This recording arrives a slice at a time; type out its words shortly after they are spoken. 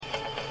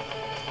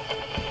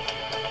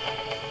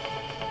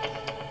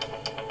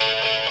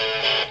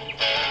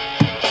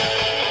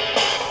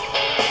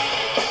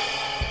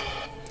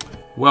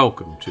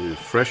Welcome to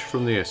Fresh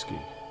from the Esky.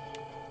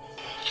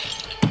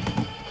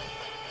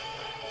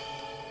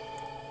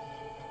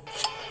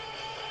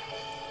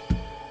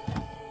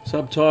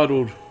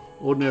 Subtitled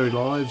Ordinary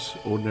Lives,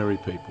 Ordinary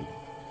People.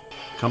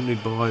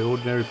 Accompanied by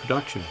ordinary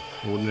production,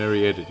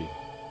 ordinary editing.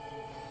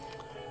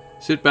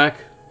 Sit back,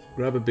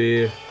 grab a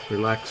beer,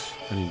 relax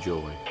and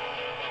enjoy.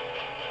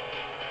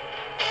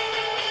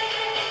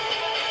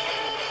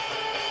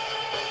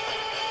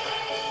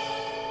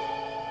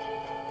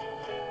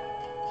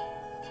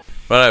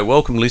 Righto,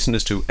 welcome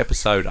listeners to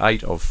episode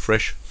 8 of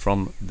Fresh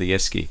from the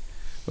Esky.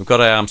 We've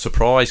got our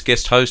surprise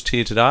guest host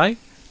here today,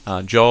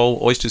 Joel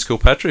Oysters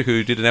Kilpatrick,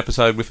 who did an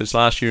episode with us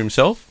last year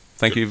himself.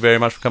 Thank you very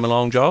much for coming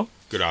along, Joel.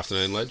 Good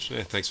afternoon, Ledge.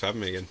 Yeah, thanks for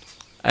having me again.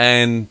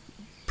 And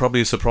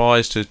probably a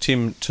surprise to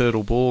Tim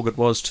Turtleborg it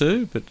was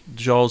too, but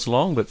Joel's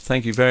along. But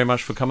thank you very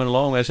much for coming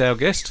along as our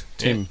guest,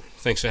 Tim. Yeah,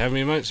 thanks for having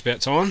me, mate. It's about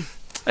time.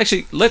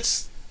 Actually,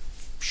 let's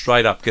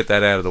straight up get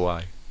that out of the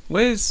way.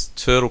 Where's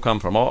Turtle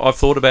come from? I've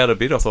thought about it a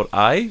bit. I thought,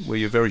 A, were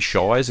you very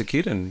shy as a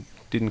kid and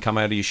didn't come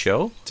out of your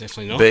shell?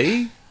 Definitely not.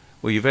 B,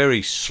 were you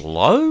very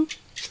slow?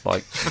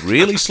 Like,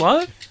 really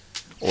slow?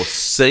 Or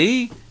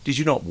C, did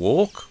you not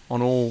walk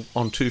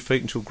on 2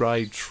 feet until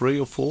grade 3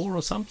 or 4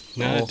 or something?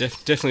 No,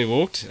 definitely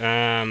walked.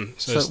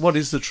 So what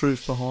is the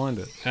truth behind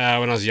it? When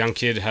I was a young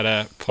kid, had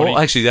a potty. Well,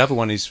 actually, the other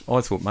one is,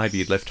 I thought maybe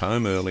you'd left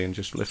home early and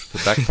just left the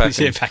backpack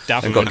Yeah, packed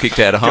up and got kicked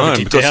out of got home.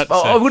 kicked Because out, so-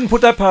 I wouldn't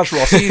put that past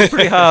Rossi. He's a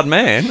pretty hard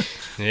man.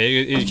 Yeah,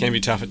 it can be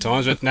tough at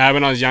times. But no,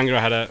 when I was younger, I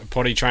had a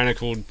potty trainer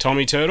called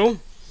Tommy Turtle,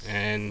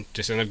 and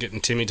just ended up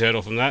getting Timmy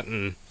Turtle from that,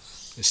 and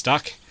it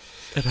stuck.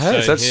 It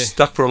has. So, That's yeah.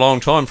 stuck for a long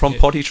time from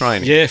potty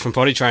training. Yeah, from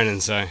potty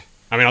training. So,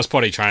 I mean, I was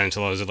potty training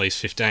until I was at least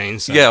 15.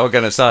 So. Yeah, I was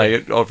going to say,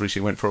 it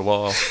obviously went for a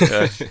while.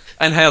 Yeah.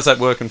 And how's that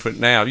working for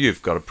now?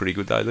 You've got a pretty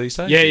good day these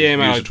days. Yeah, You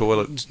mate. use the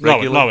toilet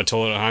regularly? Lower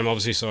toilet at home,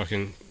 obviously, so I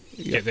can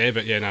get there.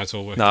 But yeah, no, it's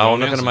all working. No, well I'm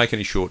not now, going to so- make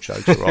any short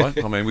jokes, all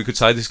right? I mean, we could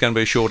say this is going to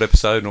be a short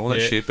episode and all that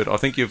Yeah. shit, but I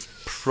think you've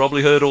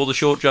probably heard all the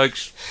short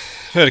jokes.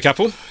 Heard a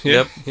couple.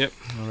 Yeah, yep.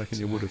 I reckon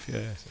you would have,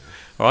 yeah.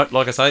 All right,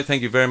 like I say,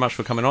 thank you very much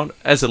for coming on.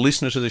 As a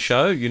listener to the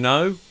show, you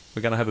know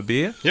we're going to have a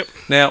beer. Yep.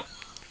 Now,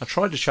 I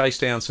tried to chase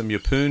down some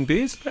Yeppoon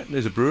beers.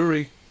 There's a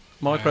brewery,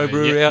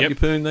 microbrewery yep, out yep,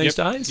 Yeppoon these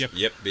yep, days.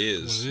 yep.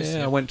 Beers. What is this?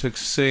 Yeah, I went to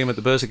see them at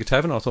the Berserker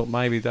Tavern. I thought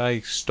maybe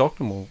they stocked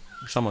them, or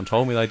someone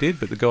told me they did,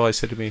 but the guy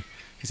said to me,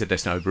 he said,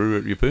 "There's no brewery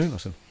at Yeppoon." I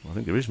said, "I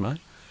think there is, mate."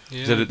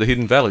 He said, "At the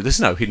Hidden Valley." There's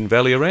no Hidden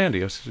Valley around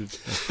here. I said,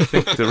 "I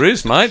think there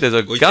is, mate. There's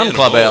a We gun can't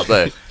club avoid. out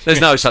there.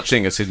 There's no such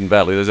thing as Hidden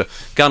Valley. There's a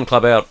gun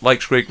club out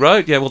Lakes Creek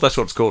Road. Yeah, well, that's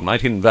what it's called,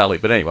 mate, Hidden Valley.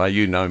 But anyway,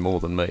 you know more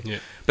than me. Yeah.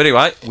 But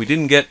anyway, we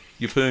didn't get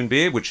Yeppoon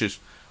beer, which is,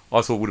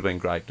 I thought would have been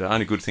great. The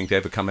only good thing to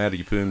ever come out of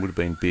Yeppoon would have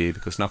been beer,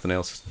 because nothing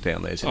else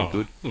down there is any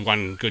good.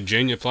 One good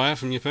junior player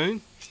from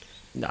Yeppoon.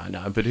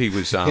 No, but he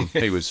was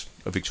he was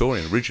a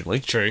Victorian originally.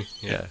 True.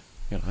 Yeah,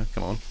 you know,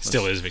 come on.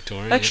 Still is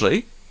Victorian.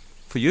 Actually,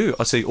 for you,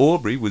 I see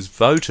Albury was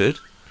voted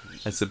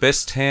as the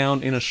best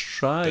town in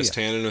Australia. Best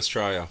town in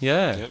Australia.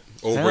 Yeah. Yep.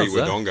 Albury, How's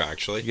that? Wodonga,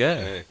 actually.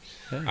 Yeah.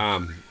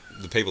 Yeah.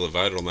 The people that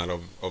voted on that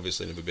have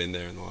obviously never been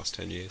there in the last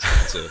 10 years.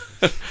 It's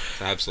an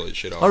absolute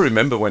shit I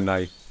remember when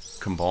they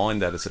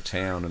combined that as a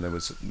town, and there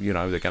was, you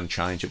know, they're going to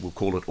change it. We'll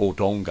call it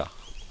Ordonga.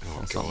 Oh,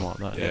 or something God.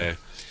 like that. Yeah.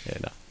 Yeah,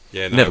 no.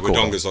 Yeah, no, Never caught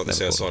Wodonga's on. like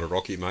the Never south caught side of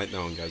Rocky, mate.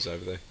 No one goes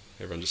over there.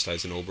 Everyone just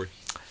stays in Albury.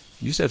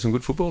 Used to have some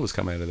good footballers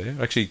come out of there.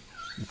 Actually,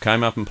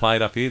 came up and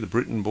played up here. The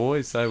Britain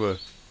boys, they were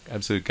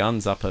absolute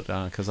guns up at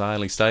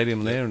Kazali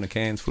Stadium there in the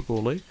Cairns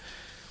Football League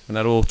when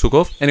that all took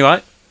off.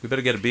 Anyway, we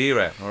better get a beer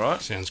out, all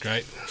right? Sounds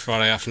great.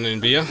 Friday afternoon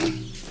beer.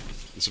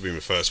 This will be my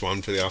first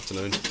one for the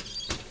afternoon.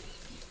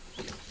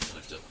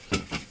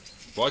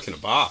 Bloke in a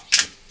bar.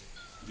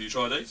 Have you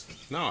tried these?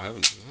 No, I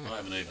haven't. I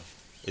haven't either.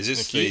 Is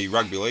this Thank the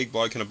rugby league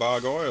bloke in a bar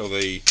guy or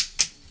the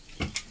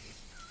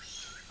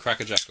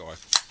crackerjack guy?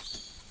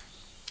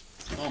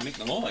 Oh, Mick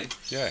Malloy.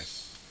 Yeah.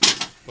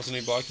 Wasn't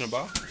he bloke in a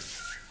bar?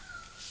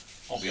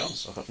 I'll be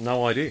honest, I've got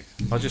no idea.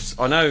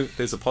 I know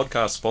there's a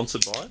podcast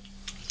sponsored by it.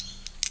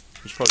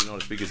 It's probably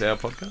not as big as our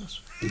podcast.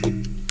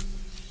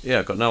 Yeah,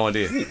 I've got no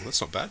idea. Ooh,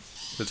 that's not bad.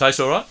 Does it taste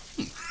alright?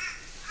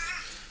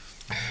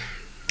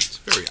 It's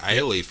very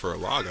ale-y for a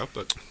lager,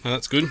 but Oh,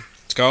 that's good.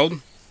 It's cold.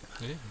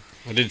 Yeah.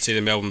 I did see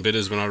the Melbourne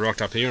Bitters when I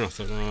rocked up here, and I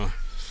thought, I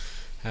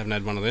haven't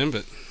had one of them,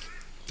 but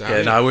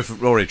Yeah, no,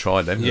 we've already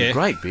tried them. Yeah.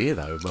 Great beer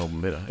though,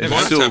 Melbourne Bitter. You might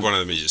have to have one of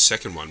them as your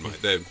second one,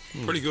 mate. They're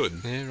pretty good.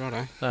 yeah,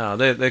 righto.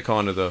 They're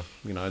kind of the,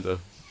 you know, the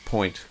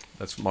point.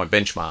 That's my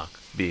benchmark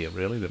beer,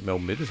 really, the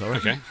Melbourne Bitters, I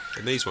reckon. Okay.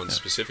 And these ones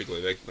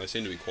specifically, they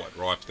seem to be quite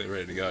ripe. They're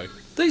ready to go.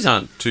 These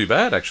aren't too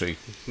bad, actually.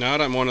 No, I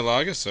don't mind a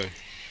lager, so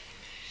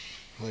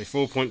only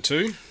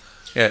 4.2.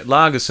 Yeah,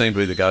 lagers seem to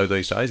be the go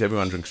these days.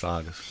 Everyone drinks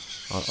lagers.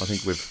 I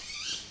think we've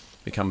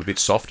become a bit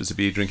soft as a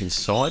beer drinking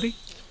society.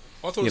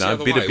 I thought You it was know, the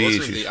other bitter way. beers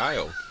Wasn't it you- the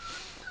ale?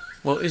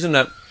 Well, isn't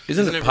it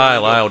everyone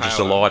pale got ale pale just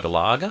a ale? lighter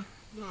lager?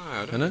 No,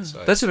 I You know? don't think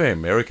so. That's a very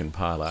American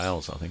pale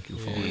ales, I think you'll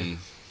find.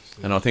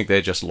 And I think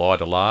they're just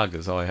lighter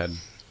lagers. I had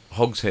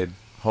Hogshead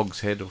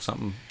or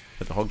something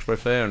at the Hogs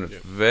Breath there, and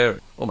it's very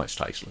almost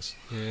tasteless.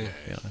 Yeah.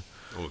 You know.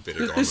 I'm a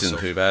bitter guy This isn't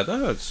myself. too bad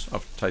though.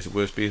 I've tasted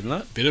worse beer than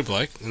that. Bitter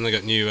bloke. And they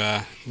got new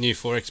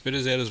 4X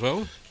bitters out as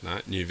well. No,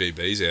 new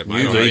VBs out, New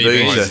mate.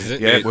 VBs, VBs. is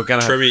it? Yeah, we're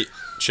gonna. Trimmy,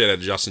 shout out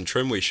to Justin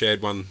Trim. We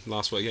shared one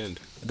last weekend.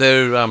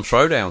 They're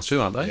throwdowns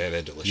too, aren't they? Yeah,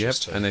 they're delicious Yep,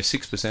 too. and they're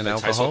 6% They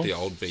taste alcohol. like the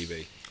old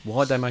VB.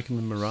 Why'd they make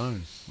them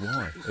maroon?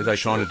 Why? Are they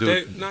trying to do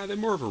it? No, they're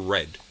more of a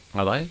red.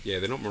 Are they? Yeah,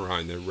 they're not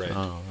maroon, they're red.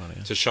 Oh, right.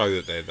 Yeah. To show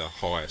that they're the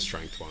higher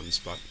strength ones,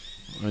 but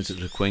Is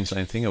it a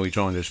Queensland thing? Are we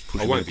trying to just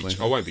push I it won't into be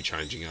Queensland? I won't be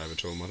changing over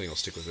to them. I think I'll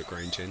stick with the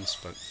green tins,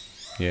 but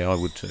Yeah, I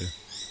would too.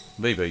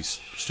 VB's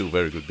still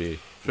very good beer,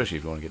 especially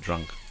if you want to get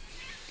drunk.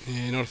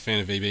 Yeah, not a fan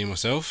of VB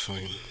myself.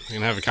 I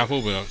can have a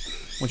couple, but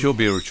What's your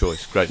beer of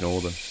choice? Great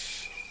Northern.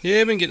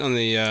 yeah, I've been getting on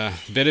the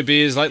better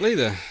beers lately.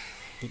 The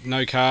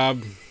no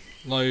carb,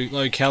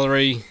 low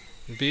calorie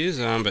beers.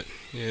 But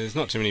yeah, there's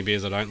not too many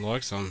beers I don't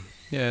like, so I'm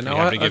Yeah, no, pretty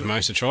happy to I give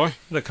most a try.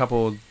 had a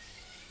couple of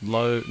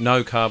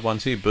no carb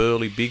ones here,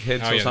 Burley Big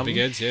Heads Oh, or yeah, the something.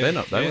 Big Heads, yeah. They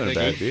Yeah, weren't a they're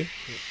bad good. beer.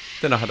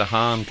 Then I had a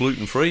Hahn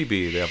gluten-free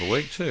beer the other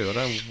week too. I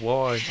don't know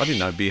why. I didn't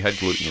know beer had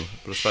gluten,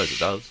 but I suppose it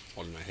does.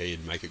 I don't know how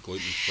you'd make a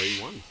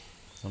gluten-free one.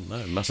 I don't know.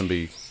 It mustn't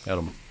be out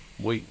of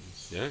wheat.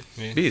 Yeah.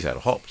 Yeah. Beer's out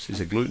of hops. Is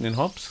there gluten in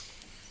hops?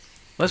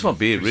 That's what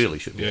beer really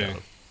should be Yeah. out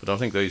of. But I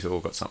think these have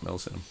all got something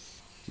else in them.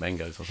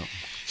 Mangoes or something.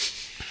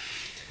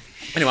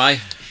 Anyway,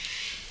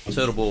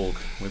 Turtleborg.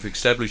 We've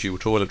established you were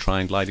toilet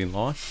trained late in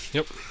life.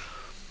 Yep.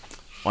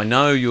 I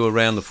know you were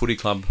around the footy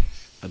club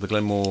at the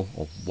Glenmore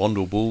or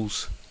Wandle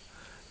Bulls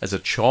as a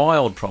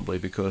child probably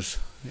because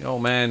the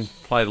old man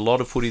played a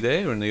lot of footy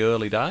there in the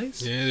early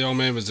days. Yeah, the old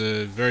man was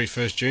the very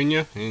first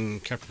junior in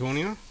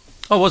Capricornia.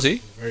 Oh, was he?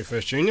 Very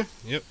first junior.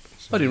 Yep.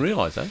 So, I didn't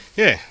realise that.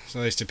 yeah, so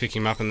they used to pick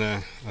him up in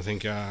the, I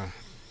think,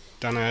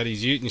 Dunno had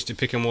his ute and used to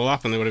pick them all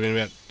up, and there would have been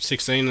about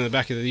 16 in the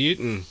back of the ute,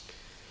 and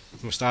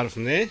we started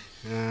from there.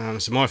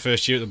 So my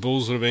first year at the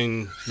Bulls would have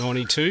been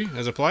 92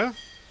 as a player.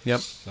 Yep.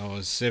 So I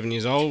was 7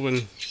 years old when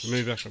we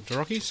moved back up to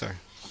Rocky, so...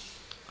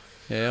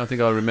 Yeah, I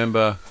think I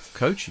remember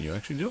coaching you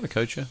actually. Did I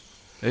coach you?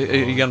 Are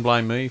you going to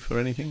blame me for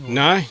anything? or-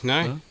 No,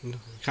 No?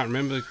 can't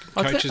remember the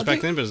I thi- coaches I back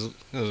think- then, but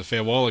that was a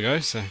fair while ago,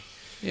 so...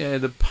 Yeah,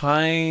 the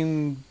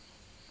Pain.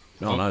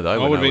 Oh no, they I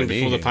were would have nowhere been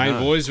before near the Payne no.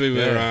 boys. We were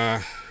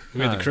Yeah. we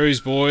had No. the Cruise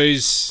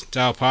boys,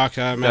 Dale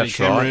Parker, Matty That's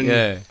right, Cameron.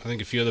 yeah. I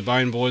think a few of the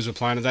Bone boys were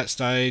playing at that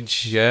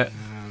stage. Yeah,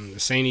 The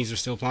Seenies were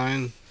still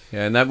playing.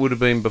 yeah, and that would have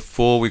been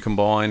before we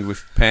combined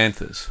with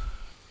Panthers.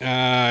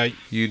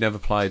 You never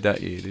played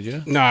that year, did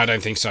you? No, I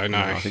don't think so. No,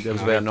 I think that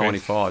was No, about I've been-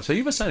 95. So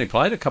you must only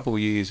played a couple of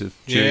years of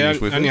Yeah, juniors I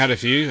with only us. had a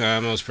few. I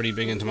was pretty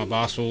big into my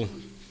basketball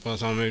by the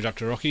time I moved up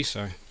to Rocky.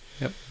 So,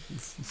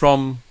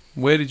 From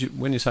where did you?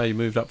 When you say you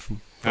moved up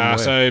from where?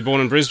 so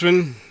born in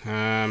Brisbane.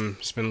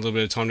 Spent a little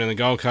bit of time down the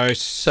Gold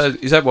Coast. So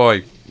is that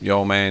why your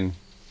old man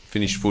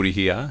finished footy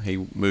here? He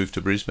moved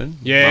to Brisbane.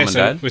 Yeah, Mum and so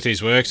Dad. with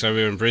his work, so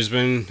we were in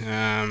Brisbane.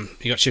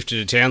 He got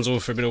shifted to Townsville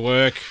for a bit of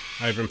work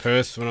over in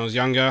Perth when I was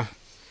younger,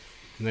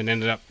 and then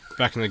ended up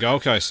back in the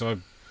Gold Coast. So I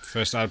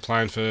first started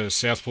playing for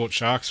Southport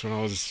Sharks when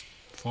I was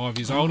 5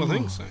 years old, I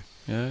think. So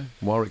Yeah,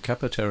 Warwick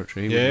Kappa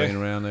territory. He would Yeah. have been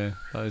around there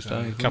those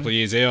days. a couple of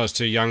years there, I was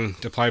too young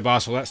to play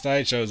basketball at that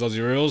stage, so it was Aussie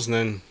rules. And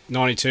then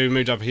 92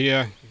 moved up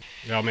here.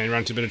 The old man ran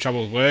into a bit of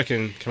trouble with work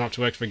and come up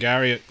to work for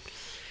Gary at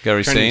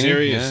Gary Training Seen,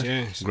 Interiors.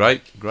 yeah. Yeah,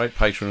 Great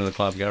patron of the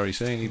club, Gary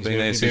Seen. He's been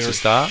there He's since been the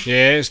start.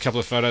 Yeah, there's a couple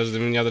of photos of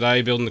him the other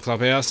day building the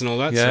clubhouse and all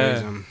that. Yeah,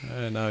 So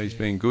he's, no, he's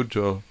been good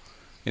to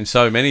in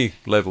so many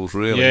levels,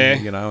 really. Yeah.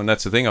 You know, and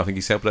that's the thing. I think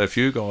he's helped out a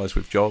few guys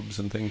with jobs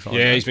and things like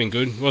yeah, that. he's been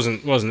good.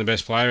 wasn't the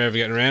best player ever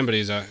getting around, but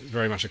he's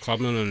very much a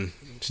clubman and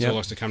still Yep.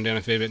 likes to come down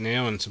a fair bit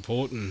now and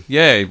support. And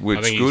Yeah, which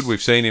I think good. he's-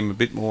 We've seen him a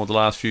bit more the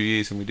last few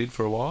years than we did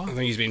for a I while. think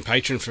he's been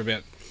patron for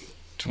about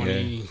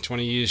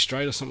 20 years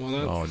straight or something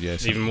like that. Oh,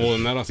 yes. Even more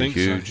than that, I think.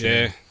 Huge, so, yeah.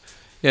 yeah.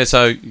 Yeah,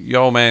 so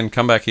your old man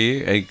come back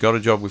here. He got a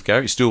job with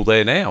Gary. He's still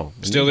there now.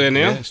 isn't Still he? there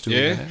now, Yeah, still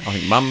yeah. there. I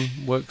think Mum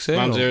works there.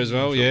 Mum's or- there as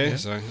well, yeah.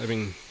 So they've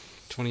been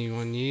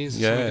 21 years or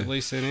Yeah. something at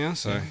least there now.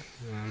 So,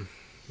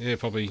 yeah,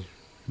 probably.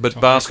 But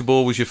Top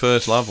basketball was your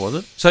first love, was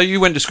it? So you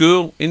went to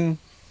school in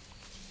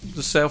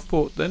the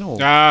Southport then, or?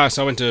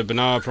 So I went to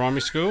Benoa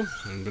Primary School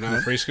and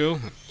Benoa Preschool.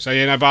 So,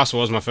 yeah, no,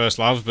 basketball was my first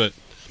love, but,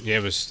 yeah,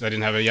 they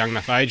didn't have a young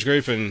enough age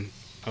group, and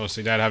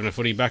obviously Dad having a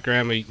footy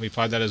background, we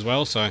played that as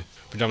well. So,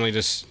 predominantly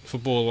just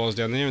football while I was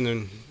down there, and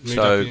then moved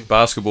So up here.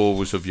 basketball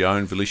was of your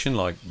own volition,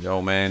 like the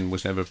old man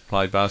was never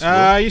played basketball?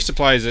 I used to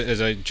play as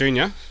a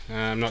junior,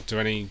 not to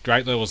any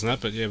great levels in that,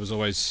 but yeah, was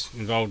always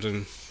involved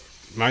in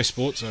most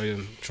sports, so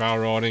trail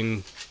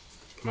riding,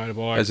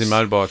 motorbikes. As in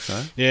motorbikes,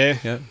 no? Yeah,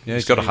 Yeah,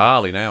 he's got a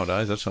Harley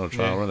nowadays. That's not a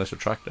trail Yeah. run, that's a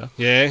tractor.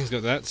 yeah, he's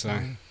got that, so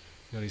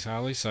got his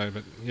Harley. So,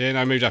 but yeah,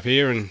 no, moved up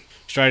here and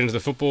straight into the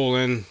football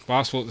and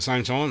basketball at the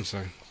same time.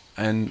 So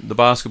And the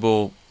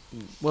basketball,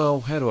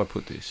 well, how do I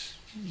put this?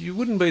 You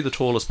wouldn't be the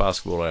tallest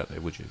basketballer out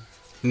there, would you?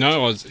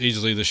 no, I was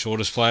easily the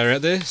shortest player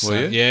out there. So,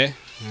 Were you? Yeah.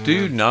 Do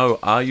you know,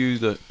 are you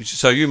the...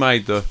 So you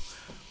made the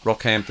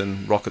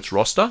Rockhampton Rockets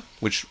roster,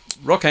 which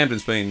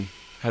Rockhampton's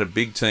had a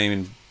big team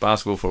in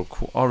basketball for...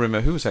 I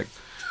remember, who was that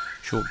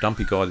short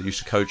dumpy guy that used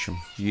to coach them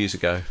years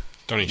ago?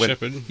 Donny When-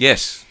 Shepherd.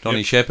 Yes, Donny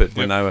Yep. Shepherd,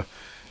 when Yep.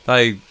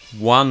 they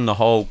won the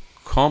whole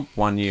comp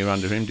one year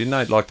under him, didn't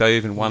they? Like they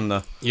even won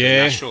the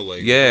Yeah. National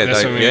League. yeah,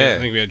 That's when yeah. I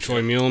think we had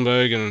Troy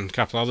Muhlenberg and a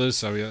couple others.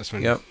 So that's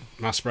when Yep.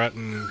 Musprat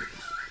and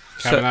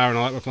Kavanagh and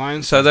all that were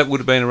playing. So that would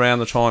have been around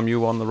the time you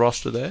were on the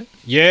roster there.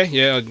 Yeah,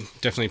 I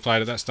definitely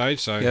played at that stage.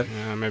 So Yep.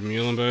 maybe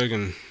Muhlenberg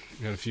and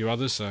we had a few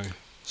others.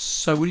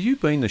 So would you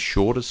been the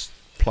shortest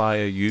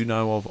player you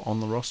know of on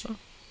the roster?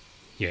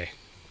 yeah,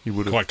 You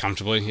would have. quite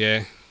comfortably.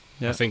 Yeah.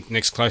 Yeah. I think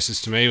next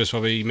closest to me was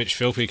probably Mitch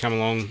Philpy come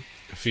along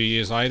a few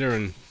years later,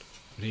 and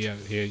he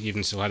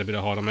even still had a bit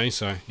of height on me.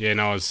 So yeah,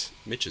 no, I was.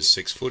 Mitch is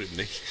 6 foot, isn't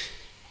he?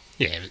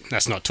 Yeah, but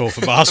that's not tall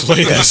for basketball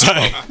either. So.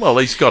 Well,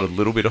 he's got a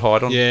little bit of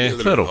height on. Yeah. A little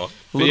bit Little. hot. A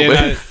But little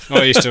yeah, bit. no,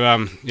 I used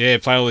to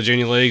play all the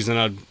junior leagues, and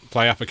I'd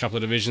play up a couple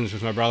of divisions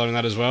with my brother and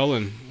that as well.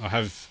 And I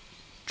have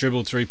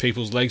dribbled through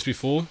people's legs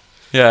before.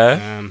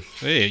 Yeah.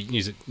 So yeah,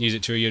 use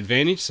it to your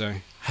advantage. So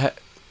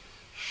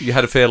You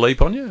had a fair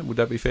leap on you. Would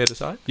that be fair to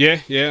say?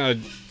 yeah,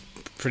 I'm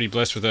pretty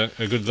blessed with a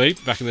good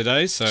leap back in the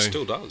days. So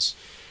Still does.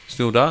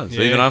 Still does.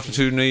 Yeah. Even after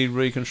 2 knee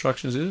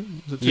reconstructions, is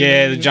it?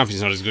 yeah, the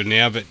jumping's not as good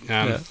now, but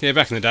Yeah. yeah,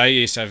 back in the day,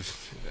 you used to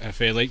have a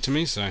fair leap to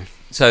me. So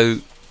So,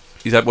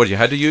 is that what you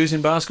had to use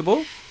in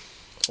basketball,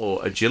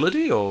 or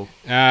agility, or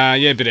yeah,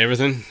 a bit of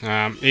everything.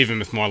 Even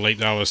with my leap,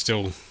 though, I was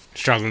still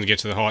struggling to get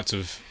to the heights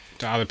of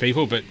to other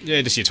people. But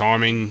yeah, just your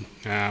timing.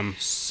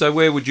 so?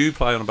 Where would you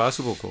play on a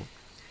basketball court?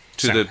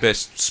 To So- the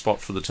best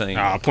spot for the team,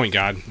 Point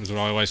guard is what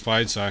I always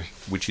played. So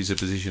which is a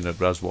position that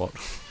does what,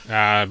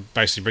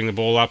 basically bring the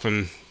ball up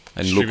and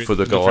and look distribute- for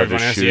the for guy to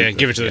everyone else. shoot. Yeah,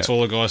 give it to yeah. the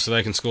taller guys so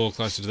they can score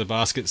closer to the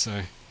basket.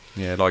 So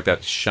Yeah, like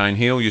that. Shane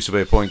Hill used to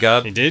be a point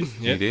guard. he did.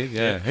 Yeah, He did.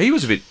 Yeah, he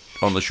was a bit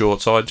on the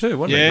short side too,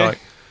 wasn't he? Yeah. Like,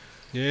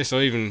 Yeah, so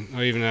I even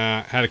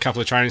had a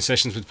couple of training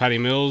sessions with Paddy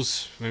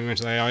Mills when we went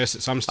to the AIS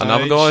at some stage.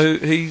 another guy who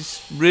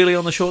he's really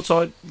on the short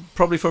side,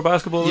 probably for a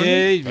basketball. isn't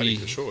Yeah, he? he'd Paddy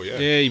be, for sure, yeah.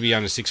 yeah, he'd be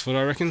under 6 foot,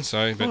 I reckon.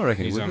 So, but I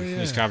reckon he he's, would be,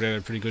 he's yeah. carved out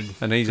a pretty good.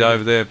 And he's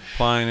over there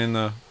playing in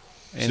the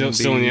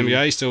Still in the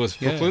NBA, still with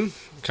Yeah. Brooklyn.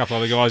 A couple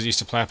other guys used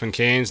to play up in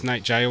Cairns,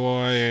 Nate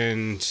JY,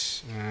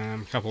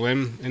 and a couple of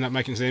them ended up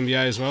making it to the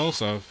NBA as well.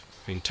 So I've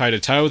been toe to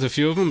toe with a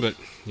few of them, but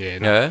yeah,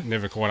 Yeah.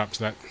 never quite up to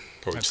that.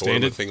 Probably That's taught him a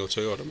standard. thing or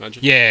two, I'd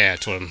imagine. Yeah, I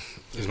taught them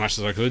as much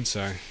as I could.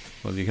 So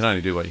Well, you can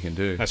only do what you can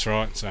do. that's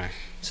right. So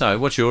So,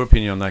 what's your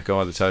opinion on that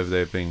guy that's over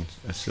there being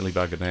a silly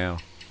bugger now?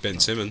 Ben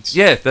Simmons.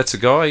 Yeah, that's a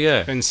guy.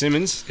 Yeah, Ben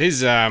Simmons, he's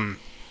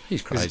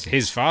His, crazy.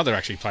 his father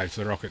actually played for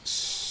the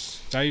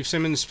Rockets. Dave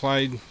Simmons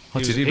played. Oh,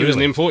 He, did was, he he was an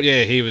really? import.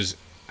 Yeah, he was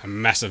a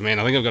massive man.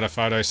 I think I've got a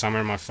photo somewhere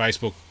on my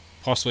Facebook,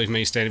 possibly of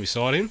me standing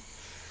beside him,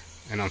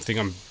 and I think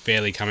I'm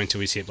barely coming to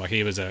his hip. Like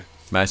he was a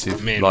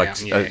Massive, Man like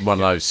mountain, yeah. one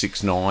of those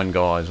 6'9"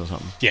 guys or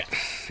something.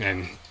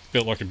 and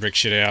built like a brick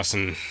shit house,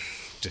 and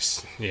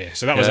just yeah.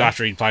 So that was Yeah.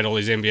 after he'd played all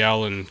his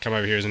NBL and come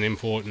over here as an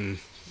import, and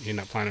he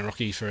ended up playing a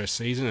Rocky for a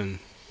season, and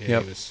yeah,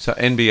 Yep. he was. So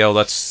NBL,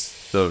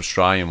 that's the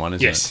Australian one,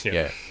 isn't Yes, it?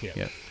 yeah, Yeah.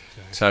 yeah.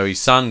 So his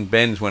son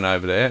Ben's went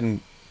over there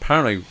and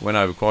apparently went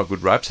over quite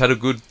good raps. Had a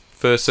good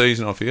first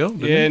season, I feel.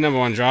 Didn't Yeah, he? number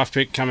 1 draft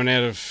pick coming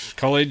out of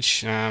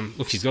college.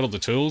 Look, he's got all the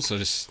tools.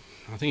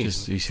 I think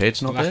Just he's his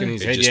head's not lacking there.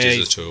 his It head. just Yeah, is a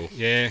he's- tool.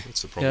 yeah.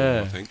 That's the problem,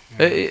 Yeah. I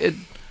think.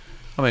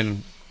 I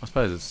mean, I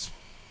suppose it's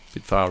a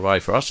bit far away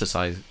for us to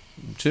say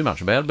too much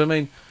about it, but I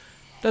mean,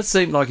 it does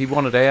seem like he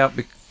wanted out.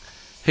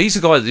 He's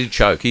the guy that did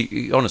choke.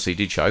 He honestly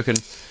did choke,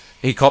 and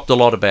he copped a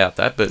lot about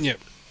that. But Yep.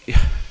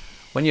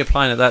 when you're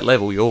playing at that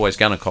level, you're always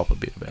going to cop a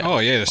bit about Oh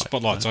it. yeah, the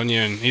spotlight's on you,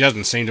 and he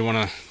doesn't seem to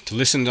want to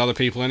listen to other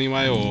people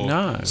anyway, or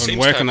No. or Seems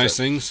work to on have those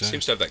that- things. So.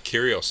 Seems to have that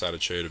Kyrgios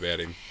attitude about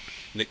him.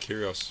 Nick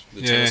Kyrgios, the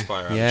Yeah. tennis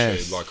player Yes.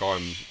 attitude. Like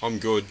I'm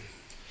good.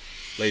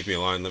 Leave me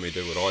alone. Let me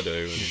do what I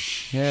do, and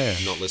Yeah.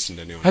 not listen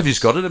to anyone. Have you else.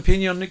 got an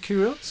opinion on Nick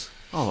Kyrgios?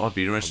 Oh, I'd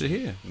be interested to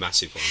hear.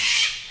 Massive one.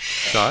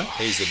 So,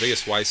 He's the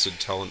biggest wasted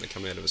talent to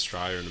come out of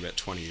Australia in about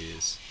 20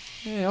 years.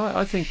 yeah,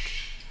 I think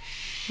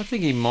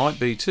he might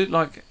be too.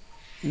 Like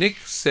Nick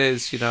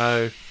says,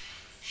 oh,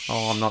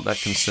 I'm not that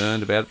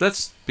concerned about it.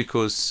 That's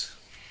because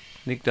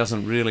Nick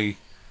doesn't really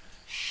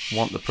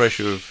want the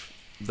pressure of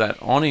that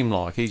on him.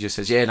 Like he just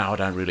says, yeah, no, I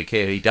don't really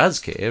care. He does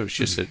care. It's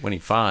just that when he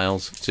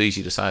fails, it's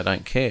easy to say I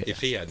don't care.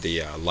 If he had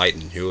the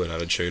Leighton Hewitt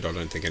attitude, I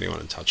don't think anyone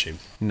would touch him.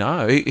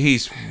 No,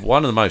 he's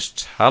one of the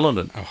most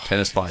talented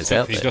tennis players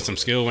out He's there. got some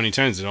skill. When he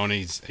turns it on,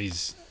 he's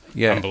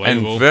Yeah,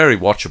 unbelievable. and very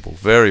watchable.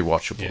 Very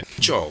watchable. Yeah.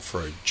 Joel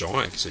for a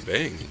giant because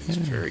he's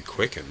very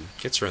quick and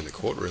gets around the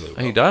court really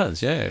well. He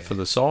does, yeah. For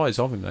the size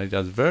of him, he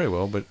does very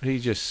well. But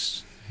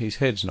his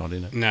head's not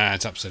in it. Nah,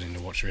 it's upsetting to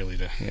watch really.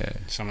 Yeah.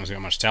 Someone's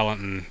got much talent,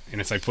 and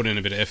if they put in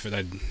a bit of effort,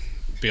 they'd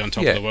be on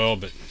top Yeah. of the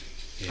world. But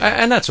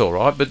And that's all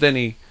right. But then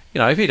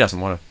if he doesn't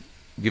want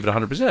to give it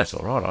 100%, that's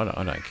all right.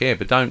 I don't care.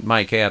 But don't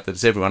make out that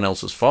it's everyone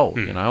else's fault.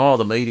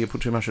 The media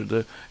put too much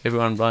into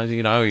everyone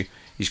blames.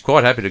 He's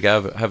quite happy to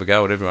have a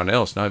go at everyone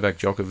else. Novak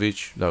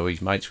Djokovic, though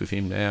he's mates with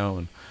him now,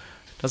 and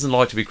doesn't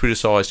like to be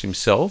criticised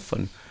himself.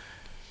 And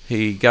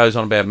he goes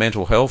on about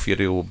mental health. Yet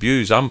he'll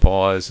abuse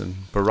umpires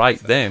and berate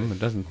them. It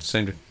doesn't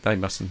seem to. They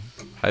mustn't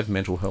have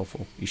mental health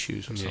or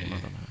issues or something. Yeah. I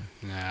don't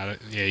know. nah,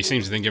 yeah, he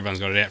seems to think everyone's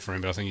got it out for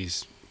him, but I think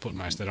he's put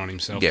most of that on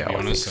himself. Yeah, to be I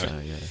think honest.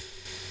 so.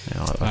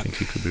 Yeah, I think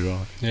you could be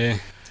right. Yeah.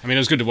 I mean, it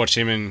was good to watch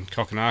him and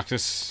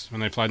Kokonakis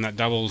when they played in that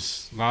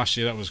doubles last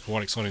year. That was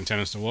quite exciting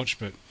tennis to watch,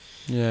 but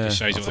Yeah, it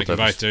shows I you what thought they can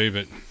that was both do.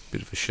 But a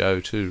bit of a show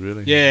too,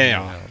 really.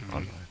 Yeah, I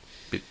don't know.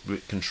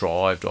 Bit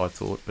contrived, I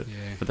thought, but Yeah.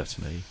 but that's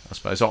me, I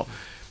suppose.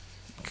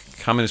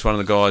 Cummins is one of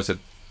the guys that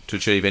to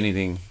achieve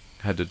anything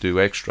had to do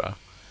extra,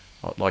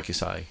 like you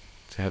say,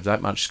 to have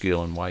that much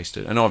skill and waste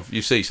it. And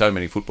you see so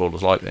many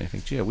footballers like that, and you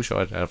think, gee, I wish I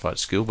had that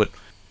skill, but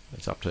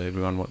it's up to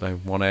everyone what they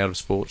want out of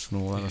sports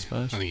and all that, I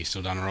suppose. I think he's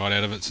still done right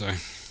out of it. So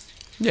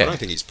Yeah. I don't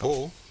think he's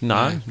poor.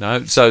 No.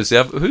 So is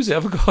who's the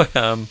other guy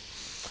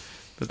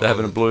that they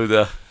haven't blew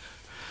the...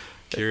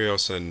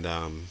 Kyrgios and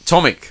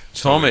Tomic,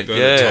 Bernard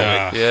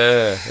yeah. Tomic.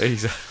 Yeah.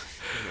 He's...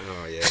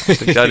 oh yeah. I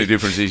think the only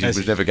difference is he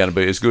was never going to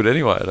be as good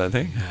anyway, I don't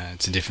think.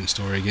 it's a different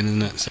story again,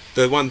 isn't it? So,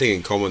 The one thing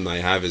in common they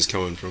have is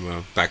coming from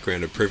a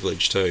background of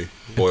privilege too.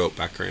 Spoilt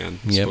background,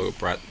 Yep. spoilt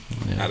brat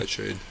Yeah.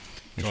 attitude.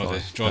 drive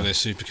their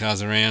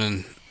supercars around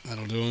and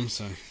that'll do them.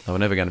 So They were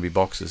never going to be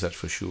boxers, that's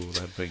for sure.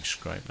 They'd be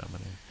scraped up.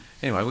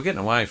 Anyway, we're getting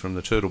away from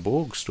the Turtle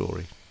Borg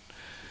story.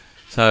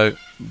 So,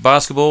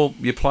 basketball,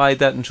 you played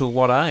that until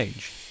what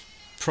age?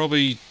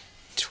 probably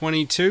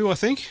 22, I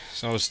think.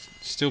 So I was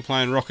still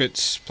playing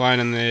Rockets,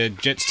 playing in their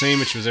Jets team,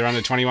 which was their under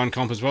 21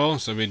 comp as well.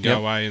 So we'd go Yep.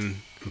 away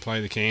and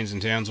play the Cairns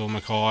and Townsville,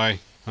 Mackay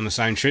on the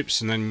same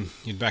trips, and then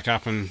you'd back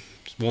up and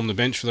warm the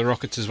bench for the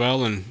Rockets as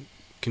well and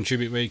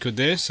contribute where you could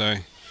there. So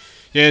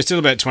yeah, still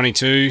about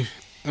 22.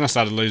 Then I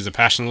started to lose the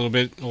passion a little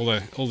bit. All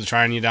the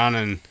training you done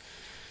and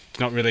to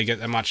not really get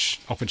that much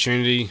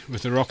opportunity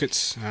with the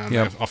Rockets. Yep.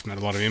 They've often had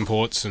a lot of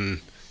imports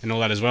and all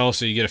that as well.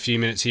 So you get a few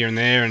minutes here and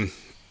there, and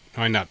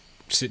I end up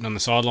sitting on the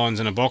sidelines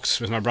in a box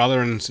with my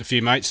brother and a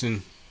few mates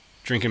and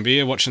drinking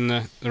beer, watching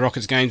the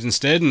Rockets games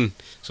instead, and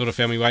sort of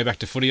found my way back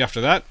to footy after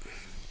that.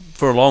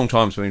 For a long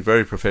time, it's been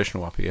very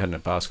professional up here, hasn't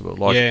it,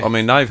 basketball? Yeah. I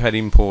mean, they've had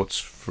imports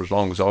for as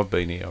long as I've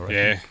been here, I reckon.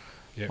 Yeah.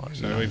 Yep. Like,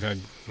 So you know. we've had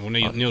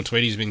Neil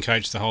Tweedy's been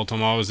coached the whole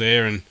time I was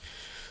there, and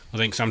I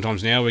think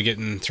sometimes now we're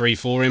getting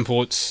 3-4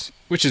 imports,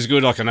 which is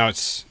good. Like, I know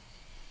it's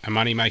a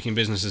money making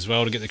business as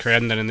well to get the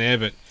crowd and that in there,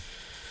 but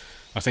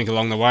I think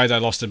along the way they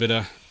lost a bit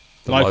of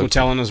The local local.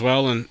 talent as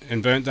well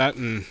and burnt that.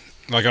 And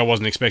like, I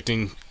wasn't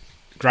expecting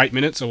great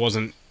minutes. I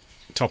wasn't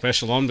top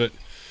echelon, but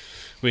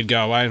we'd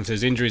go away, and if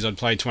there's injuries I'd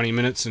play 20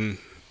 minutes and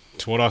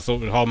to what I thought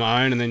would hold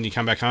my own, and then you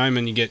come back home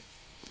and you get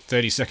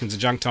 30 seconds of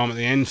junk time at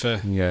the end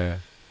for Yeah.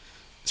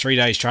 3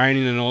 days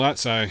training and all that.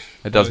 So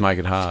It does make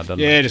it hard, doesn't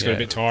it? yeah, it just got a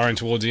bit tiring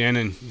towards the end,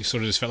 and you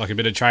sort of just felt like a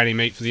bit of training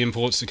meat for the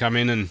imports to come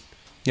in and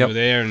Yep. over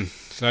there. And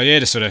so yeah,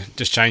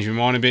 just changed my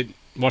mind a bit,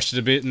 watched it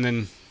a bit, and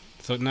then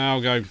thought, no,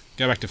 I'll go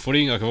back to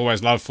footy. Like, I've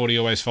always loved footy,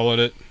 always followed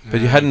it.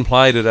 But you hadn't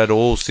played it at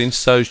all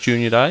since those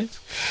junior days?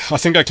 I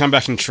think I come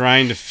back and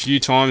trained a few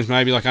times,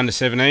 maybe like under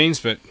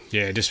 17s, but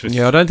yeah, just with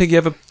Yeah, I don't think you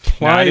ever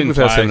No, I played didn't with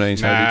our play.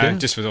 17s, No, have you?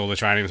 just with all the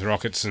training with the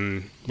Rockets,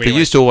 and There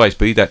used to always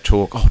be that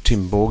talk,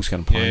 Tim Borg's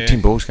going to play, Yeah.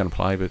 Tim Borg's going to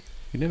play, but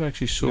you never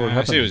actually saw it I see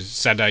happen. it was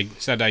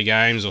Saturday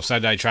games or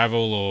Saturday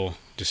travel, or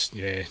just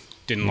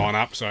didn't line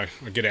up. So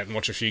I'd get out and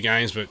watch a few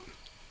games, but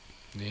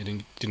yeah,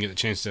 didn't get the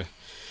chance to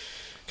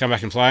come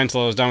back and play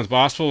until I was done with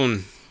basketball,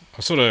 and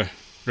I sort of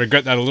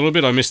regret that a little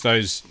bit. I missed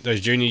those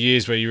junior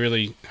years where you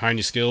really hone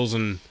your skills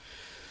and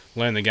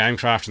learn the game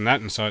craft and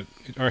that, and so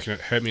I reckon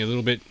it hurt me a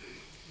little bit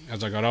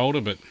as I got older.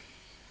 But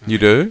You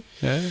do?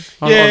 Yeah.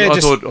 Yeah, I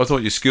just-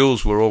 thought your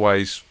skills were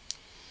always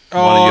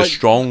one Oh, of your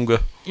stronger.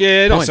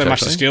 yeah, not points, so much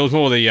the actually. skills,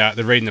 more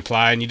the reading the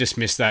play, and you just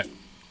miss that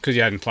because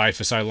you hadn't played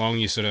for so long.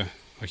 You sort of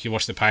like, you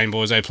watch the Payne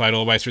boys; they played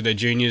all the way through their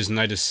juniors, and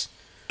they just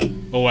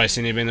always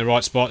seemed to be in the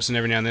right spots. And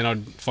every now and then,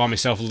 I'd find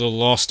myself a little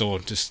lost, or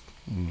just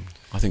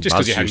I think Just 'cause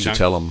Buzz you hadn't used to done-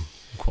 tell them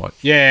quite.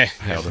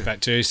 how that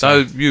too.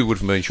 So you would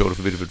have been short of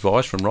a bit of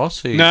advice from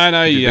Ross? No,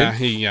 Did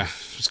he you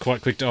was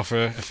quite quick to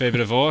offer a fair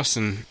bit of advice,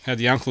 and had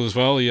the uncle as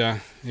well.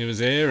 He was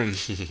there, and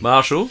Ben?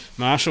 Marshall?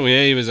 Marshall,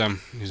 he was a He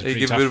pretty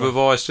give a tough bit of one.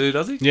 advice too,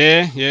 does he?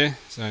 Yeah.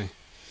 So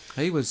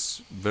He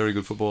was a very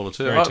good footballer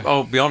too. Very tough.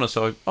 I'll be honest,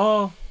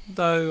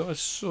 though I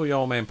saw your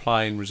old man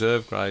play in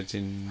reserve grades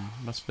in,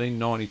 must have been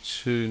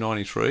 92,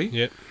 93.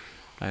 Yep.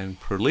 And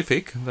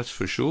prolific, that's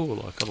for sure.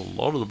 Like, got a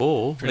lot of the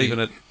ball. Pretty- Even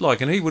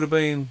and he would have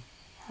been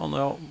on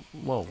the,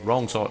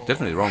 wrong side,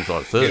 definitely the wrong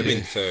side of He'd have 30.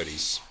 been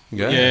 30s.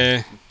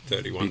 yeah,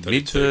 31, Mid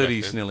 32 back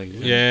 30s then. nearly.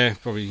 yeah,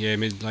 probably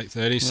mid late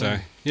 30s. So Oh,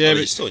 yeah, you're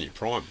but still in your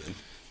prime then.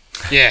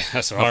 yeah,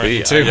 that's what I Up here,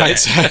 reckon too, yeah. mate.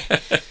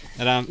 So,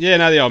 and,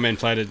 the old man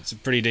played at a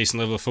pretty decent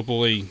level of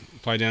football. He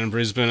played down in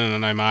Brisbane, and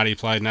I know Marty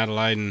played in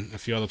Adelaide and a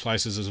few other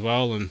places as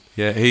well. And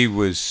Yeah, he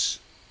was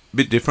a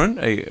bit different,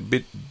 a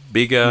bit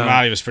bigger.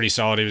 Marty was pretty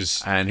solid. He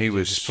was And he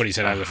was just put his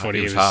head over the footy.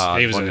 He was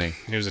hard, he wasn't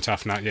was a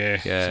tough nut. Yeah.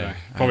 Yeah, So,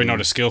 probably and- not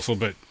as skillful,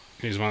 but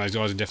he was one of those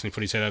guys who definitely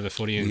put his head over the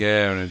footy. And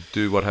Yeah, and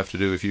do what have to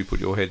do if you put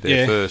your head there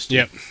yeah, first.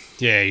 Yep.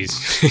 Yeah, he's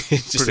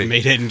just Pretty-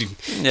 a meathead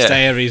and Yeah.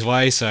 stay out of his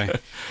way. So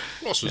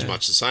Ross was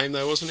much the same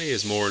though, wasn't he? He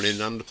was more an in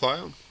and under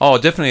player. Oh,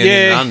 definitely an in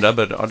Yeah. and under,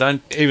 but I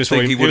don't He was think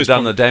probably- he he would have was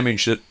done probably- the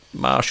damage that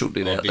Marshall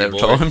did Oh, out big there at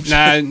boy. times.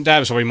 no, Dad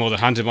was probably more the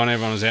hunted one.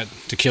 Everyone was out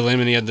to kill him,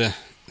 and he had the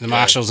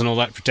marshals and all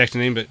that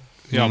protecting him. But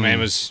the old man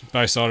was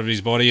both sides of his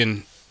body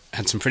and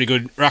had some pretty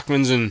good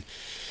ruckmans and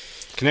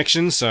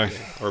connections. So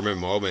I remember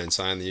my old man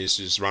saying they used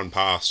to just run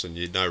past, and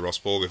you'd know Ross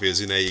Borg, if he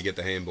was in there, you get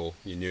the handball.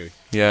 You knew.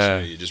 Yeah.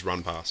 So you just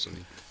run past,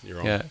 and you're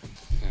on.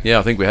 Yeah,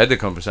 I think we had the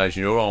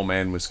conversation. Your old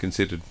man was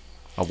considered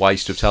a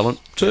waste of talent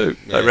too,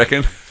 Yeah, they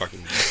reckon.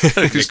 Fucking.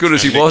 As good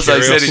as he was,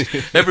 they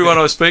said everyone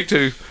I speak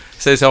to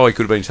says, oh, he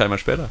could have been so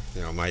much better.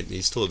 Yeah, mate,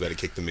 he's still a better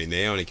kick than me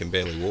now, and he can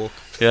barely walk.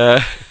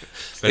 Yeah.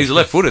 He's a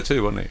left footer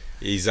too, wasn't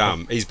he? He's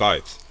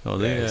both. Oh,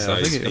 yeah. So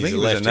I think he's he a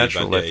was lefty, a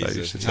natural but left.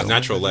 he's a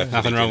natural left.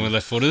 nothing wrong with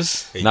left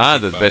footers. No,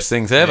 they're the best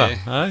things ever.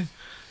 Yeah. Eh?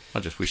 I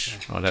just wish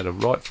I'd had a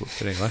right foot,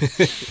 but anyway.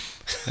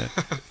 Yeah.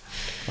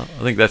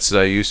 I think that's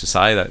they used to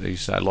say that. They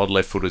used to say a lot of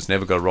left footers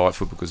never got a right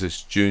foot because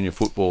as junior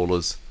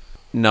footballers,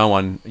 no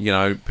one,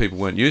 people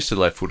weren't used to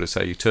left footers,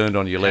 so you turned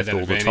on your Had left that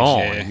all the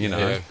advantage, time.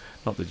 yeah.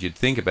 Not that you'd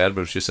think about it,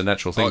 but it's just a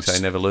natural thing. So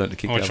you never learned to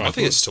kick that I one.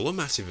 think it's still a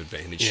massive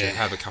advantage to Yeah.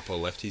 have a couple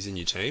of lefties in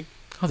your team.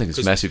 I think it's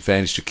a massive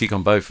advantage to kick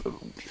on both.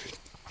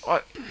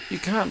 You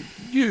can't.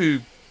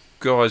 You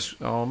guys.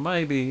 Oh,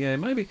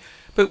 maybe.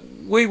 But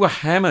we were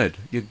hammered.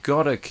 You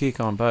got to kick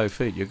on both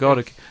feet. You got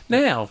to.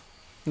 Now,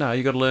 no,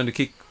 you got to learn to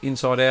kick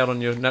inside out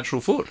on your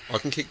natural foot. I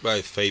can kick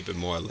both feet, but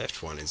my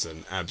left one is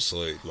an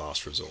absolute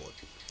last resort.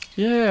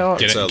 Yeah,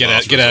 Get It's a out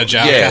last of resort.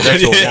 jail. yeah,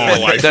 that's all Yeah, away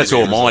mine. from That's the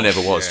all mine result.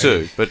 ever was Yeah.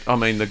 too. But I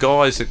mean, the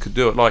guys that could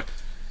do it, like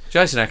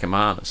Jason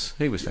Ackermanis,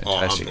 he was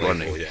fantastic,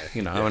 wasn't he? unbelievable,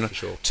 yeah. Yeah, and for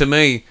sure. to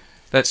me,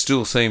 that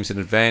still seems an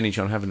advantage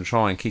on having to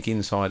try and kick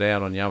inside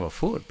out on the other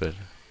foot, but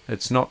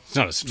it's not. It's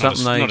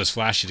not as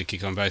flashy to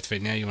kick on both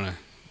feet now. You want to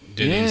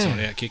do the inside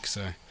out kick.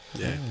 So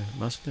Yeah. It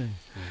must be.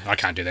 I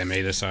can't do them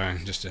either. So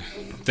just a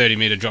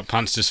 30-metre drop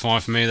punch just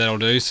fine for me. That'll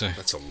do. So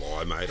That's a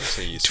lie, mate. I've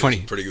seen you 20,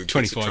 some pretty good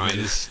kicks at 25 training.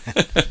 metres.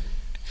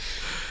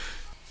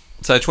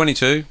 So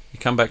 22, you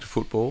come back to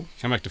football.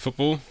 Come back to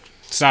football.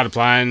 Started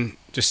playing,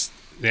 just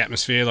the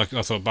atmosphere. Like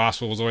I thought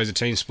basketball was always a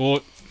team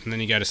sport. And then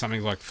you go to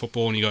something like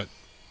football and you got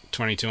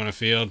 22 on a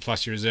field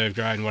plus your reserve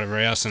grade and whatever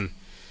else. And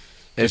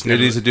It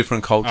is a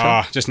different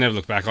culture. just never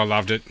looked back. I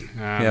loved it.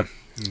 Yep.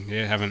 And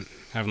yeah, haven't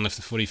left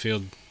the footy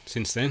field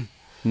since then.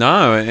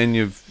 No, and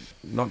you've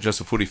not just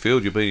a footy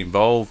field, you've been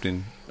involved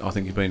in, I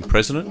think you've been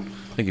president.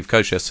 I think you've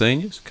coached our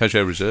seniors, coached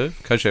our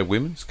reserve, coached our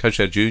women's, coached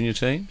our junior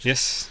teams.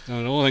 Yes, not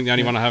at all. I think the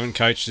only one I haven't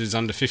coached is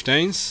under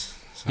 15s.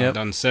 So Yep. I've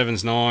done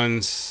 7s,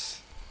 9s,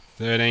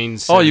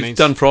 13s. Oh, 17s. you've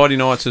done Friday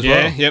nights as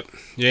well. Yep.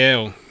 Yeah,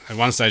 well, at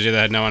one stage they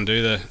had no one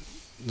do the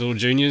little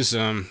juniors.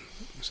 So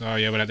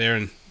yeah, went out there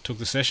and took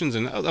the sessions,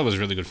 and that was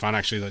really good fun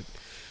actually. Like,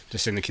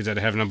 just seeing the kids out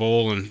there having a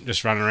ball and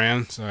just running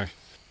around.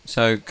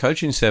 So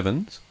coaching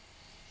sevens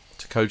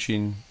to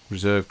coaching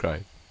reserve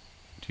grade,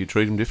 do you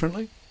treat them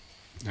differently?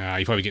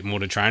 You probably get more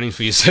to training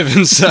for your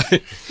 7s. So,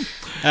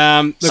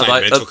 Same So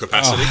they- mental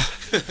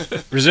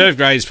capacity. reserve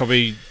grade is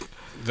probably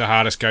the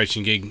hardest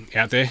coaching gig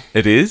out there.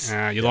 It is.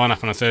 You line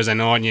up on a Thursday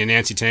night and you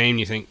announce your team.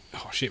 You think,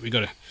 oh shit, we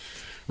got to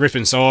rip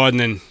inside, and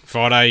then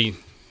Friday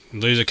you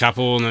lose a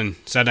couple, and then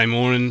Saturday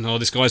morning,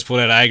 this guy's pulled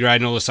out A grade,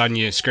 and all of a sudden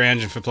you're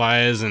scrounging for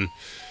players and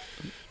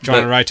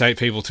trying to rotate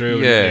people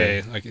through.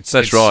 Yeah, like it's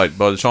right.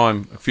 By the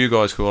time a few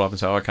guys call up and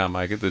say, I can't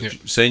make it, the Yep.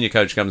 senior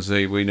coach comes and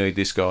says, we need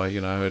this guy.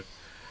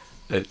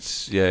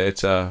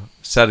 It's a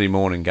Saturday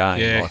morning game,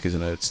 Yeah.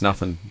 isn't it? It's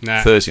nothing.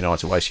 Nah. Thursday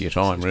night's a waste of your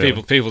time,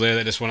 really. People there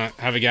that just want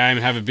to have a game and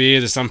have a beer.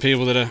 There's some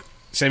people that are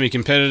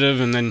semi-competitive,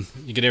 and then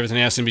you get everything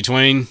else in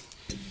between.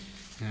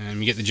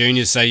 You get the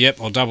juniors say, yep,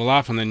 I'll double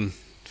up, and then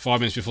 5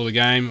 minutes before the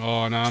game,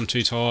 oh no, I'm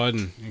too tired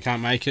and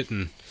can't make it,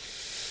 and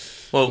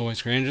Well, always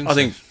scrounging. I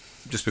think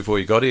just before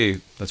you got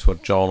here, that's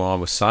what Joel and I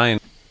were saying.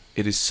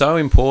 It is so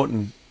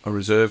important, a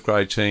reserve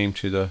grade team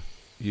to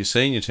your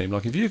senior team.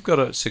 Like if you've got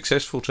a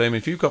successful team,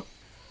 if you've got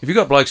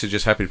blokes who are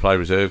just happy to play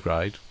reserve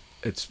grade,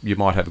 you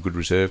might have a good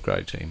reserve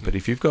grade team. But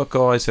if you've got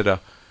guys that are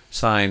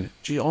saying,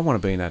 gee, I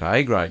want to be in that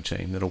A grade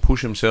team, that'll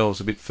push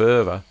themselves a bit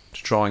further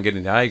to try and get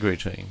in the A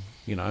grade team,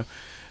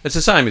 it's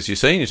the same as your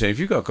senior team. If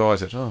you've got guys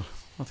that,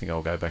 I think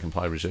I'll go back and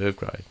play reserve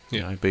grade,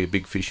 be a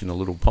big fish in a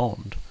little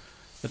pond,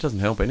 it doesn't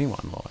help anyone.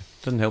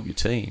 It doesn't help your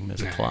team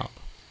as a club.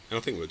 And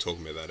I think we were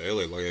talking about that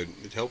earlier. Like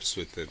it helps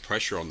with the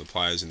pressure on the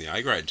players in the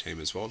A grade team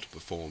as well to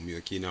perform.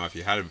 If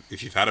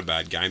you've had a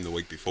bad game the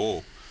week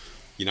before,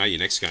 your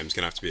next game's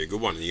going to have to be a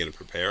good one, and you're going to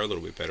prepare a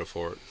little bit better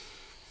for it,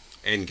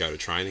 and go to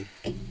training.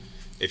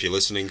 If you're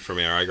listening from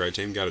our A grade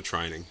team, go to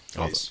training,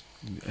 please.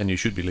 And you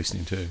should be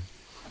listening too,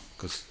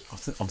 because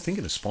I'm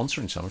thinking of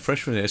sponsoring someone.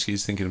 Fresh from the Eski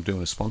is thinking of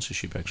doing a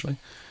sponsorship. Actually,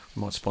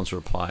 we might sponsor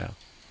a player.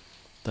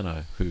 Don't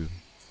know who.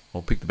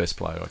 I'll pick the best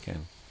player I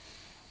can.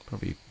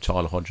 Probably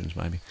Tyler Hodgins,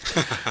 maybe.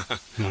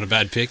 not a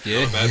bad pick,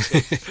 yeah.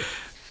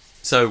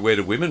 So where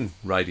do women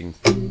rating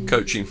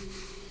coaching?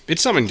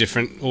 It's something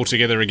different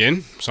altogether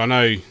again. So I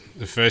know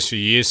the first few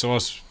years, so I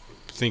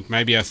think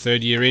maybe our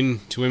third year in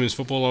to women's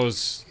football, I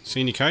was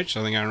senior coach.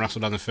 I think Aaron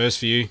Russell done the first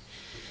few.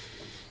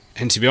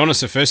 And to be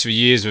honest, the first few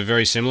years were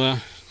very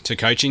similar to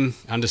coaching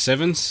under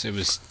sevens. It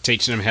was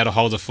teaching them how to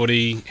hold the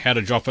footy, how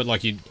to drop it.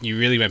 Like you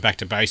really went back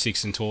to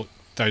basics and taught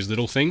those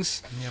little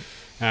things. Yep.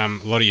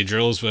 A lot of your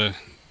drills were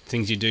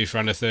things you do for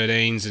under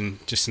 13s,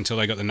 and just until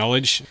they got the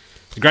knowledge.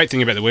 The great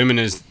thing about the women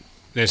is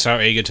they're so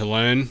eager to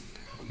learn.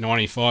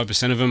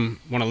 95% of them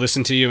want to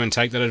listen to you and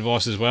take that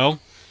advice as well.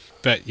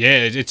 But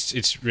yeah,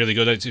 it's really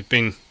good.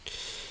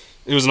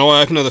 It was an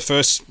eye opener the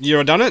first year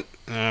I done it,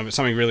 but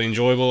something really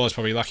enjoyable. I was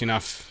probably lucky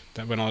enough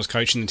that when I was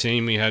coaching the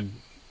team, we had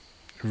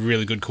a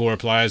really good core of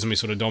players, and we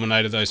sort of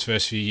dominated those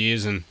first few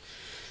years, and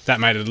that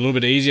made it a little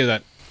bit easier.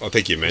 That I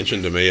think you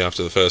mentioned to me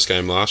after the first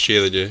game last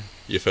year that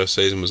your first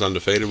season was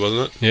undefeated,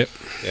 wasn't it? Yep.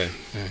 Yeah.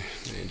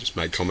 You just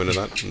made comment of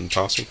that in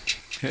passing.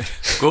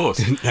 Of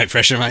course. No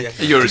pressure, mate.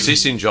 You're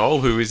assisting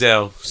Joel, who is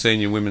our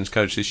senior women's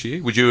coach this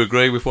year. Would you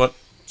agree with what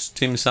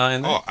Tim's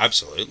saying there? Oh,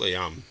 absolutely.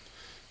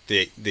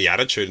 The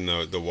attitude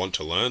and the want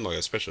to learn, like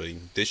especially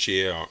this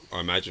year, I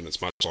imagine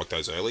it's much like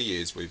those early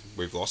years.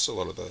 We've lost a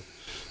lot of the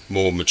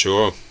more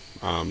mature,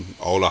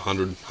 older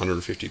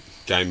 150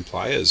 game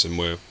players, and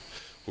we've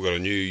got a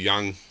new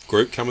young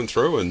group coming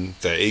through, and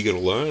they're eager to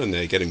learn, and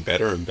they're getting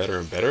better and better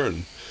and better.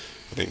 And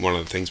I think one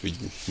of the things we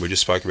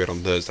just spoke about on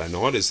Thursday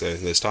night is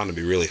they're starting to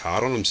be really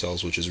hard on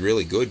themselves, which is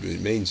really good.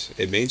 It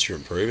means you're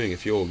improving.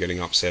 If you're getting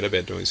upset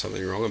about doing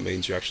something wrong, it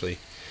means you're actually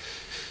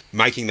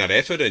making that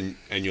effort, and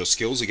your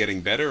skills are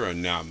getting better.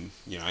 And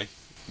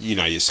you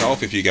know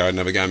yourself, if you go and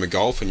have a game of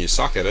golf and you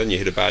suck at it and you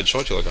hit a bad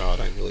shot, you're like, oh, I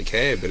don't really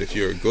care. But if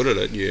you're good at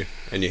it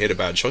and you hit a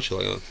bad shot, you're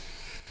like, oh,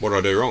 what did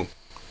I do wrong?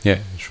 Yeah,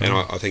 that's right.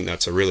 And I think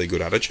that's a really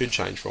good attitude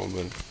change for them.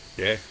 And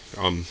yeah,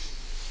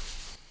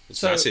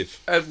 it's massive.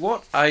 At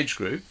what age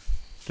group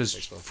does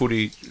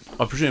footy?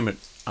 I presume at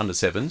under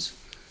sevens,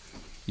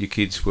 your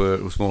kids it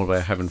was more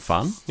about having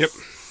fun. Yep.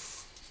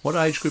 What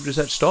age group does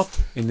that stop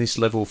in this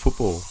level of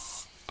football?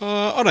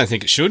 I don't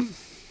think it should.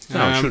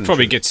 No, it shouldn't.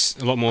 Probably gets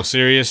a lot more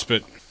serious,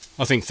 but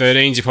I think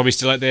 13s, you're probably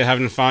still out there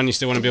having fun. You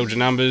still want to build your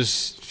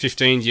numbers.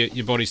 15s,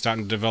 your body's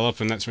starting to develop,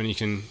 and that's when you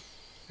can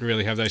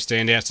really have those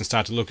standouts and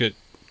start to look at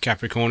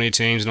Capricornia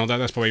teams and all that.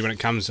 That's probably when it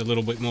comes a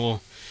little bit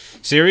more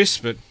serious.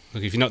 But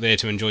look, if you're not there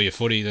to enjoy your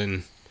footy,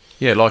 then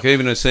yeah, like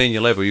even at senior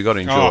level, you've got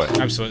to enjoy it.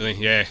 Absolutely,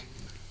 yeah.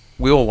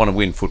 We all want to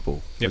win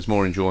football. Yep. There's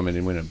more enjoyment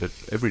in winning, but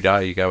every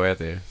day you go out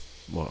there,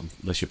 well,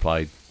 unless you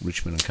played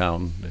Richmond and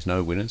Carlton, there's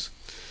no winners.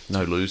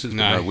 No losers, but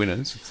no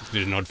winners. It's a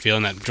bit of an odd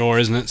feeling, that draw,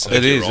 isn't it? So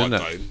it is, right, isn't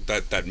it? Though.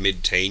 That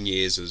mid-teen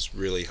years is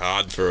really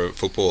hard for a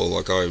footballer.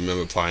 Like, I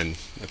remember playing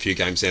a few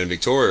games down in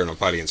Victoria, and I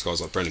played against guys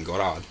like Brendan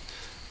Goddard,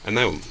 and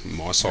they were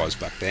my size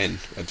back then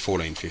at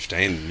 14,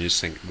 15, and you just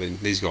think,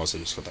 these guys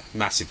have just got that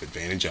massive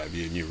advantage over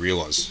you, and you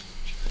realise,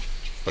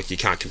 like, you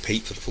can't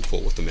compete for the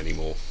football with them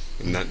anymore.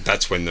 And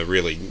that's when the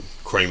really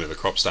cream of the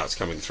crop starts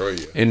coming through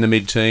you. In the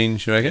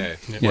mid-teens, you reckon?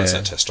 Yeah. Once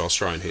that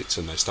testosterone hits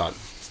and they start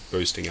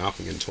boosting up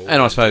and getting taller.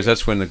 And I suppose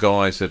that's when the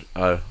guys that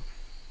are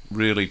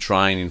really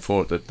training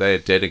for it, that they're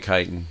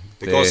dedicating.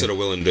 The guys that are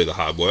willing to do the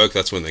hard work,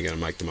 that's when they're going to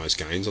make the most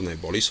gains on their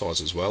body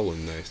size as well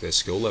and their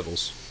skill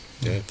levels.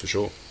 Yeah, for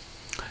sure.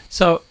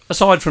 So,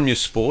 aside from your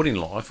sporting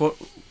life,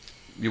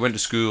 you went to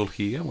school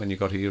here when you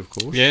got here, of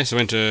course? Yeah, so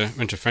went to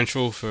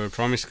Frenchville for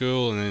primary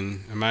school and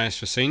then Emmaus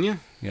for senior.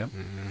 Yep.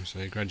 So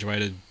I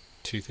graduated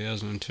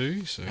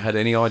 2002. So had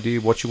any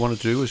idea what you wanted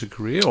to do as a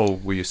career, or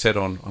were you set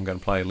on, I'm going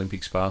to play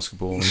Olympics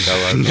basketball and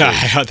go over? No,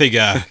 I think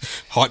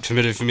height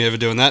permitted for me ever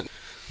doing that.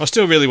 I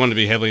still really wanted to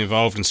be heavily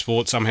involved in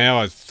sport somehow.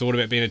 I thought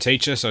about being a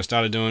teacher, so I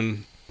started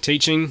doing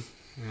teaching.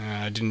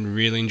 I didn't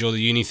really enjoy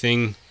the uni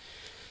thing,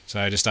 so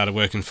I just started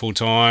working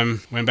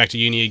full-time. Went back to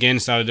uni again,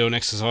 started doing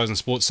exercise and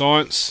sports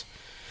science.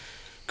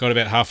 Got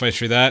about halfway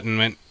through that and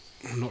went,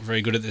 I'm not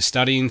very good at this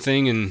studying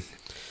thing, and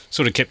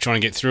sort of kept trying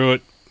to get through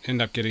it.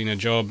 Ended up getting a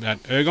job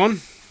at Ergon.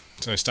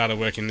 So I started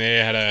working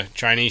there, had a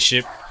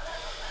traineeship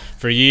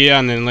for a year,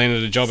 and then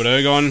landed a job at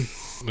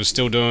Ergon. Was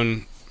still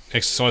doing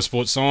exercise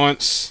sports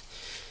science.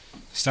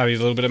 Studied a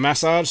little bit of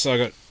massage, so I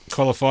got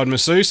qualified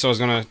masseuse. So I was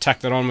going to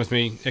tack that on with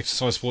me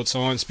exercise sports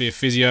science, be a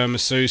physio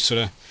masseuse,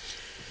 sort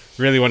of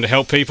really wanted to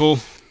help people.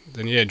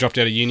 Then dropped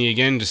out of uni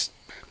again, just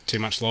too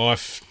much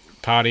life,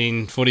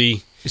 partying,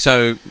 footy.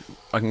 So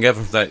I can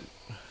gather from that,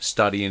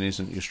 studying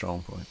isn't your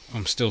strong point.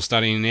 I'm still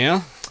studying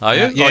now. Are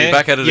you? Yeah, you're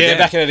back at it again? Yeah,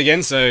 back at it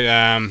again.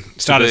 So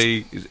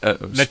started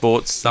to be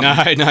sports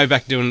something? No,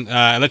 back doing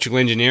electrical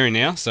engineering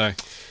now. So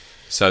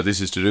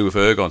this is to do with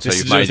Ergon. So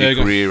you've made your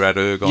career at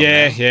Ergon.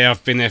 Yeah,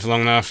 I've been there for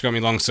long enough. Got me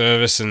long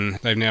service, and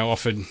they've now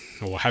offered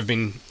or have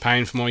been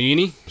paying for my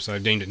uni. So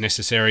they've deemed it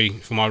necessary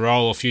for my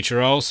role or future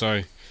role.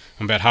 So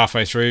I'm about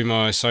halfway through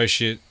my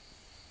associate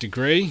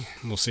degree.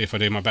 We'll see if I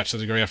do my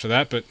bachelor degree after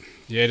that. But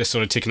yeah, just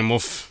sort of ticking them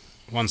off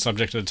one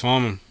subject at a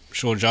time. I'm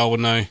sure Joel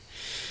would know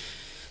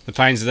the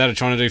pains of that, of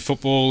trying to do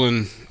football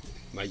and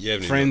mate, you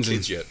haven't friends even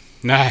got kids yet.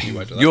 No.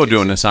 You're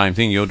doing the same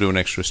thing. You're doing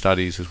extra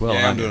studies as well,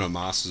 yeah, aren't I'm you? doing a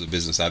Masters of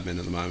Business Admin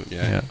at the moment,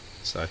 yeah.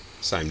 So,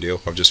 same deal.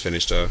 I've just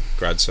finished a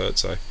grad cert,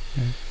 so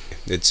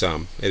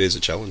it is a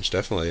challenge,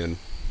 definitely. And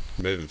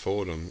moving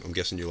forward, I'm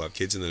guessing you'll have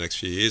kids in the next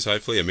few years,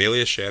 hopefully.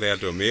 Amelia, shout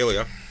out to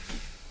Amelia.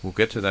 We'll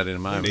get to that in a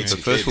moment. But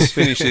first we'll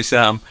finish this.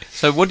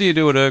 So what do you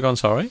do at Ergon,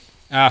 sorry?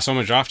 So I'm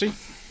a drafty.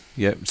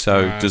 Yep,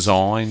 so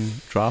design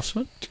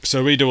draftsman?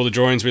 So we do all the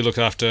drawings, we look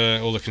after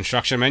all the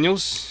construction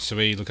manuals, so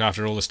we look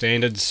after all the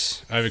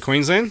standards over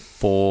Queensland.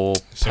 For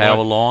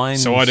power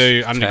lines? So I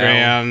do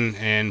underground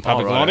and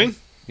public lighting.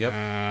 Yep.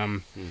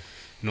 And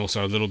and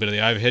also a little bit of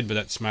the overhead, but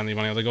that's mainly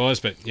one of the other guys.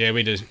 But yeah,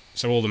 we do.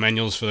 So all the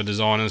manuals for the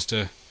designers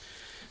to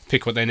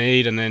pick what they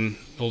need, and then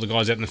all the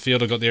guys out in the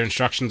field have got their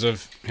instructions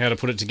of how to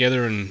put it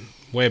together and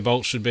where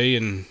bolts should be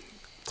and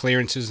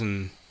clearances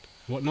and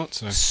whatnot.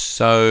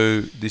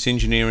 So this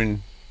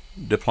engineering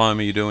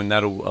diploma you're doing,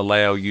 that'll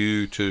allow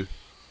you to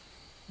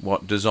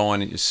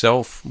design it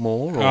yourself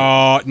more?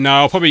 Or? No,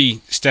 I'll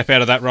probably step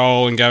out of that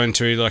role and go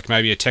into like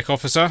maybe a tech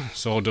officer.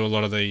 So I'll do a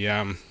lot of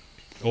the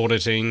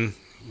auditing.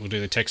 We'll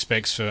do the tech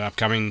specs for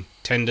upcoming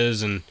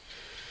tenders and.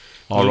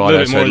 Oh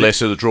right, so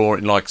less of the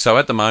drawing. Like so,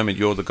 at the moment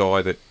you're the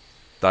guy that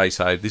they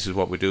say this is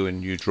what we do,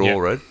 and you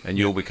draw it, and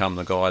you'll become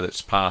the guy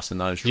that's passing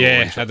those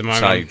drawings. Yeah, at the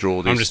moment,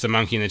 I'm just the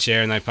monkey in the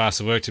chair, and they pass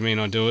the work to me, and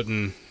I do it,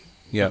 and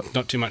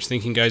not too much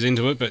thinking goes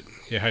into it. But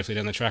yeah, hopefully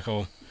down the track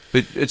I'll.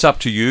 But it's up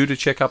to you to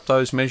check up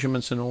those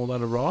measurements and all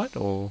that are right,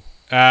 or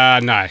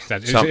no,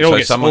 it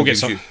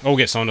all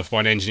gets signed off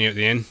by an engineer at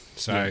the end.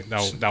 So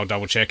they'll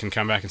double check and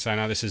come back and say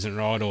no, this isn't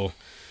right, or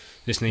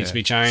this needs to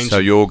be changed. So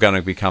you're going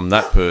to become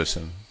that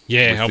person.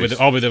 Yeah,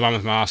 I'll be the one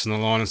with my ass on the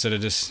line instead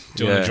of just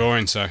doing the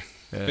drawing. So.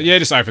 Yeah. But yeah, it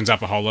just opens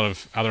up a whole lot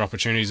of other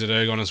opportunities at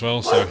Ergon as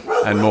well. So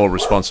and more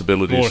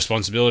responsibilities.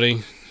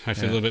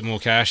 Hopefully a little bit more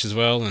cash as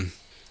well. And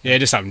yeah,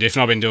 just something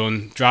different. I've been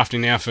doing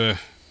drafting now for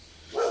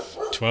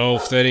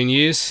 12, 13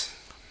 years.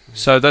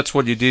 So that's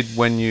what you did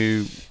when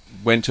you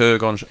went to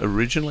Ergon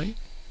originally?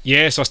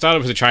 Yeah, so I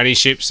started with a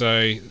traineeship, so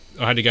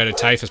I had to go to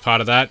TAFE as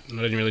part of that. I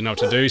didn't really know what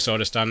to do, so I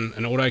just done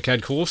an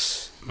AutoCAD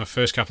course. My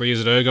first couple of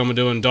years at Ergon were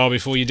doing dial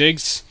before you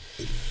digs.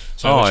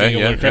 So all the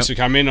requests would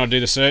come in, I'd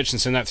do the search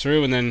and send that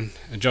through, and then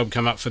a job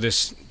come up for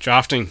this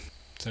drafting.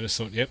 So I just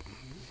thought,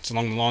 it's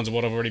along the lines of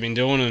what I've already been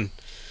doing, and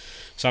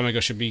something I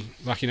should be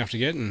lucky enough to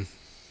get, and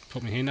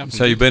put my hand up.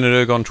 So you've been at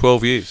Ergon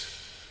 12 years?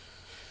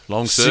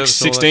 Long service?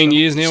 16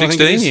 years now, 16 I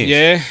think it is. Years?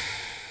 Yeah.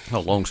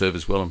 Oh, long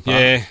service well and part.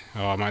 Yeah.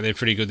 Oh, mate, they're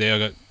pretty good there.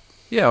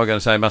 I was going to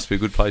say it must be a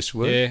good place to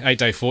work. Yeah,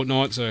 8-day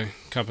fortnight, so a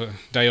couple of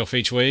day off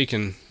each week,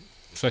 and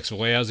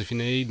flexible hours if you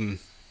need, and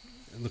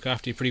look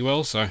after you pretty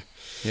well, so...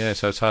 Yeah,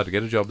 so it's hard to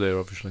get a job there,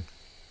 obviously.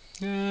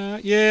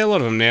 Yeah, a lot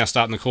of them now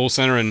start in the call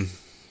centre and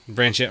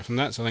branch out from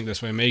that. So I think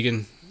that's where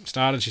Megan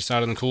started. She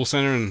started in the call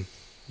centre, and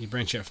you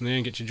branch out from there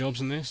and get your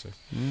jobs in there. So,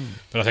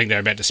 but I think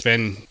they're about to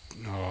spend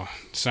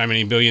so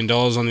many $1 billion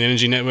on the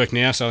energy network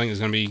now. So I think there's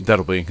going to be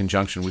that'll be in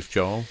conjunction with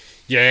Joel.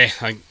 Yeah, I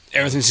think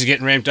everything's just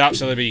getting ramped up.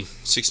 So there'll be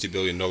 $60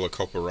 billion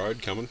copper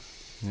road coming.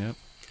 Yep.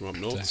 From up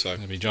north, so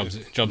there'll be jobs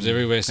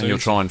everywhere soon. And you'll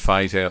try and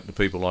phase out the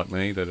people like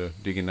me that are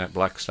digging that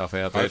black stuff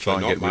out there, try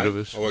and get rid of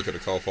us. I work at a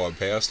coal-fired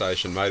power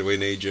station, mate. We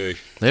need you.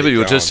 Yeah, but you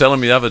were just telling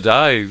me the other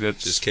day that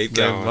just keep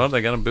going.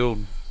 They're going to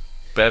build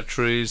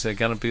batteries. They're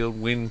going to build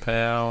wind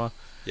power.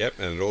 Yep,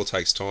 and it all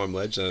takes time,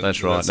 Ledge.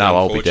 That's right. No,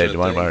 I'll be dead.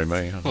 Won't worry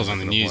me. I was on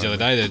the news the other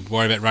day. They're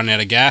worried about running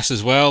out of gas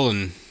as well,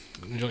 and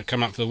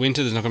come up for the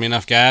winter. There's not going to be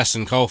enough gas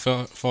and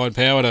coal-fired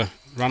power to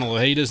run all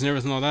the heaters and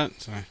everything like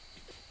that. So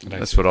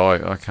that's what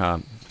I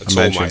can't. It's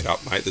all made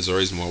up, mate. There's a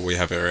reason why we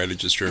have our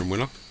outages during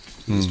winter.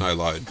 There's no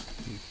load.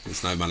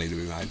 There's no money to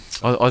be made.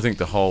 I think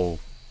the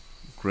whole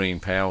green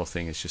power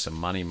thing is just a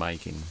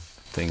money-making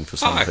thing for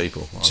some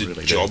people.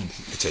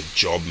 It's a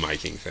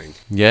job-making thing.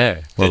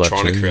 Yeah. Well, they're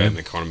trying to create an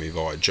economy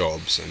via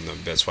jobs, and the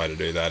best way to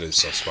do that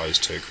is, I suppose,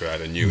 to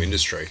create a new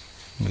industry.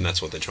 And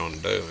that's what they're trying to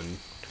do. And,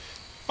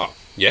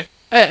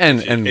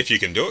 And if you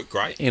can do it,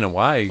 great. In a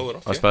way,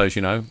 I suppose,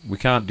 we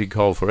can't dig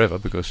coal forever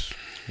because...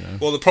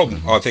 Well, the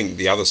problem, I think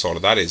the other side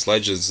of that is,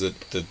 Ledge, is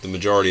that the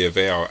majority of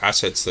our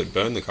assets that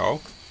burn the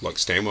coal, like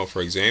Stanwell,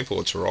 for example,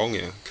 or Tarong,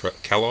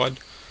 Callide,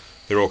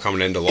 they're all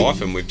coming end of life,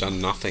 and we've done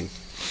nothing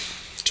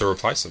to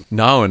replace them.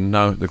 No,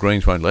 the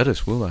Greens won't let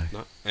us, will they?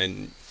 No,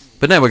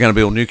 but now we're going to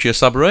build nuclear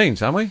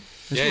submarines, aren't we?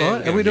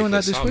 Right? Are we doing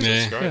that this week?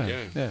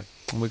 Yeah.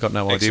 And we've got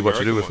no idea what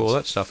to do with all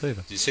that stuff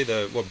either. Did you see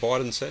what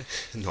Biden said?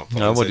 Not Biden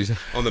no, what did he say?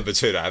 On the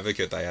Batuta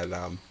Advocate, they had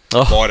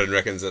Biden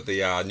reckons that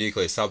the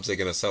nuclear subs they're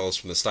going to sell us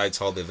from the States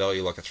hold their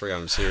value like a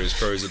 300 series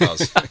cruiser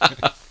does.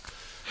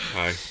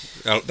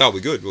 That'll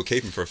be good. We'll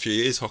keep them for a few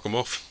years, hock them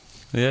off.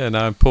 Yeah,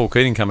 no, Paul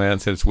Keating came out and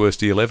said it's the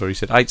worst deal ever. He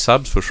said 8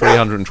 subs for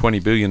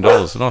 $320 billion.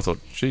 And I thought,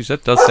 geez,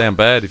 that does sound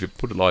bad if you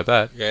put it like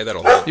that. Yeah,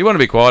 that'll hold. You want to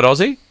be quiet,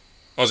 Aussie?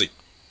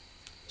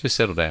 Just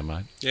settle down,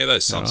 mate. Yeah,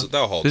 those subs, right.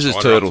 They'll hold This China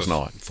is Turtles up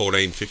for night.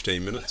 14,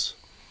 15 minutes.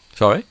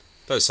 Sorry?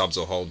 Those subs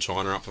will hold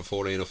China up for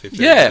 14 or 15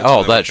 minutes.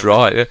 Yeah, that's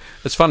right. Yeah.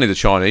 It's funny, the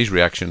Chinese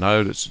reaction,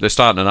 though. They're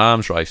starting an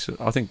arms race.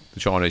 I think the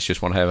Chinese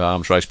just want to have an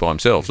arms race by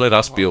themselves. Let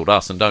us build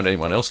us and don't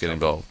anyone else get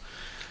involved.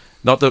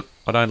 Not that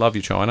I don't love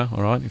you, China,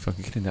 all right? If I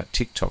can get in that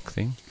TikTok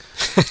thing.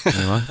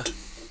 Anyway.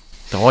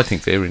 Though I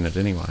think they're in it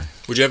anyway.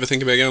 Would you ever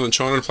think about going to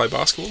China to play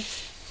basketball?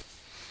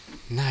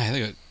 No,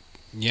 they got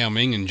Yao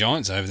Ming and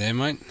Giants over there,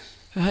 mate.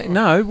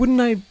 No,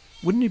 wouldn't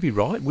you be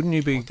right? Wouldn't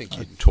you be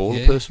a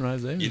taller person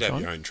over there? You'd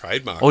have your own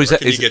trademark. Or you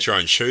get your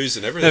own shoes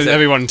and everything.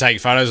 Everyone take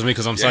photos of me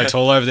because I'm so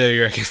tall over there,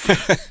 you reckon?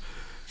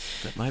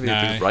 Maybe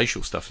a bit of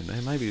racial stuff in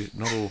there. Maybe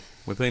not all...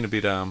 We've been a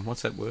bit...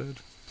 what's that word?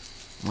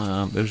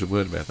 There's a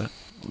word about that.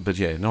 But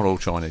yeah, not all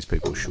Chinese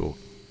people are short.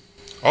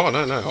 Oh,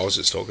 no. I was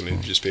just talking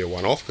it'd just be a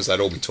one-off because they'd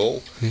all be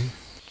tall. Yeah.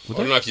 I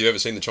don't know if you've ever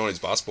seen the Chinese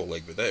basketball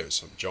league, but there are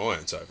some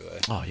giants over there.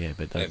 Oh yeah,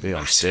 but they'd They're be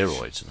on massive.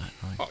 steroids and that.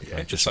 Right? Oh, yeah,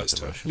 Like just like those the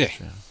two. Russians,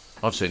 Yeah.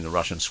 I've seen the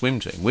Russian swim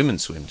team,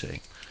 women's swim team.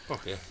 Oh,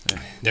 yeah.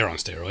 They're on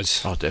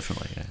steroids. Oh,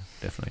 definitely, yeah,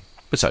 definitely.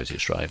 But so is the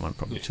Australian one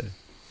probably too.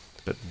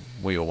 But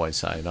we always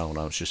say, no,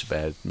 it's just a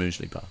bad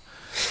muesli bar.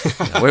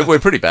 We're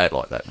pretty bad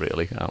like that,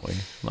 really, aren't we?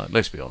 Like,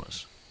 let's be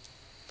honest.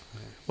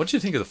 What did you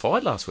think of the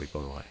fight last week,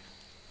 by the way?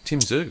 Tim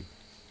Zhu.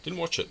 Didn't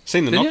watch it.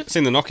 Seen the Didn't you?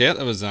 seen the knockout.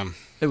 That was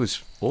It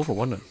was awful,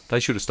 wasn't it? They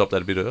should have stopped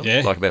that a bit earlier.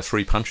 Yeah. Like about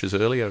 3 punches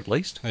earlier at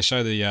least. They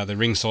show the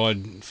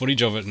ringside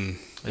footage of it, and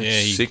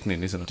It's he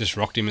sickening, isn't it? just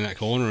rocked him in that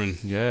corner,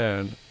 and Yeah,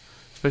 and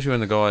especially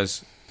when the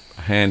guy's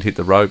hand hit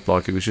the rope,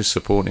 like he was just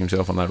supporting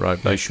himself on that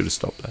rope. They should have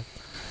stopped that.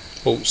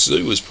 Well,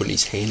 Zhu was putting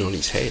his hand on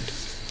his head.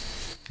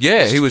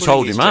 Yeah, he was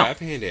holding him up. Jab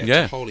hand out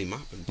Yeah. to hold him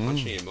up and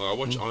punching him. Like, I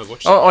watched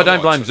Oh, I the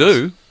don't blame highlights of this.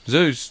 Zhu.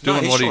 Zhu's No,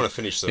 doing he's what trying to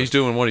finish the- he's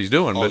doing what he's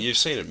doing. Oh, but you've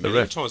seen it the many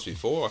ref- times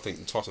before. I think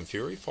the Tyson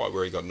Fury fight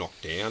where he got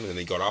knocked down and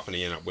he got up and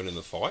he ended up winning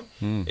the fight.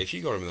 If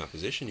you got him in that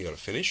position, you got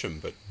to finish him.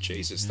 But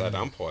Jesus, that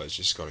umpire's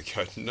just got to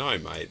go. No,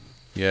 mate.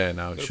 Yeah,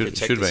 no, it Gotta should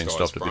protect have this been guy's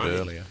stopped a bit brain.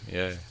 earlier.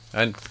 Yeah,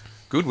 and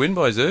good win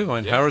by Zhu. I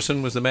mean, Yeah.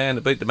 Harrison was the man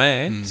that beat the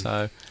man.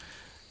 So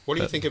What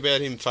do you think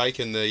about him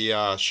faking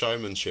the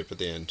showmanship at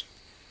the end?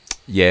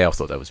 yeah, I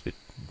thought that was a bit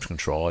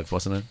contrived,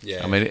 wasn't it?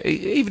 Yeah. I mean,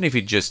 even if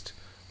he'd just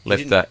left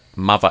didn't- that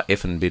mother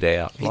effing bit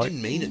out, He like,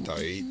 didn't mean it though.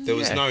 There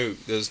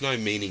was no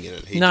meaning in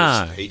it.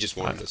 No. He just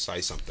wanted to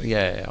say something.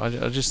 yeah,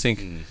 I just think.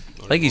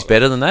 I I think he's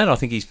better than that. I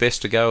think he's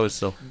best to go as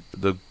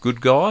the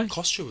good guy.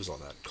 Kostya was like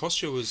that.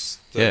 Kostya was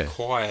the Yeah.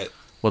 quiet.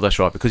 Well, that's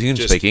right, because he can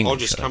Just, speak English. I'll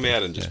just I come think.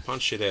 out and just Yeah.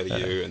 punch shit out of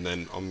you, and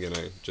then I'm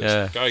gonna just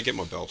Yeah. go get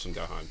my belt and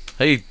go home.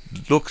 He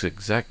looks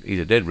he's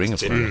a dead ringer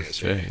Dead for him.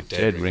 ringers, yeah, Yeah, dead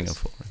dead ringer ringers.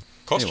 for him.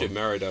 Kostya Anyway.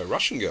 married a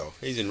Russian girl.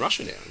 He's in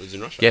Russia now. Lives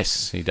in Russia.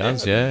 Yes, he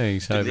does. Yeah,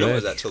 he's Didn't over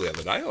realise there. that till the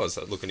other day. I was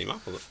looking him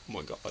up. I was like, oh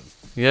my god,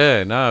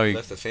 Yeah, no, he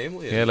left the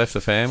family. yeah left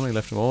the family,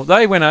 left them all.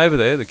 They went over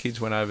there. The kids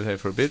went over there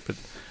for a bit,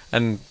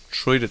 and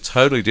treated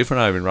totally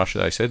different over in Russia.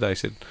 They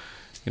said,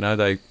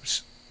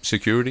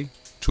 security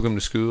took them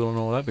to school and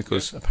all that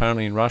because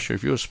apparently in Russia,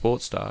 if you're a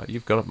sports star,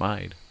 you've got it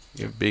made.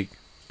 You're big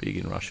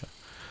in Russia.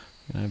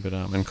 But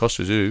and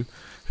Kostya Zhu,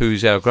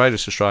 who's our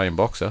greatest Australian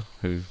boxer,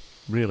 who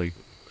really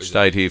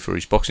stayed here for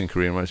his boxing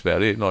career, and that's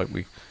about it. I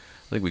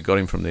think we got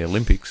him from the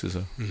Olympics as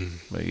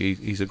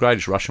he's the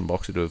greatest Russian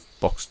boxer to have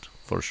boxed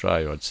for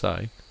Australia, I'd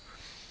say.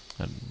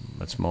 And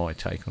that's my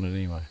take on it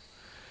anyway.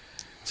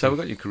 So we've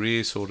got your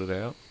career sorted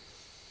out.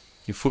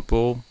 Your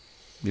football,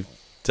 you've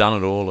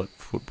done it all at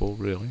football,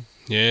 really.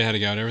 yeah, had to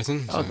go at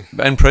everything. So.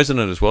 And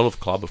president as well of the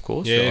club, of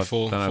course. Yeah,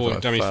 So I don't know if I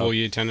done me failed.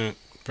 4-year tenure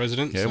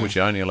president. Yeah, so. which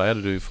you're only allowed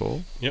to do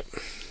 4. Yep.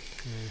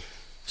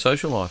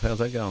 Social life, how's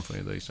that going for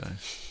you these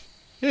days?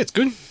 Yeah, it's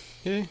good.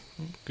 Yeah,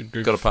 good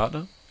group. Got a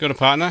partner? Got a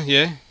partner.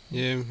 Yeah,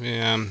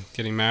 yeah.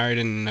 Getting married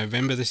in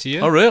November this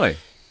year. Oh, really?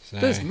 So,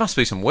 There must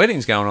be some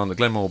weddings going on at the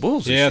Glenmore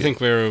Bulls. this yeah, I year. think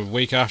we're a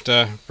week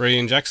after Bree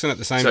and Jackson at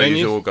the same So venue.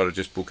 you've all got to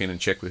just book in and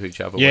check with each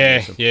other.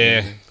 Yeah, when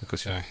yeah.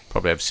 Because you So-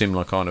 probably have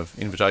similar kind of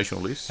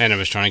invitational lists. Anna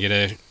was trying to get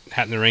a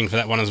hat in the ring for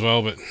that one as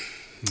well, but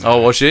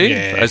Oh, was she?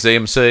 Yeah. As the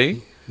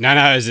MC? no,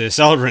 as a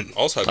celebrant.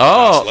 I was hoping Oh.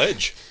 you'd ask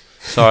Ledge.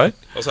 Sorry?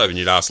 I was hoping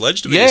you'd ask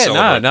Ledge to be a Yeah,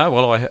 celebrant. no.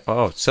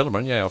 Well,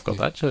 celebrant. Yeah, I've got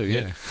that too.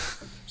 Yeah,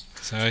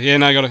 So yeah,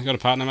 no, got a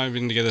partner. Mate, we've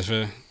been together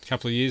for a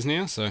couple of years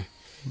now. So and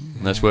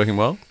that's working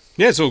well.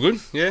 yeah, it's all good.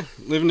 Yeah,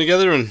 living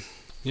together and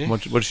yeah.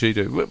 What does she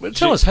do?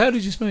 Tell us, how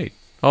did you meet?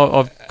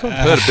 I've kind of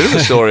heard a bit of a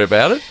story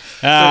about it.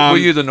 Were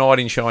you the knight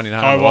in shining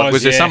I armour?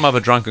 was, there yeah. some other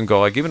drunken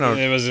guy giving her?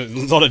 There was a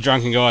lot of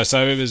drunken guys.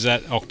 So it was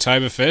at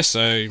Oktoberfest.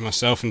 So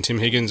myself and Tim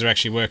Higgins were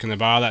actually working the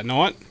bar that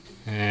night,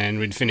 and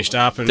we'd finished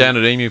up and Down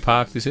at Emu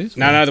Park, this is?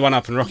 no, the one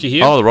up in Rocky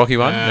Hill. Oh, the Rocky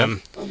one. Yep.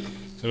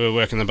 So we were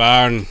working the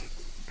bar, and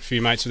a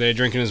few mates were there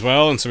drinking as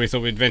well, and so we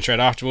thought we'd venture out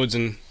afterwards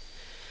and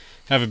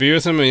have a beer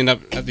with them. We ended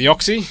up at the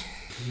Oxy,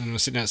 and we're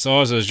sitting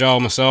outside. So there was Joel,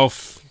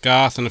 myself,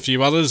 Garth, and a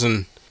few others,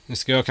 and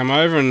this girl came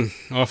over and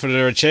I offered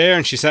her a chair,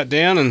 and she sat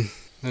down, and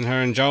then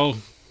her and Joel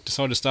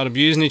decided to start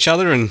abusing each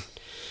other and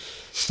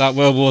start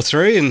World War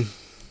III, and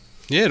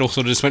yeah, it all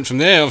sort of just went from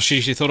there. Obviously,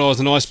 she thought I was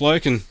a nice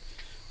bloke, and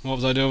what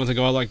was I doing with a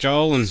guy like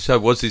Joel? And So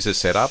was this a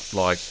setup,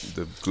 like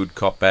the good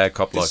cop, bad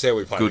cop, This like is how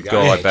we play good the game.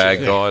 guy, Yeah, bad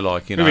yeah. guy,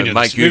 like, you know, we've been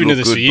make you doing look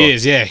this good. for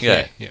years, yeah.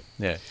 yeah.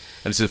 And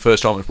this is the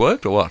first time it's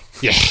worked, or what?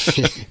 Yeah.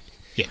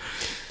 Yeah.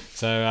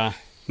 So,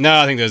 no,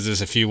 I think there was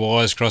just a few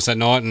wires crossed that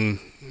night, and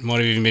might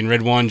have even been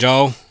red wine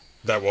Joel.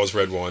 That was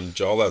red wine,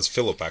 Joel. That was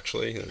Philip,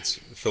 actually. It's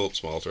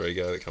Philip's my alter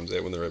ego that comes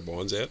out when the red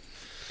wine's out.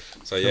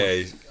 So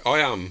yeah,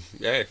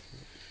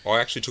 I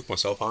actually took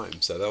myself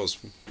home. So that was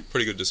a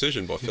pretty good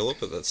decision by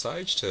Philip at that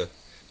stage.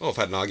 I've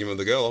had an argument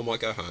with the girl. I might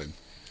go home.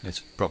 It's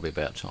probably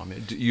about time.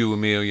 Do you,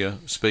 Amelia,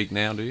 speak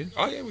now, do you?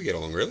 Oh yeah, we get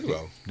along really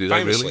well. Do they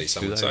Famously, really?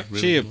 some Do would they say.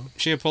 really?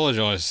 She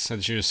apologised,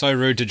 said she was so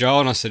rude to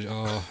Joel, and I said,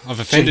 "Oh, I've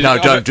offended." No,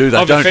 don't do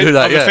that, don't do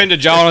that, I've yeah. offended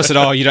Joel, and I said,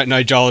 "Oh, you don't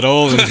know Joel at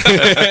all." And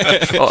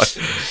Oh,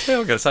 yeah,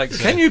 I'm going to say,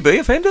 can you be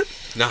offended?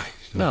 No,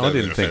 No, I never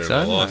didn't been think offended so.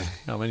 in my No.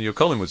 life. I mean, you're a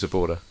Collingwood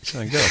supporter.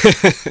 So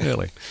go.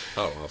 Really.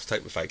 Oh, I'll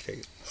take my fake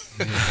ticket.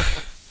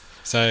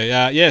 so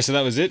yeah, so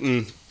that was it,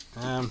 and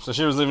So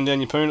she was living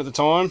down Yeppoon at the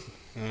time.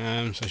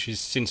 So she's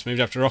since moved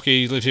up to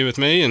Rocky, lived here with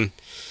me, and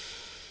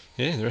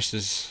yeah, the rest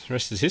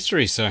is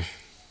history. So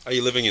Are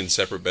you living in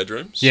separate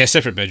bedrooms? yeah,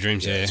 separate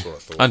bedrooms. Yeah, That's what I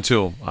thought.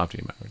 Until after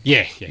you're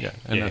married. yeah.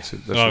 And that's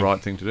the right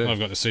thing to do. I've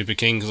got the super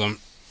king because I'm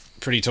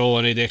pretty tall.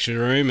 I need the extra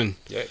room, and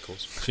Yeah, of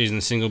course. she's in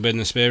the single bed in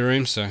the spare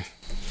room. So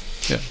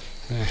Yeah.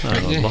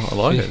 yeah. I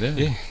like it, yeah.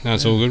 Yeah, no,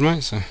 it's all good,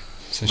 mate. So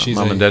she's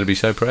Mum and Dad would be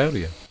so proud of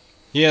you.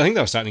 Yeah, I think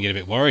they were starting to get a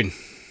bit worried.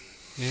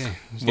 Yeah.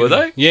 Were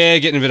they? Yeah,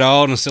 getting a bit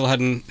old and still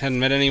hadn't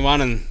met anyone,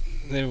 and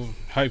they were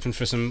hoping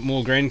for some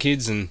more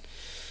grandkids, and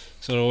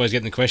sort of always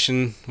getting the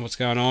question, "What's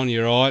going on?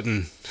 You're right?"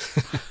 And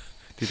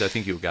Did they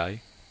think you were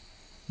gay?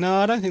 no,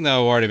 I don't think they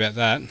were worried about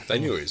that. They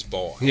knew he was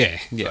bi. Yeah.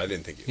 But they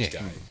didn't think he was Yeah.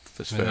 gay.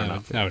 That's But fair no,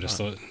 enough.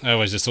 I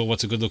always just thought,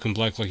 "What's a good-looking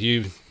bloke like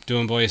you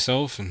doing by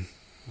yourself?" And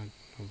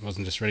I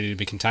wasn't just ready to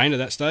be contained at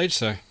that stage.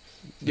 So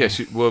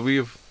Yes, well,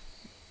 you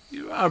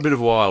are a bit of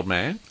a wild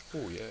man.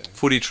 Oh, yeah.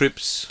 Footy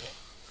trips.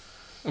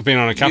 I've been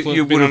on a couple.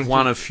 You been would have on-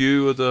 won a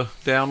few of the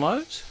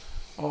downloads?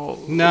 Or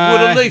No.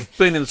 would at least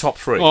been in the top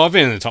three? Well, I've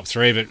been in the top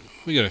three, but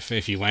we got a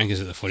fair few wankers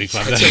at the footy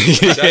club.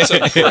 That's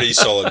a pretty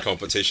solid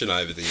competition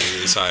over the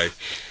years. So,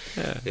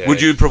 yeah.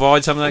 Would you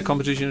provide some of that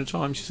competition at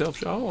times yourself,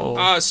 Joel?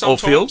 Or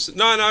Phil? sometimes.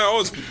 No, I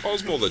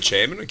was more the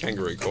chairman of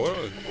Kangaroo Court.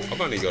 I've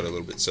only got a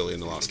little bit silly in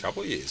the last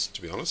couple of years,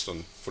 to be honest,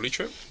 on footy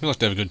trip. We like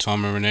to have a good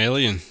time around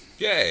early, and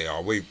Yeah,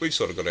 we've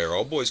sort of got our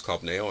old boys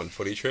club now on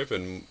footy trip,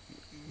 and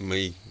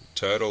me,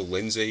 Turtle,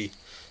 Lindsay,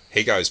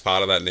 he goes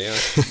part of that now.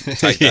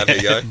 Take that,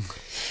 he go.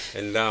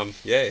 And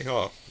it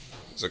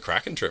was a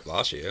cracking trip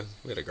last year.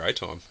 We had a great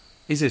time.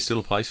 Is there still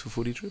a place for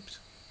footy trips?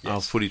 Yes.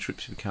 Are footy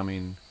trips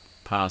becoming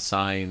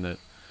passé and that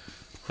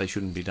they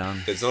shouldn't be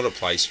done? There's not a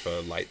place for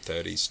late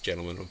 30s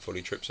gentlemen on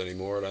footy trips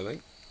anymore, I don't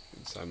think.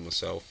 Same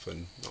myself,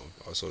 and I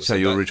sort of. So said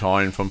you're that.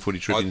 retiring from footy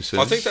tripping soon?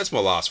 I think that's my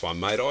last one,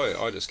 mate.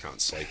 I just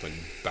can't sleep in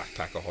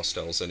backpacker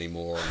hostels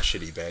anymore on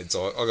shitty beds.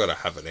 I got to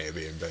have an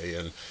Airbnb,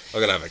 and I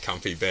got to have a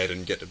comfy bed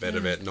and get to bed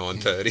about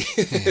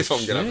 9:30 if I'm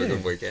going to have a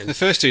good the weekend.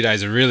 first 2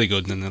 days are really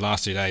good, and then the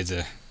last 2 days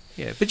are.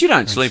 Yeah, but you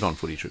don't sleep on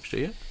footy trips, do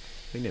you?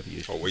 We never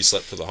used to. Well, we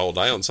slept for the whole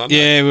day on Sunday.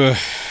 Yeah,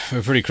 we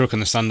were pretty crook on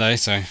the Sunday,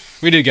 so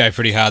we did go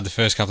pretty hard the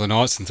first couple of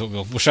nights, and thought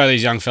we'll show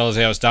these young fellas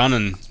how it's done,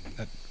 and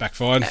that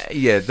backfired.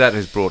 Yeah, that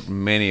has brought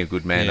many a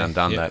good man Yeah,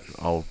 undone. yeah. That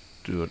I'll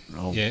do it.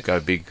 I'll Yeah. go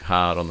big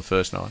hard on the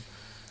first night.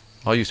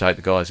 I used to hate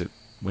the guys that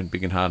went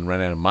big and hard and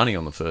ran out of money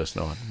on the first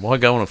night. Why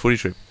go on a footy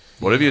trip?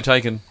 Whatever you're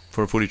taking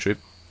for a footy trip,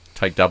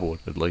 take double it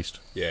at least.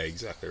 Yeah,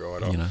 exactly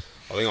right. You know.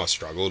 I think I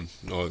struggled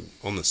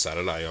on the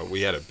Saturday.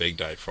 We had a big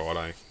day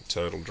Friday.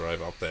 Turtle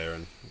drove up there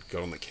and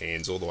got on the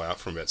cans all the way up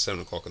from about 7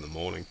 o'clock in the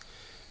morning.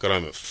 Got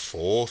home at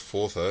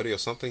 4:30 or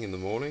something in the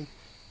morning.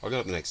 I got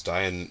up the next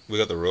day and we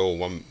got the rule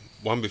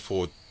one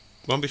before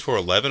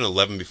 11,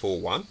 11 before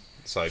 1.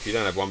 So if you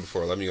don't have 1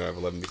 before 11, you got to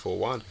have 11 before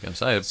 1. I'm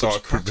saying it So I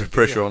puts cracked a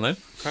pressure beer. on that.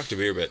 Cracked a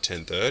beer about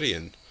 10:30,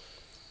 and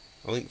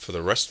I think for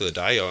the rest of the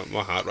day,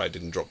 my heart rate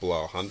didn't drop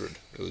below 100.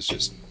 It was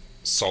just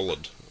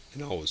solid,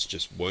 and I was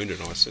just wounded.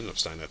 And I ended up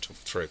staying out till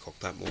 3 o'clock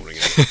that morning.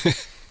 And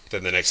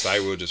then the next day,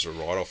 we were just right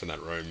off in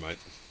that room, mate.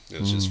 It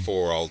was just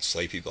 4 old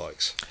sleepy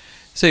blokes.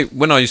 See,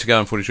 when I used to go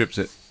on footy trips,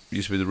 it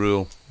used to be the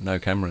rule, no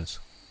cameras.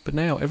 But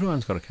now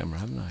everyone's got a camera,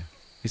 haven't they?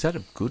 Is that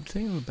a good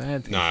thing or a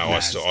bad thing? No, I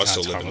still it's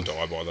live and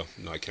trouble. die by the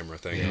no camera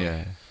thing.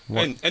 Yeah.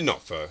 What- And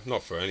not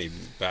for any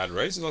bad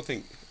reasons. I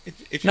think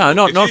if No, if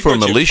not you've for a got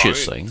your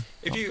malicious phone- thing.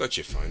 If you got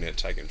your phone out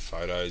taking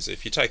photos,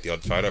 if you take the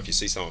odd photo, if you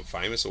see someone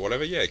famous or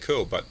whatever, yeah,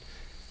 cool. But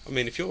I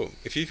mean, if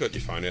you've got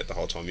your phone out the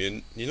whole time,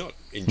 you're not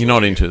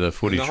into the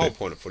footy and the whole trip.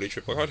 point of footy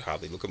trip, like, I'd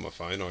hardly look at my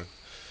phone.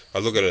 I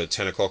look at it at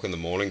 10 o'clock in the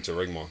morning to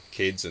ring my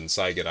kids and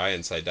say g'day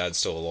and say Dad's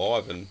still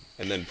alive, and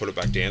then put it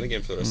back down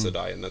again for the rest of the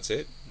day, and that's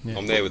it. Yeah.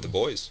 I'm there with the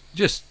boys.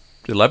 Just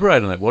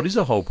elaborate on that. What is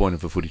the whole point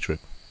of a footy trip?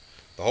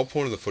 The whole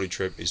point of the footy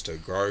trip is to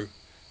grow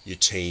your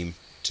team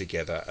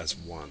together as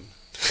one.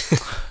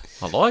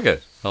 I like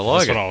it. That's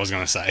what I was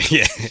going to say.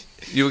 Yeah,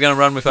 You were going to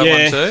run with that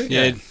one too?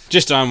 yeah.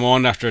 Just to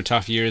unwind after a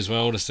tough year as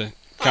well. Just a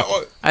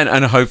couple.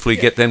 And hopefully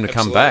get them to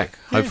come absolutely. back.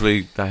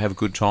 Hopefully they have a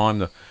good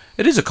time.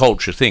 It is a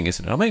culture thing,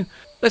 isn't it? I mean,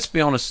 let's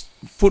be honest,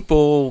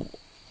 football,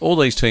 all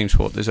these team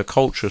sport, there's a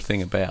culture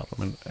thing about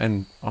them.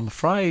 And I'm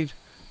afraid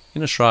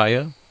in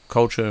Australia,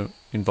 culture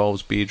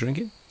involves beer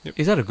drinking. Yep.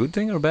 Is that a good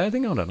thing or a bad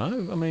thing? I don't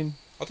know. I mean,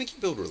 I think you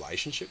build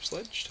relationships,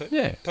 Ledge, too.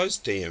 Yeah. Those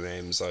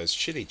DMMs, those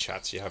shitty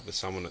chats you have with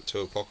someone at 2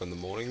 o'clock in the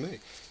morning,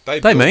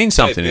 They mean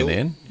something in the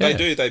end. They Yeah.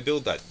 do. They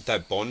build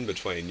that bond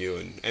between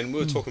you. And we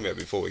were talking about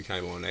before we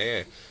came on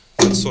air,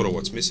 that's sort of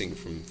what's missing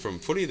from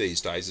footy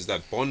these days, is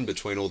that bond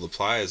between all the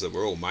players, that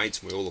we're all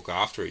mates and we all look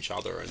after each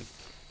other.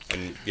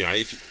 And you know,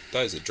 if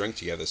those that drink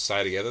together,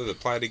 stay together, that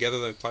play together,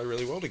 they play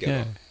really well together.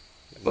 Yeah.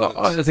 And well,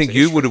 that's- I think it's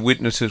you history. would have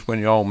witnessed it when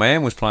your old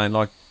man was playing.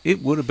 Like,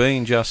 it would have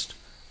been just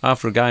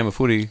after a game of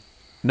footy,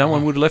 no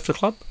one would have left the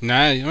club. No,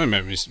 I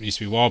remember it used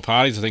to be wild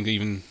parties. I think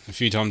even a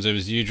few times there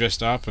was you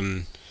dressed up,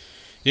 and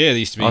yeah, there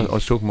used to be. I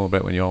was talking more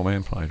about when your old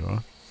man played, right?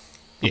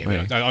 Yeah,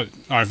 Not me.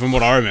 but from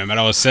what I remember,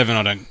 I was 7.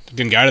 I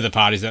didn't go to the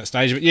parties at that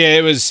stage, but yeah,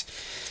 it was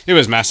It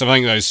was massive. I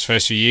think those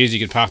first few years you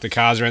could park the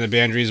cars around the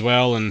boundary as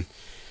well, and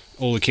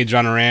all the kids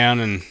run around,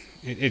 and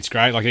it's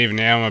great. Like even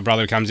now, my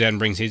brother comes out and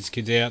brings his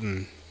kids out,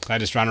 and they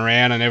just run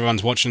around, and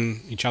everyone's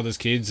watching each other's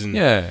kids. And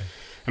Yeah.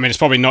 I mean, it's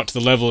probably not to the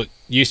level it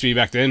used to be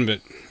back then,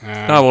 but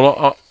No,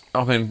 well,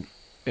 I mean,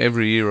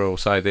 every era will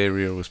say their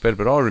era was better,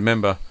 but I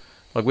remember,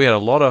 like, we had a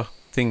lot of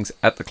things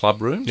at the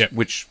club rooms, Yep.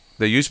 which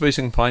there used to be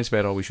some complaints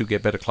about, we should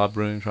get better club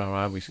rooms,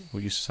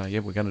 we used to say, yeah,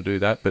 we're going to do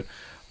that, but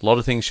a lot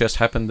of things just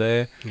happened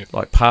there, Yep.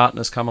 like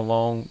partners come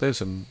along, there's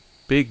some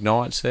big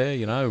nights there,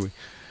 you know,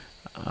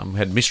 we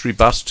had mystery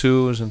bus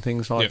tours and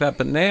things like Yep. that,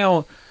 but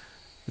now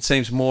it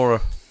seems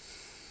more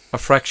a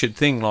fractured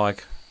thing,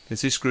 like,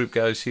 there's this group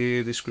goes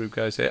here, this group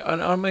goes there,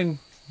 and I mean,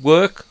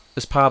 work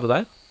is part of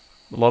that.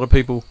 A lot of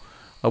people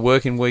are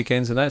working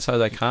weekends and that, so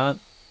they can't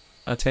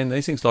attend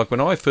these things. Like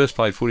when I first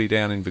played footy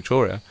down in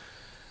Victoria,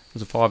 it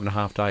was a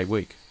 5.5 day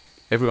week.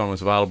 Everyone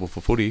was available for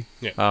footy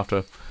Yeah.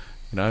 after,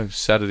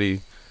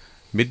 Saturday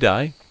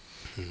midday.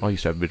 I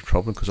used to have a bit of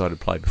problem because I had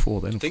played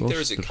before then. I think of course,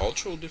 there is a but-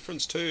 cultural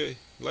difference too,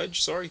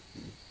 Ledge. Sorry,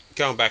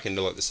 going back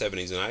into like the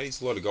 70s and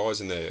 80s, a lot of guys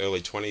in their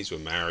early 20s were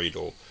married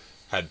or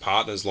had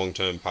partners,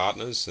 long-term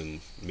partners,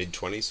 and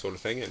mid-20s sort of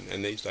thing.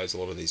 And these days, a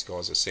lot of these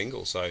guys are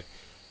single, so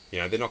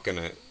they're not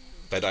gonna.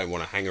 They don't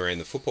want to hang around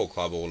the football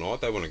club all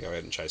night. They want to go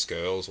out and chase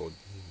girls or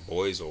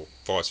boys or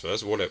vice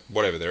versa,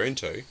 whatever they're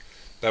into.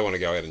 They want to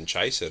go out and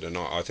chase it, and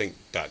I think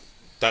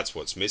that's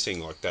what's missing.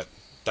 Like that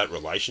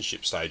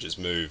relationship stage has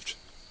moved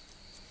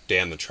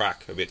down the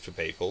track a bit for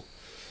people,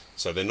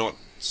 so they're not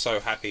so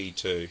happy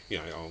to.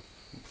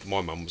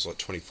 My mum was like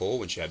 24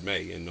 when she had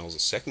me, and I was a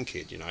second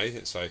kid.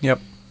 So Yep.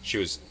 she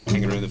was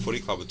hanging around the footy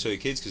club with 2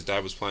 kids because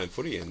Dad was playing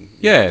footy, and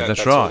Yeah,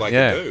 that's all right, they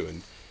yeah. could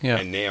do. Yeah.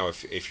 And now,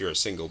 if you're a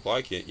single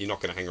bloke, you're not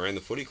going to hang around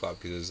the footy club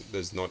because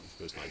there's no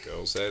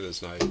girls there.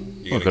 There's no.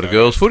 We've got a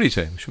girls' footy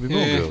team. Should be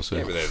more Yeah. girls there.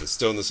 Yeah, but they're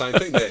still doing the same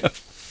thing. They're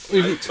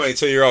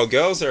 22-year-old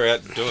girls. They're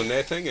out doing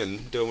their thing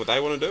and doing what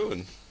they want to do.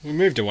 And we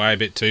moved away a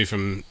bit too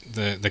from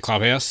the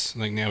clubhouse.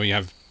 Like now we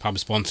have pub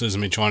sponsors,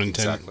 and we're trying to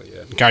exactly,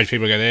 yeah. encourage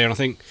people to go there. And I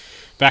think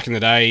back in the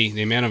day,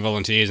 the amount of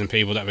volunteers and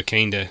people that were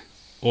keen to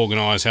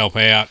organise, help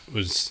out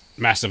was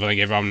massive. I think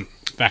everyone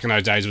back in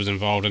those days was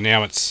involved, and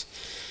now it's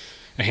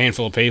a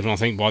handful of people. And I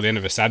think by the end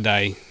of a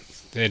Saturday,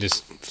 they're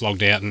just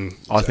flogged out and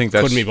I think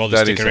that's couldn't be bothered to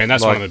that stick is around.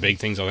 That's like- one of the big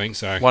things, I think.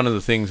 So One of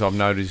the things I've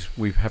noticed,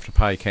 we have to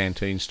pay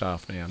canteen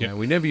staff now. Yep. Now,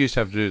 we never used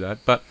to have to do that,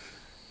 but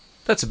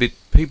that's a bit,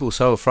 people are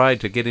so afraid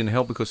to get in and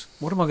help because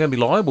what am I going to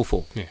be liable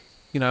for?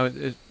 Yeah.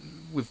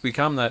 We've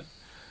become that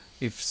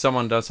if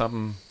someone does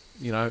something,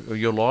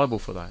 you're liable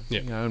for that.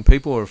 Yep. And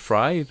people are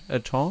afraid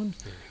at times.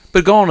 Yeah.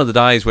 But gone are the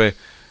days where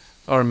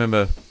I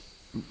remember,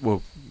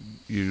 well,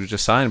 you were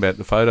just saying about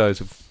the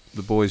photos of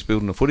the boys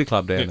building a footy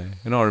club down Yep. there.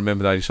 And I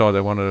remember they decided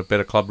they wanted a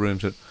better club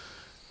rooms at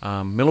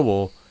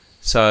Millwall.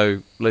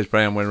 So Les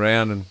Brown went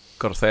around and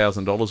got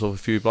 $1,000 off a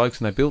few blokes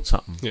and they built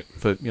something Yep.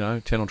 for,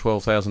 $10,000 or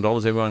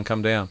 $12,000. Everyone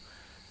come down.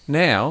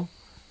 Now,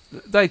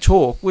 they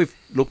talk. We've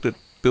looked at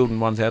building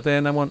ones out there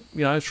and they want,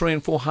 $300,000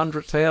 and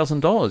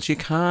 $400,000. You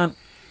can't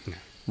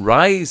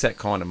raise that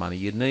kind of money.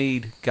 You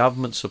need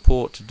government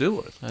support to do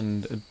it.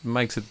 And it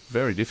makes it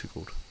very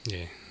difficult.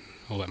 yeah,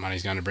 all that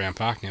money's going to Brown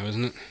Park now,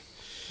 isn't it?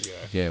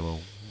 Yeah,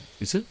 well,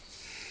 is it?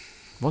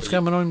 What's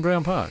going on in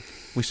Brown Park?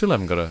 We still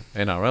haven't got a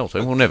NRL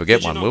team. We'll never get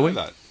Did you one, not will know we?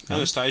 that?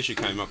 Anastasia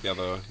came up the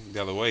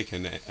other week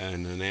and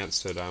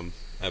announced that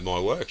at my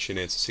work she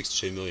announced a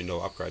 $62 million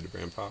upgrade to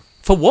Brown Park.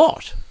 For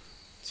what?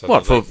 So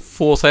What, that for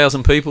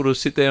 4,000 people to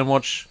sit there and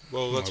watch?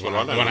 Well, that's what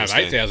Well, I don't we want to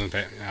have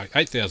understand.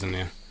 8,000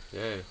 now.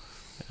 Yeah.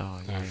 Oh,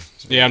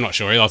 Yeah, I'm not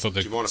sure. I thought Do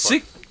you the mind if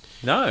Sick?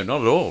 No,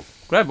 not at all.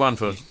 Grab one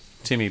for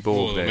Timmy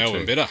Borg there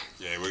Melbourne too. bitter.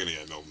 Yeah, we're going to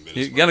go Melbourne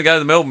Bitters. You're going to go to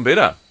the Melbourne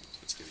Bitter?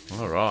 Let's get him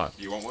in. All right.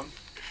 You want one?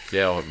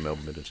 Yeah, I'll have a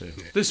Melbourne Bitter too.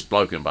 This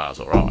bloke in bar's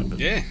all right. But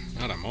Yeah,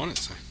 I don't mind it.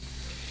 So.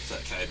 It's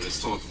okay, but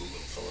it's time for the little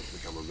fella to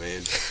become a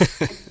man.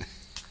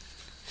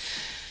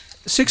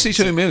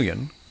 62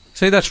 million?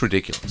 See, that's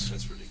ridiculous.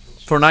 That's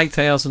ridiculous. For an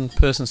 8,000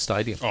 person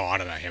stadium. Oh, I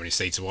don't know how many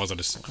seats it was. I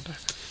just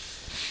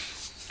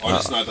I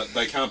just know that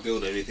they can't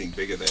build anything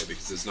bigger there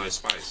because there's no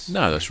space.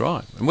 No, that's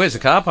right. And where's the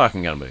car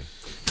parking going to be?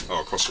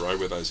 Oh, across the road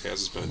where those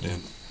houses burned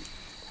down.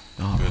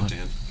 Oh, Burnt right.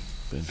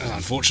 down.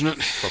 unfortunate.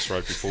 Across the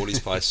road from 40's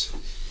place.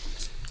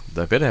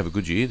 They better have a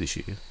good year this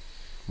year,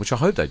 which I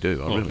hope they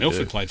do. I Well, really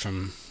Milford do. played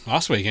from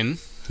last weekend.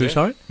 Who, Yeah.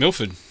 sorry?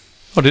 Milford.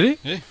 Oh, did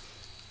he?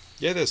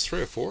 Yeah, there's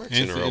 3 or 4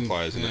 ex-NRL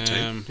players in that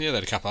team. Yeah, they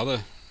had a couple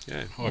other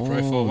Yeah.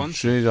 high-profile ones.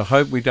 Geez, I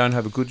hope we don't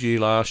have a good year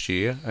last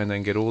year and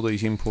then get all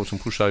these imports and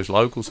push those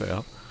locals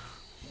out.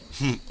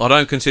 I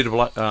don't consider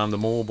the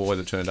Moore boy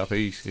that turned up.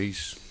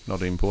 He's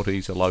not an import.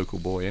 He's a local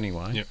boy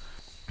anyway.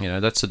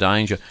 Yep. That's the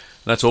danger.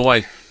 That's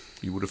always,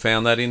 you would have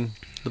found that in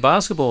the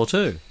basketball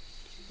too.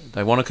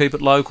 They want to keep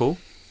it local,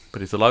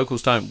 but if the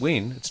locals don't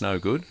win, it's no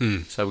good.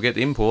 So we get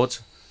the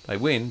imports, they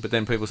win, but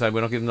then people say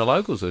we're not giving the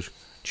locals a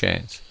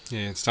chance.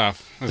 Yeah, it's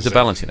tough. It's a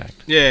balancing act.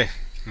 Yeah,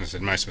 as I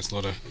said, most of it's a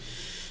lot of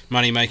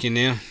money making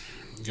now.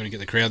 You've got to get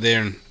the crowd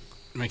there and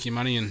make your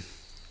money. And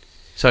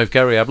So if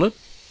Gary Ablett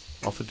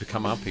offered to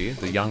come up here,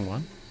 the young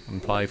one,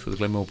 and play for the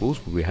Glenmore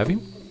Bulls, would we have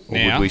him? Or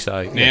now, would we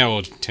say... now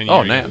or 10 years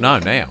Oh, ago?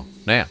 now.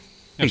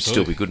 He'd still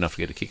Absolutely. be good enough to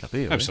get a kick up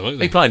here. wouldn't he?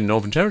 Absolutely. He played in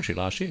Northern Territory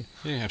last year.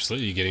 Yeah,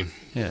 absolutely. You get him.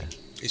 Yeah.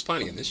 He's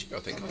playing again this year,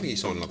 I think. I think he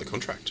signed another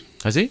contract.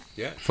 Has he?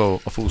 Yeah.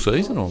 For a full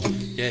season? Or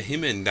Yeah,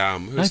 him and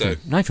who's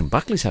that? Nathan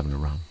Buckley's having a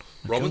run.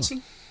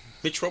 Robinson?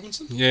 Mitch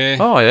Robinson? Yeah.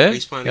 Oh, yeah.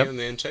 He's playing Yep. here in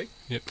the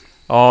NT.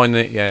 Oh,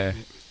 yeah.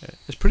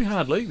 It's a pretty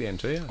hard league, the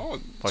NT. Yeah. Oh,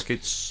 Like,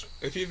 it's...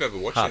 if you've ever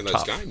watched Hard, any of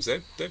those tough. games,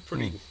 they're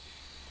pretty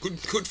good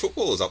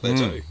footballers up there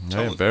too. Yeah,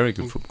 Talent. very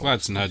good football.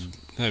 Gladstone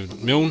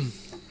had Milne.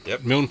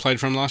 Yep. Milne played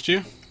for him last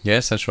year.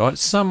 Yes, that's right.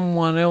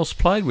 Someone else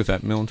played with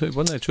that Milne too.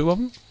 Wasn't there two of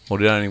them? Or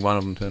did only one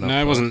of them turn up?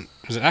 No, it wasn't.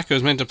 Was it Acker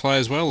was meant to play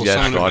as well? Or Yeah,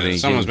 that's someone, right, and he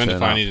someone was didn't meant to turn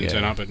play and he up, didn't yeah.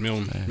 turn up,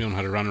 but Milne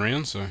had a run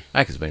around, so...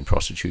 Acker's been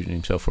prostituting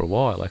himself for a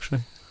while,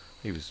 actually.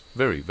 He was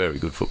very, very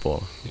good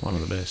footballer. One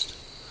of the best.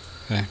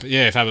 Yeah, but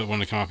yeah, if Abbott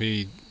wanted to come up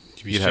here,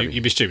 You'd have him.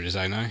 you'd be stupid to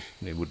say no.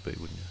 He would be,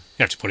 wouldn't you?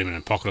 You have to put him in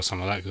a pocket or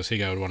something like that, because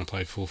Higo would want to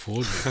play full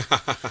forward.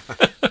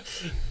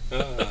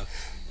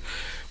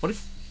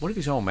 What if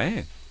his old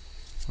man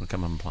would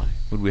come up and play?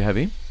 Would we have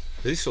him?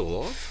 Is he still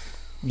alive?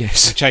 They're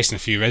Yes. chasing a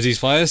few Resi's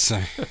players,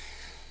 so...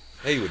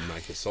 He would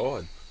make a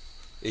side,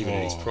 even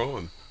in his Oh.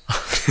 prime. I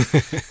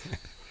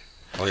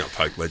think I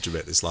poked Ledge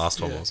about this last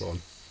time I was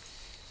on.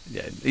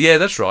 Yeah,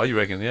 that's right, you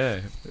reckon,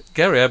 yeah.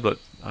 Gary Ablett,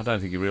 I don't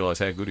think he realised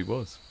how good he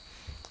was.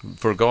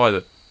 For a guy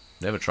that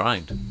never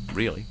trained,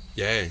 really.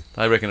 Yeah.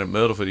 They reckon at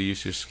Myrtleford he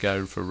used to just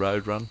go for a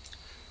road run.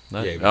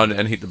 No? Yeah, Oh,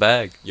 and hit the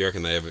bag. You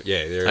reckon they ever?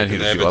 Yeah, they And reckon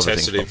hit a they few ever other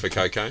tested things, him for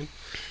cocaine.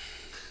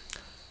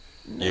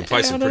 You can play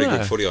Yeah, some I don't pretty know.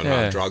 good footy on Yeah.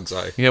 hard drugs,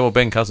 eh? Yeah, well,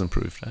 Ben Cousins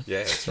proved that. Yeah,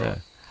 that's Yeah. right.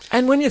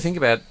 And when you think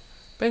about it,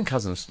 Ben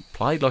Cousins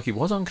played like he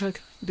was on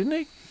cocaine, didn't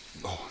he?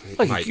 Oh,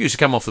 Like mate, he used to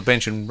come off the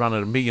bench and run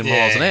at a million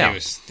miles an hour.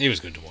 He was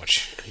good to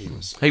watch. he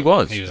was. He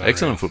was. He was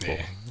Excellent unreal,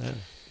 footballer. Yeah.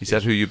 Is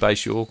that who you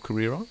base your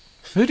career on?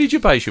 Who did you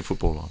base your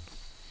football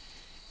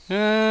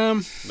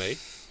on? Me?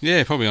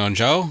 Yeah, probably on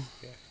Joel.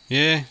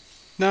 Yeah.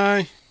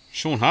 No,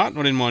 Sean Hart. I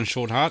didn't mind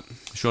Sean Hart.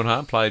 Sean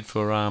Hart played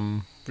for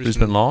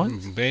Brisbane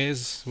Lions.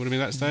 Bears would have been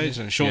that stage.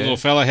 A short Yeah. little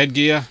fella,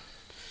 headgear,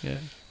 Yeah.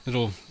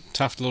 little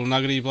tough little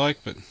nuggety bloke,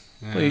 but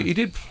Well, he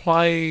did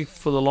play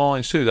for the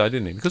Lions too, though,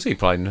 didn't he? Because he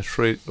played in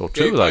three or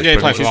two Yeah, of those. yeah, he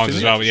played for premierships, Lions as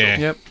didn't well. he? Yeah,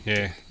 Yep.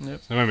 yeah.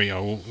 Yep. So I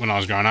remember when I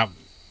was growing up,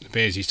 the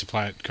Bears used to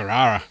play at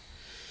Carrara.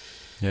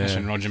 That's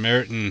when Yeah. Roger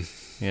Merritt and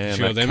Yeah, a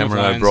few and of that them were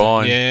Cameron playing, so-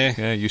 O'Brien. yeah.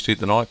 Yeah, used to hit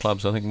the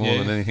nightclubs, I think, more Yeah.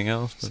 than anything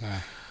else. But So, no,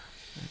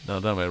 I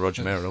don't know about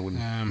Roger Merritt. I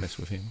wouldn't Um, mess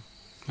with him.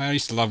 I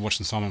used to love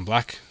watching Simon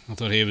Black. I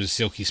thought he was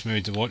silky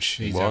smooth to watch.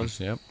 He was,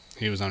 yep.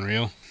 He was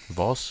unreal.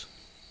 Voss,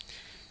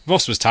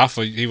 Voss was tough.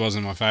 He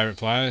wasn't my favourite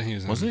player. He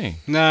was. wasn't he?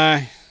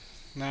 No,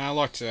 I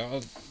liked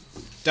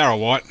Darryl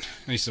White.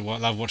 I used to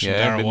love watching Yeah,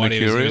 a Darryl bit White. He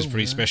was mercurial,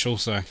 pretty yeah. special.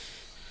 So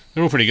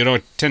they're all pretty good.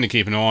 I tend to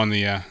keep an eye on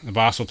the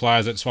basketball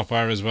players that swap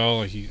over as well,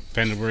 like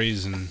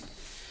Pendlebury's and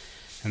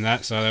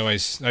that. So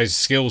those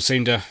skills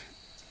seem to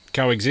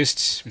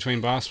coexist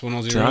between basketball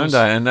and Aussie Don't rules.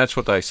 they? And that's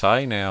what they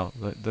say now.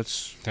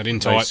 That's That in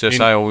they tight. just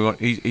say, "Oh, we want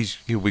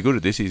he'll be good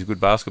at this. He's a good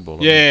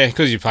basketballer." Yeah,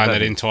 because you play I don't that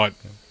think-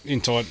 in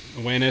tight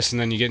awareness, and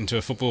then you get into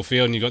a football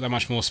field and you've got that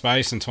much more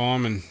space and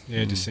time, and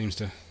yeah, it Mm. just seems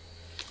to.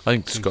 I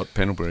think Scott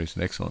Pendlebury's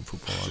an excellent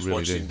footballer. I Just really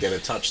watched do. him get a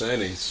touch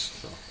then. He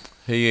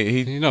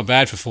He's not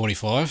bad for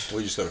 45.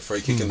 We just got a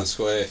free kick in the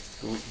square.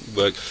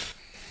 Work.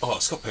 Oh,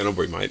 Scott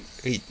Pendlebury, mate.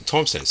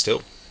 Time stands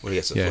still when he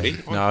gets a yeah. footy.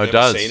 No, I've it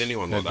never does. seen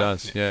anyone it like that.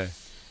 does. Yeah.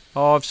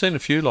 Oh, I've seen a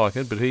few like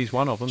it, but he's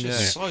one of them. Just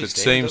Yeah. slows It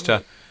down, seems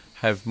doesn't to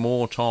have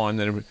more time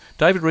than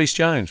David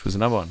Rees-Jones was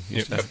another one.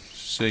 Used Yep. to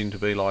seem to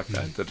be like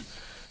that. That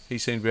he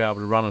seemed to be able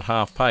to run at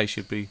half pace.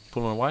 You'd be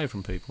pulling away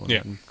from people.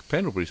 Yeah. And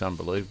Pendlebury's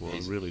unbelievable. I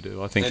really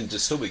do. I think. And to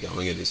still be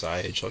going at his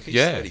age. Like he's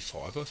Yeah.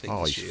 35, I think,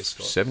 Oh, this year, he's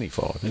Scott.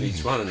 75. And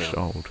he's running He's a,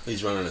 old.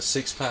 he's running a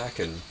six-pack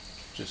and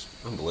just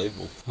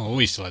unbelievable. Oh,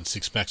 we still had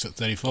 6 packs at I've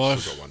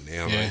 35. got one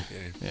now, Yeah. mate.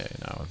 Yeah. Yeah,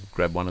 no, I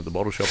grab one at the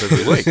bottle shop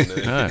every week.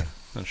 No,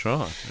 that's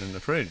right, in the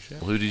fridge. Yeah.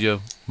 Who did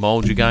you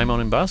mould your game on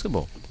in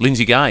basketball?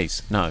 Lindsay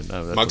Gaze? No.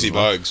 That Muggsy wasn't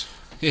right. Bogues.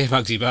 Yeah,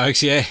 Muggsy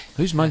Bogues, yeah.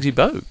 Who's Muggsy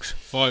Bogues?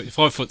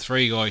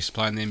 5'3" guy used to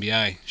play in the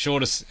NBA.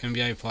 Shortest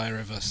NBA player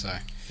ever, so.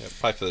 Yeah,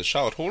 played for the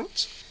Charlotte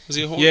Hornets. Was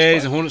he a Hornets Yeah, player?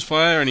 he's a Hornets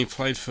player, and he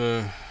played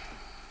for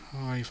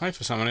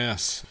someone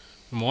else.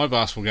 My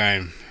basketball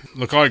game.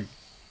 Look, I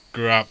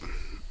grew up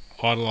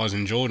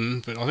idolising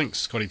Jordan, but I think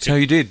Scottie So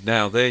Pippen. you did.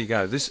 Now, there you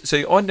go.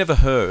 See, I never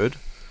heard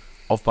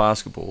of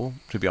basketball,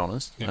 to be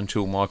honest, Yep.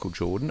 until Michael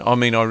Jordan. I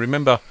mean, I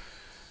remember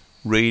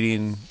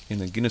reading in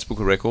the Guinness Book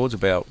of Records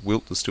about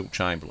Wilt the Stilt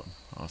Chamberlain.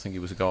 I think he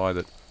was a guy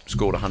that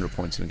scored 100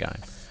 points in a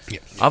game.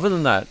 Yep. Other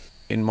than that,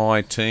 in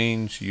my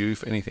teens,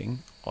 youth, anything,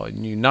 I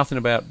knew nothing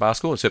about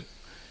basketball except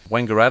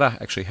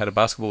Wangaratta actually had a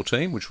basketball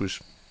team, which was,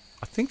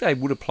 I think they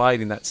would have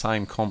played in that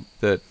same comp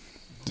that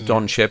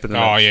Don Shepherd and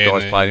Oh, those yeah,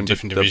 guys the played in, but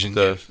different division,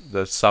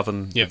 the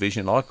southern Yep.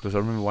 division, because I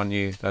remember one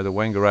year they were the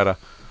Wangaratta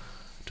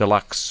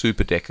Deluxe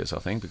Super Deckers, I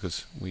think,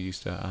 because we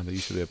used to there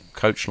used to be a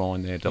coach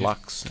line there,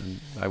 Deluxe, and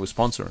they were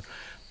sponsoring.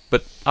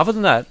 But other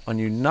than that, I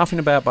knew nothing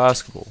about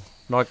basketball.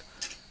 Like,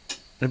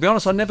 and to be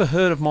honest, I never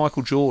heard of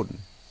Michael Jordan.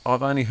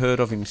 I've only heard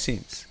of him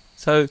since.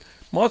 So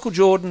Michael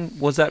Jordan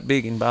was that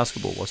big in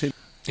basketball, was he?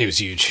 He was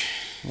huge.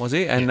 was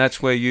he? And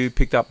that's where you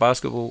picked up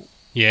basketball.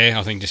 Yeah,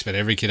 I think just about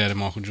every kid had a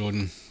Michael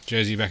Jordan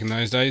jersey back in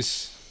those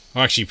days.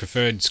 I actually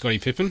preferred Scottie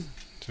Pippen,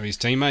 so his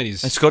teammate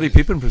is. And Scottie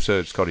Pippen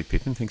preferred Scottie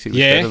Pippen, thinks he was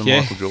better than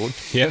Michael Jordan.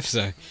 Yep,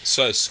 so.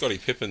 So Scottie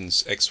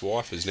Pippen's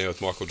ex-wife is now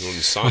with Michael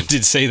Jordan's I son.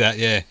 did see that,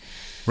 yeah.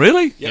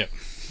 Really? Yep.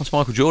 What's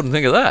Michael Jordan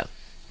think of that?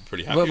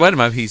 Pretty happy. Wait a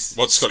minute, he's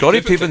What's Scottie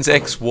Pippen Pippen's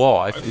think?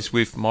 ex-wife is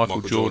with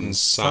Michael Jordan's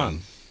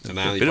son. And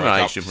they only Bit of broke an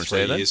up age difference 3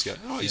 there, then. years ago.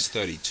 Oh, he's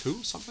 32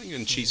 or something,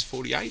 and she's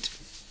 48.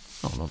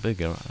 Oh, not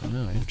big. I don't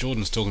know. Yeah.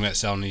 Jordan's talking about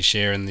selling his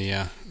share in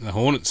the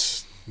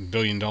Hornets, $1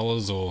 billion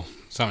or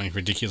something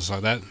ridiculous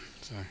like that.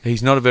 So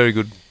He's not a very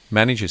good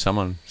manager,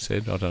 someone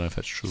said. I don't know if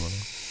that's true or not.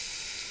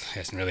 he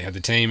hasn't really had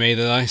the team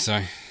either, though,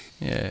 so.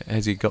 Yeah,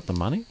 has he got the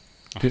money?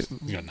 He's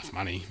got enough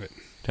money, but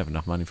To have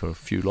enough money for a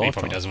few he probably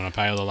lifetimes. doesn't want to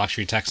pay all the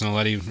luxury tax and all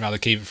that. He'd rather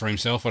keep it for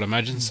himself, I'd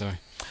imagine, so.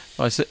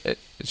 It's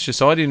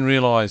just I didn't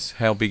realise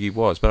how big he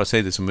was, but I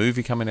see there's a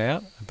movie coming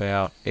out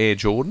about Air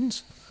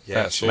Jordans.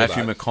 Yeah, I saw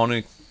Matthew that.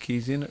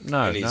 McConaughey's in it.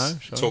 No, and he's sorry.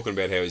 talking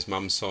about how his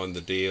mum signed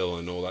the deal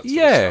and all that sort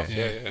Yeah, of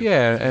stuff.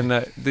 yeah, and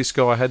this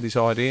guy had this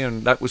idea,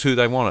 and that was who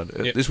they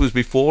wanted. Yep. This was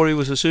before he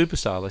was a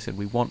superstar. They said,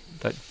 we want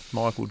that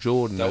Michael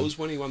Jordan. That was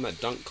when he won that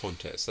dunk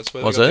contest. That's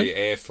where Was they got it? the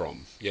air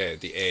from. Yeah,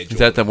 the air Jordan. Is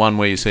that the one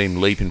where you see him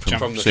leaping from,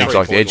 Jump from the seems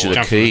like the edge of the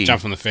jump, key?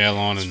 jump from the foul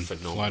line and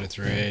phenomenal. float it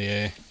through air,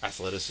 yeah.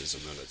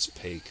 Athleticism at its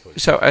peak.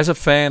 So, as a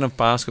fan of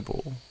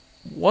basketball,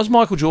 was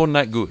Michael Jordan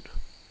that good?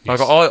 Yes.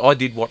 Like I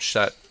did watch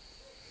that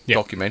Yep.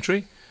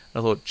 documentary.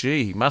 I thought,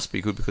 gee, he must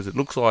be good because it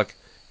looks like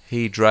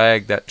he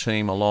dragged that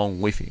team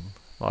along with him.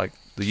 Like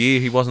the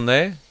year he wasn't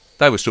there,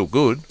 they were still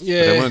good, but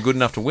they Yeah. weren't good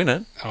enough to win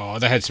it. Oh,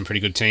 they had some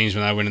pretty good teams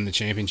when they were winning the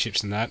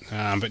championships and that.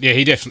 But yeah,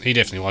 he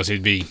definitely was.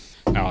 He'd be.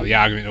 The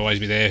argument would always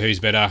be there: who's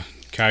better,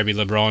 Kobe,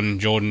 LeBron,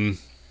 Jordan,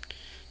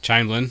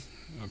 Chamberlain?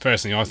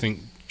 Personally, I think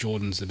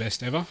Jordan's the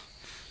best ever.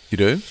 You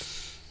do?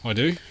 I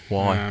do.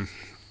 Why?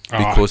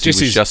 Because he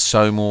was just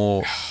so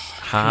more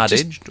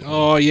hard-edged?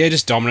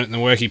 Just dominant in the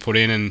work he put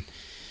in, and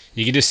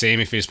you could just see him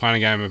if he was playing a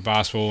game of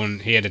basketball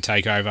and he had to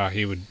take over.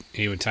 He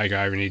would take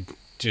over and he'd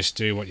just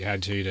do what you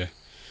had to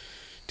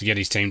get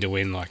his team to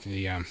win. Like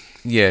he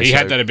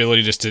had that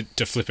ability just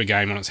to flip a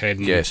game on its head.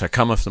 And, Yeah, so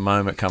cometh the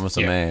moment, cometh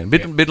the Yeah, man.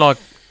 yeah. Bit like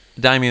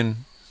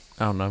Damien,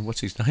 I don't know,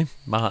 what's his name?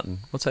 Martin.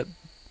 What's that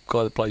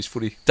guy that plays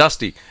footy?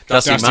 Dusty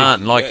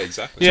Martin. Like, yeah,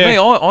 exactly. to me,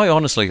 I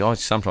honestly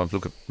sometimes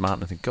look at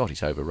Martin and think, God,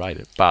 he's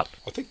overrated. But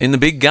I think in the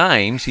big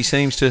games, he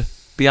seems to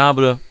be able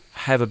to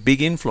have a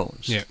big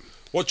influence. Yeah.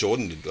 what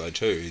Jordan did though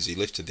too is he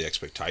lifted the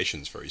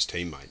expectations for his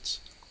teammates.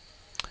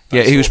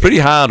 Yeah, he was pretty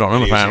hard on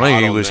him, And he was apparently.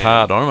 hard He on was them.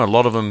 hard on him. A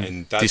lot of them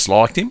And that-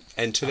 disliked him.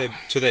 And to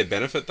their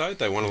benefit though,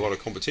 they won a lot of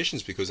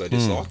competitions because they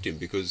disliked him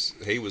because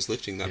he was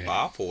lifting that Yeah.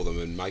 bar for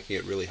them and making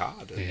it really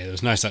hard. Yeah, there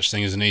was no such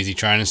thing as an easy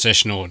training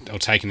session or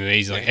taking it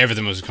easy. Like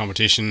everything was a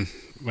competition.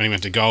 When he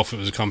went to golf, it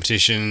was a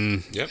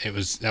competition. Yep.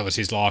 That was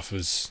his life.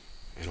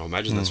 And I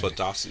imagine that's what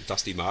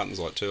Dusty Martin's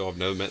like too. I've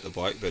never met the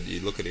bloke, but you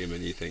look at him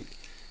and you think,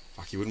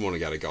 fuck, you wouldn't want to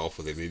go to golf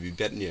with him. He'd be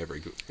betting you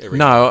every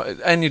No,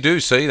 and you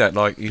do see that.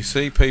 Like, you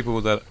see people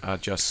that are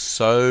just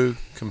so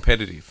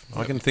competitive.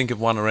 I can think of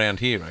one around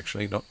here,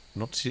 actually,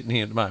 not sitting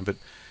here at the moment, but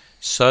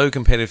so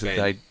competitive that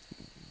they...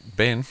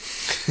 Ben.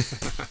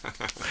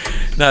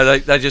 No,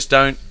 they just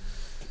don't...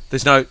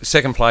 There's no...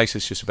 Second place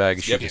is just a bag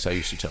of shit, Yep. as they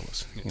used to tell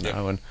us. You Yep.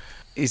 know, and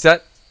is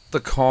that the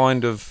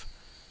kind of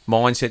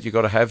mindset you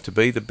got to have to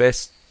be the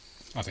best,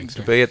 I think to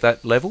so. be at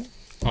that level?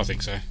 I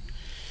think so.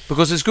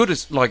 Because as good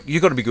as, like,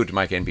 you've got to be good to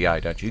make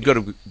NBA, don't you? You've got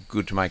to be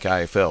good to make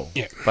AFL.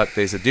 Yeah. But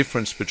there's a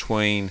difference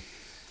between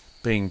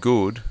being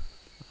good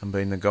and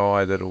being the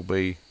guy that'll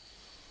be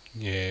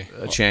Yeah.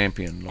 a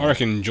champion. I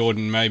reckon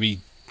Jordan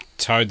maybe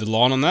towed the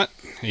line on that.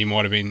 He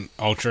might have been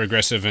ultra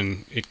aggressive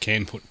and it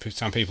can put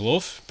some people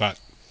off, but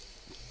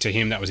to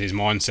him that was his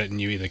mindset, and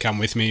you either come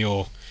with me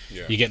or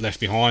you get left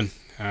behind.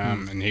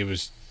 And he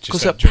was just...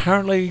 Because that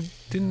apparently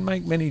didn't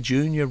make many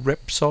junior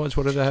rep sides,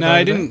 whatever they had. No, over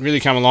he there. didn't really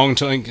come along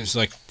until I think it was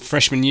like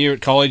freshman year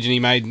at college, and he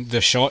made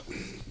the shot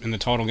in the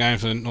title game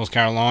for North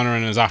Carolina,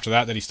 and it was after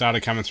that he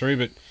started coming through.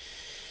 But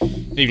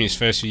even his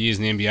first few years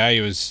in the NBA,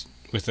 he was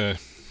with a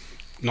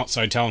not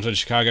so talented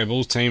Chicago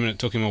Bulls team, and it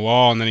took him a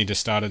while, and then he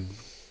just started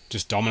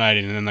just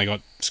dominating, and then they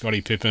got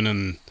Scottie Pippen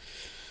and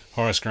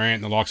Horace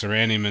Grant and the likes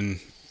around him, and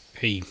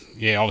he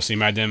obviously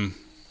made them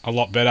a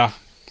lot better.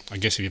 I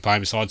guess if you're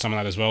playing beside some of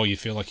that as well, you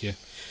feel like you're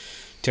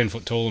 10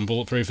 foot tall and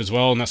bulletproof as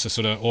well, and that's the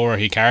sort of aura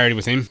he carried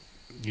with him.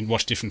 You'd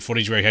watch different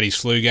footage where he had his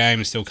flu game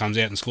and still comes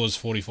out and scores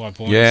 45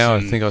 points. Yeah, I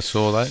and think I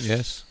saw that,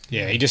 yes.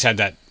 yeah, he just had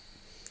that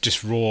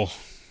just raw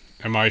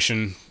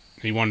emotion.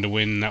 He wanted to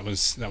win, that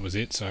was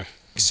it. So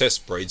Success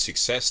breeds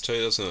success too,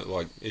 doesn't it?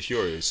 Like if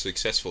you're a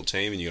successful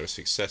team and you got a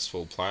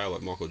successful player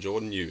like Michael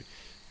Jordan, you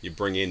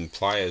bring in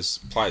players.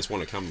 Players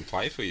want to come and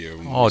play for you.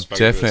 And Oh, we spoke about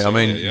definitely. this I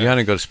mean, earlier, you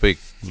only got to speak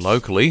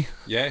locally,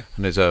 yeah.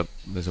 and there's a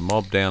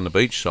mob down the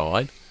beach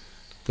side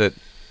that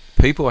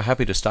people are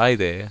happy to stay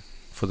there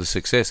for the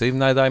success, even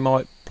though they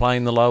might play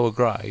in the lower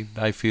grade.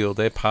 They feel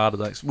they're part of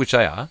that, which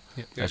they are.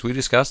 Yep. As we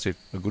discussed, if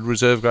a good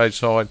reserve grade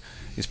side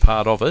is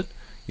part of it,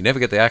 you never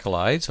get the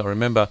accolades. I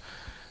remember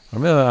I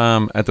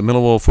remember at the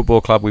Millwall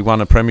Football Club we won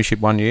a premiership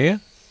one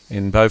year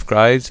in both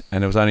grades,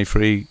 and there was only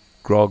free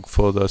grog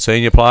for the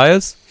senior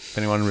players, if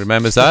anyone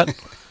remembers that.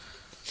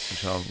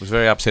 Which was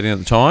very upsetting at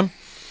the time.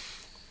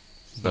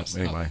 But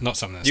anyway. Not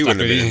something that's You stuck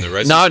wouldn't with have been you. in the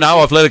Reds. No,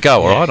 I've let it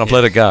go, all right? I've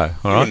let it go, all You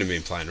right? wouldn't have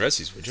been playing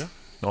Resies, would you?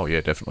 Oh,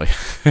 yeah, definitely.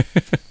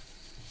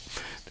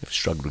 They've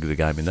struggled to get the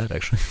game in that,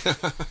 actually.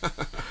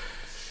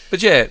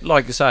 But yeah,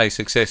 like you say,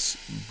 success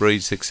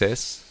breeds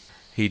success.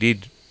 He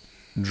did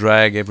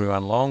drag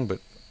everyone along, but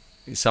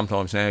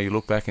sometimes now you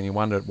look back and you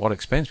wonder at what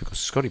expense, because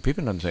Scotty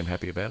Pippen doesn't seem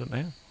happy about it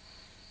now.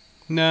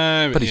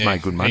 No, But he's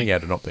made good money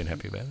out of not being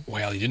happy about it.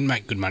 Well, he didn't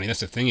make good money.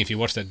 That's the thing. If you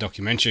watch that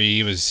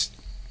documentary,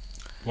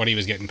 what he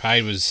was getting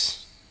paid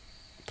was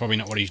probably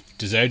not what he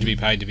deserved to be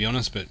paid, to be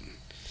honest. But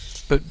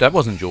that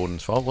wasn't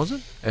Jordan's fault, was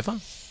it? Ever?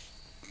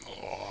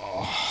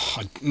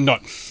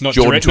 not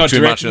Jordan took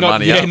too much of the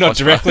money out, I not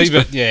directly,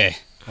 suppose. but yeah,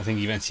 I think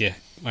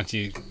once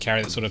you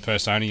carry that sort of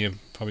persona, you've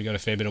probably got a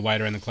fair bit of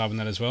weight around the club and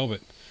that as well.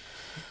 But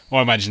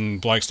I imagine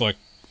blokes like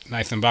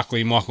Nathan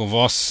Buckley, Michael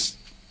Voss,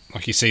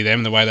 like you see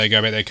them, the way they go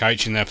about their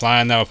coaching, their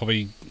playing, they were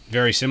probably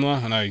very similar.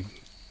 I know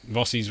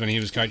Vossies, when he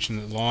was coaching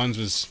at the Lions,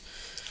 was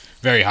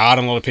very hard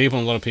on a lot of people,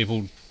 and a lot of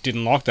people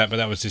didn't like that, but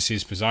that was just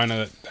his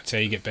persona. That's how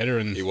you get better.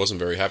 And He wasn't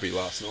very happy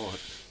last night.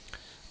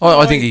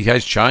 I think he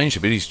has changed a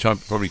bit. He's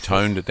probably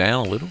toned it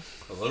down a little.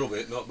 A little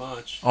bit, not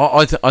much.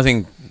 I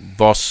think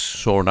Voss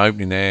saw an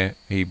opening there.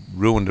 He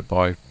ruined it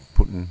by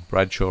putting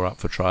Bradshaw up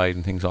for trade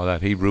and things like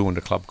that. He ruined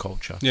the club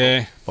culture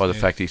by the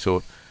fact he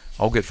thought,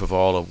 I'll get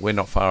Favola. We're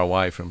not far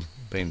away from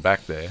being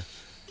back there.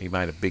 He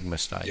made a big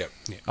mistake. Yep.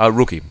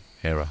 Rookie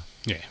error.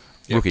 Yeah.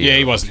 Rookie Yeah,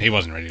 error. he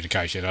wasn't ready to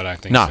coach yet, I don't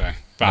think No. so.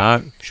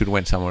 But Should have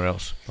went somewhere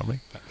else,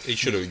 probably. He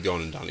should have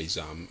gone and done his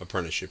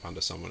apprenticeship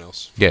under someone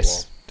else. For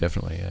Yes, a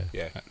definitely, yeah. while.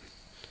 Yeah.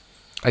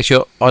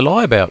 Actually, I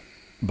lie about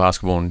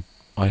basketball. And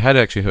I had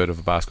actually heard of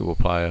a basketball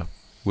player,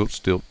 Wilt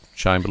Stilt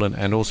Chamberlain,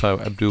 and also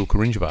Abdul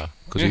Karinjaba,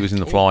 because he was in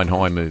the Flying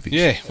High movies.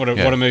 yeah, what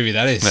a movie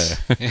that is.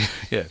 Yeah.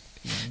 Yeah.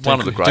 One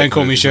of the great Don't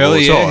Call Me movies of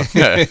Shirley, all time.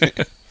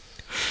 Yeah.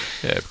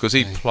 Yeah, because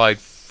he played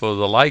for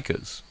the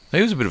Lakers.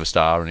 He was a bit of a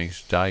star in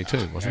his day too,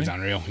 It wasn't was he?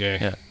 unreal,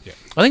 yeah.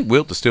 I think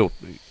Wilt Stilt,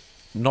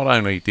 not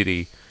only did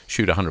he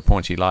shoot 100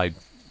 points, he laid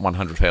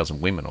 100,000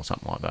 women or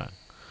something like that.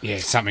 Yeah,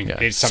 it's something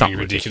Yeah, something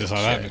ridiculous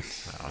like that. yeah.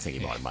 But I think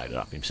he might have made it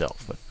up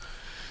himself, but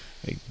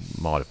he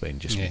might have been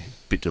just Yeah. a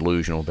bit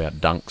delusional about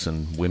dunks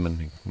and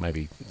women.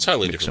 Maybe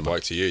Totally mix different them up.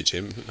 bloke to you,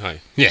 Tim. Hey.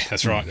 yeah,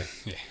 that's right.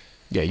 Yeah.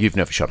 Yeah, you've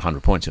never shot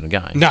 100 points in a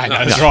game. No,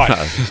 that's right.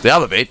 No, the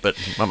other bit, but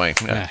I mean,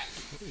 Yeah.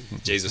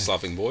 Jesus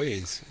loving boy,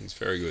 he's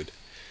very good.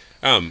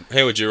 How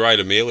would you rate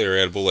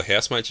Amelia out of all the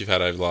housemates you've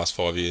had over the last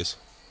 5 years?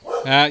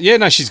 Yeah,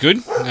 no, she's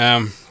good.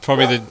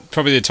 Probably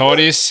the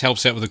tidiest,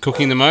 helps out with the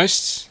cooking the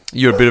most.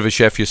 You're a bit of a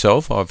chef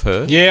yourself, I've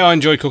heard. Yeah, I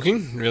enjoy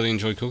cooking. Really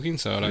enjoy cooking,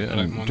 so I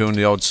don't mind. Doing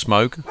the odd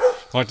smoke.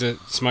 Like to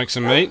smoke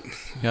some meat.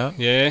 Yeah.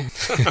 Yeah.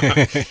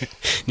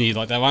 Knew you'd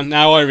like that one.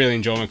 No, I really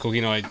enjoy my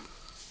cooking. I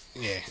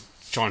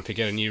try and pick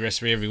out a new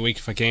recipe every week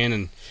if I can,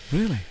 and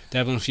Really?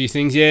 dabble in a few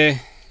things. Yeah.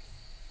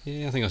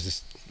 Yeah, I think I was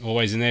just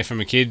always in there from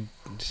a kid.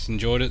 Just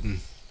enjoyed it.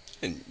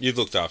 And you've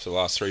looked after the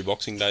last 3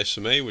 Boxing Days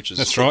for me, which is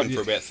That's cooking right,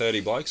 for about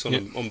 30 blokes on,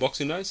 Yep. on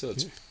Boxing Day, so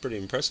it's pretty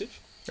impressive.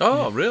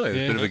 Oh, really?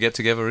 Yeah. A bit of a get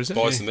together, is it?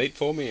 Buys the meat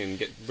for me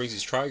and brings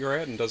his Traeger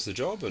out and does the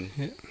job, and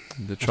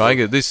The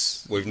Traeger.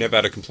 This we've never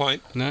had a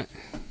complaint. No.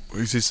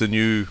 is this the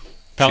new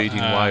cheating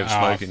way of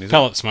smoking? Is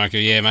pellet smoker,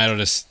 yeah, mate. I'll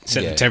just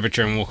set Yeah. the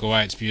temperature and walk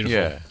away. It's it? beautiful.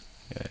 Yeah.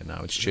 Yeah.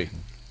 No, it's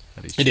cheating.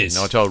 That is It cheating. is.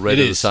 I told Red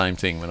It the is. same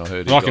thing when I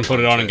heard. Well, he I can got put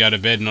it one on and too. go to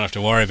bed and not have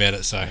to worry about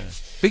it. So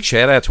Big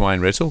shout out to Wayne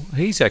Retzel.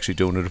 He's actually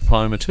doing a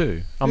diploma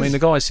too. I mean, the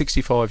guy's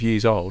 65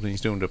 years old and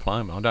he's doing a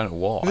diploma. I don't know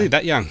why. is he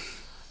that young?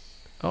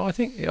 Oh, I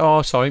think.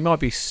 Oh, sorry, he might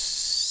be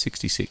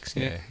 66.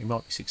 Yeah, Yeah. he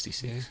might be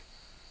 66. Yeah.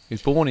 He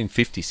was born in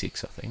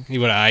 56, I think. He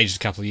would have aged a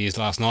couple of years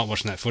last night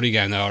watching that footy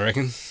game, though. I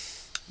reckon.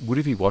 Would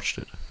have he watched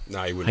it?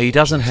 No, he wouldn't. He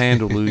doesn't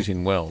handle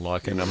losing well.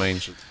 Like, and I mean,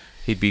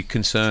 he'd be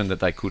concerned that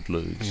they could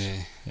lose.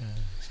 Yeah.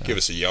 Give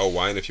us a yell,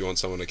 Wayne, if you want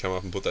someone to come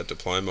up and put that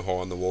diploma high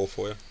on the wall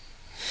for you.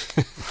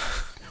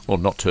 Well,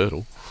 not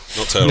Turtle.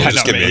 Not Turtle, No, just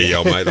not give me me. a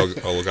yell, mate.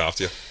 I'll look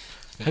after you.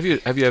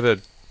 Have you ever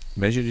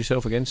measured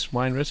yourself against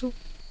Wayne Retzel?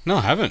 No,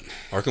 I haven't.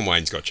 I reckon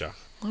Wayne's got you.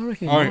 I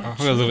reckon. I've got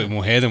a little bit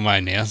more hair than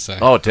Wayne now, so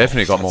Oh,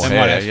 definitely got more They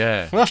might hair. have.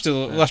 Yeah, we'll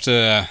have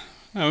to.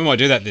 We might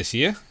do that this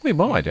year. we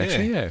might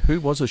actually. Yeah. Who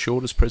was the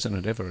shortest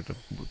president ever? It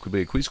could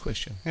be a quiz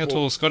question. How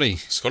tall is Scotty?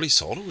 Scotty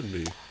Solder would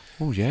be.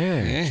 Oh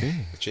yeah. Yeah.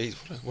 Gee.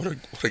 Jeez, what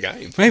a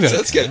game. Maybe So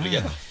let's get it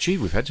together. Gee,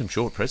 we've had some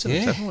short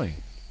presidents, Yeah. haven't we?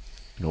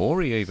 And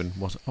Ori even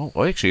wasn't. Oh,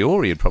 well, actually,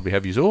 Ori would probably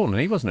have his all, and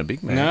he wasn't a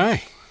big man. No. Yeah,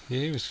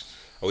 he was.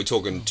 Are we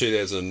talking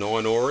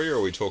 2009 Ori, or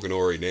are we talking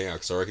Ori now?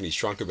 Because I reckon he's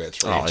shrunk about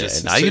 3 Oh yeah,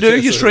 inches. no, since you do.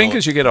 You 2009. shrink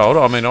as you get older.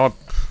 I mean, I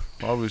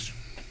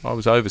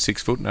was over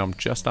 6 foot, now I'm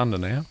just under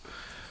now.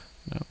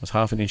 No, I was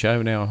half an inch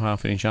over, now I'm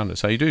half an inch under.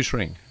 So you do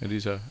shrink. It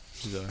is a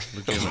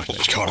legitimate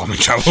thing. God, I'm in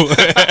trouble.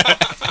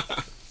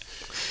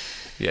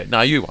 Yeah,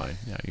 no, you won't.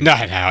 No,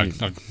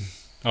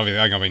 Obviously,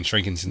 I think I've been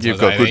shrinking since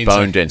You've I was got 18, good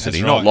bone so density,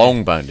 that's not right,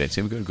 long bone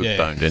density. We've got good Yeah,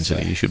 bone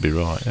density. so- You should be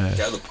right. Yeah.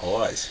 Go the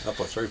Pies, up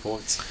by 3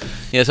 points.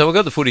 Yeah, so we've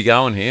got the footy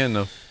going here, and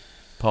the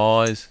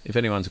Pies. If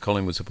anyone's a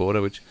Collingwood supporter,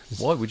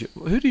 why would you?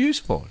 Who do you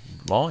support?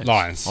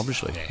 Lions.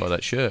 Obviously, Yeah. by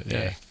that shirt. Yeah.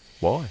 Yeah.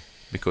 Why?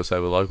 Because they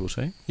were local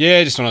team.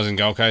 Yeah, just when I was in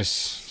Gold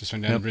Coast, just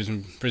went down Yep.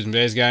 to Brisbane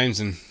Bears games,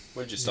 and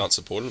When did you start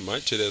supporting them,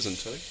 mate?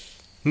 2002?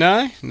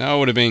 no, I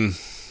would have been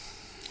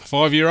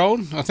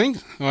 5-year-old, I think.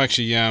 I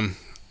actually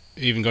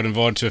even got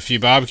invited to a few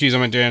barbecues. I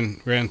went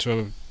round to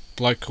a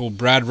bloke called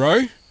Brad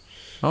Rowe.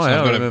 Oh So yeah,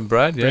 I've I got a remember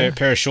Brad. Yeah.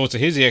 Pair of shorts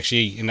of his. He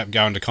actually ended up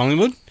going to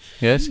Collingwood.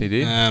 Yes, he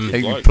did.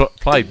 He bloke.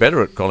 played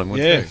better at Collingwood.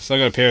 Yeah, too. so I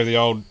got a pair of the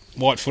old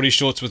white footy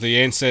shorts with the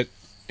Ansett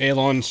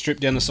airline strip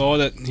down the side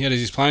that he had as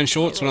his playing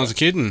shorts when I was a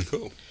kid. And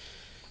Cool.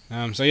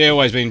 so yeah,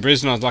 always been in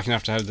Brisbane. I was lucky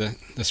enough to have the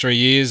 3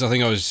 years. I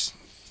think I was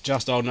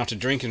just old enough to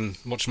drink and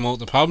watch them all at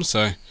the pub.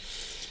 So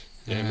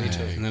Yeah, me too.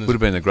 and then Would have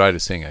been the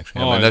greatest thing,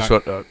 actually. Oh, I mean, that's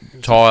like- what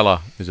Tyler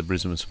is a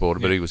Brisbane supporter,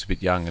 but Yeah. he was a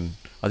bit young, and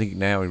I think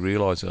now he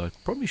realises I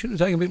probably should have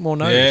taken a bit more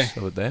notice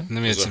of it then. and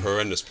then we It had was a some,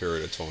 horrendous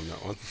period of time,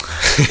 that one.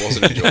 It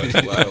wasn't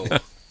enjoyable at all.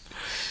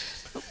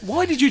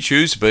 Why did you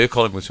choose to be a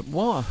Collingwood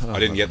supporter? Why? I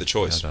didn't get the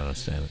choice. I don't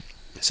understand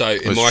it. So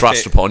It in was my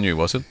thrust upon you,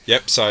 was it?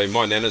 Yep, so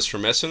my nana's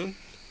from Essendon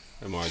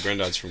and my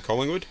granddad's from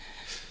Collingwood.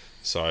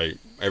 So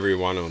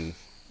everyone on...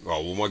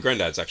 Well, my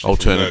granddad's actually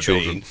Alternate from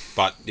Merbein, children.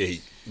 but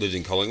he lives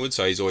in Collingwood,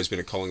 so he's always been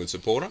a Collingwood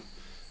supporter.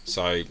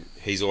 So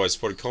he's always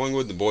supported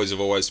Collingwood, the boys have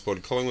always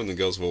supported Collingwood, and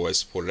the girls have always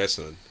supported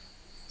Essendon.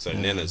 So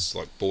Nana's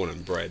like born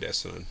and bred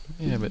Essendon.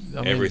 Yeah, but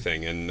I mean,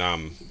 Everything. And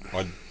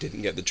I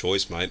didn't get the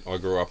choice, mate. I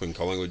grew up in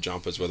Collingwood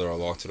jumpers, whether I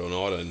liked it or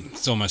not, and...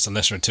 it's almost the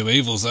lesser of two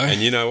evils, though. And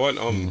you know what?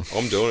 I'm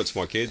doing it to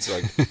my kids.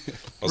 Like, I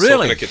was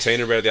Really? talking to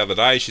Katina about it the other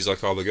day. She's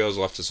like, "Oh, the girls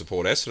will have to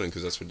support Essendon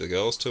because that's what the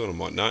girls do." And I'm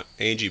like, "No."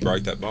 Angie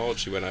broke that mold.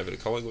 She went over to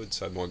Collingwood,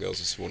 so my girls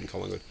are supporting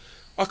Collingwood.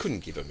 I couldn't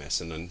give them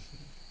Essendon.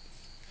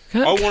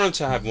 Can- I want them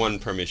to have one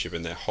premiership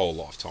in their whole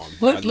lifetime.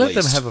 let at them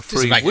least. have a Just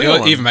free make,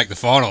 will. even make the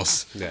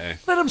finals. Yeah,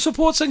 Let them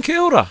support St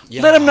Kilda.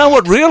 Yeah. Let them know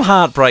what real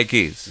heartbreak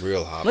is.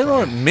 real Let them heartbreak. know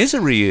what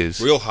misery is.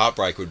 Real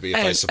heartbreak would be if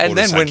they And supported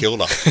then St when-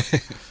 Kilda.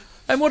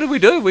 And what did we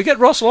do? We get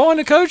Ross Lyon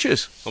to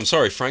coaches. I'm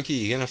sorry, Frankie,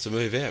 you're gonna have to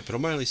move out. But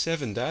I'm only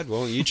 7, Dad.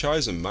 Well, you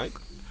chose them, mate.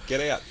 Get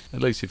out.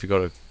 At least if you've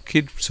got a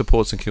kid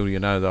supports St Kilda, you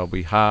know they'll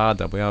be hard.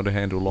 They'll be able to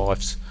handle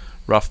life's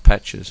rough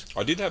patches.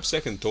 I did have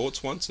second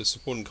thoughts once of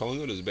supporting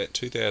Collingwood. It was about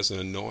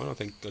 2009. I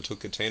think I took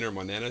Katina and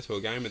my nana to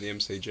a game at the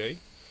MCG,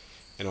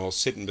 and I was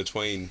sitting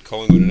between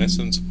Collingwood and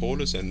Essendon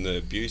supporters, and the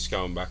abuse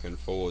going back and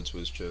forwards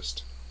was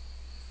just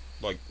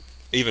like,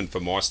 even for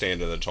my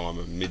standard at the time,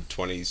 a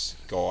mid-20s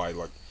guy,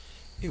 like,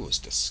 it was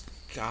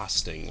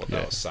disgusting what they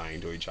Yeah. were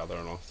saying to each other,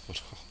 and I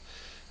thought, oh.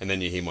 And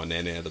then you hear my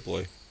nana out of the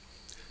blue,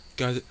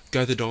 go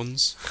the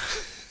Dons.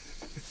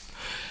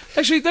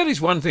 Actually, that is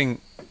one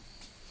thing.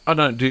 I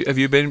don't do. Have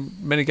you been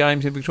many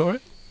games in Victoria?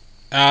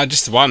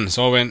 Just the one.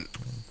 So I went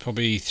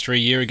probably 3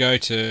 years ago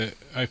to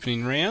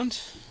opening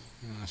round.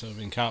 So I've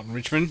been Carlton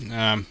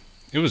Richmond.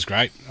 It was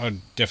great. I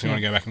definitely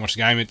want to go back and watch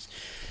the game. It's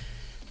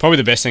probably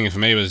the best thing for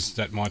me was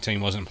that my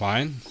team wasn't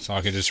playing, so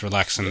I could just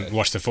relax and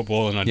watch the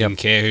football, and I didn't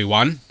care who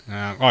won.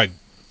 I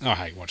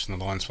hate watching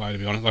the Lions play, to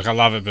be honest. Like, I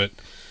love it, but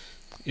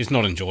it's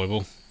not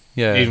enjoyable.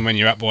 Yeah. Even when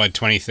you're up by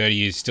 20, 30,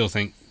 you still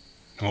think,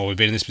 oh, we've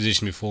been in this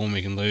position before and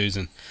we can lose.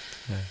 And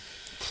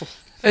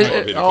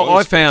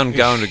I found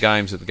going to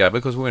games at the Gabba,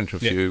 because we went to a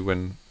few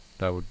when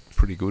they were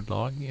pretty good,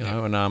 like, you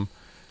know, and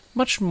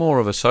much more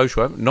of a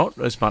social, not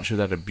as much of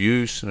that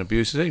abuse.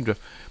 It seemed to,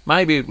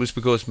 maybe it was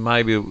because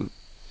being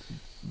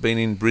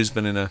in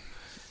Brisbane in a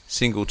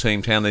single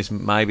team town,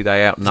 maybe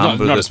they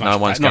outnumber not that as no much,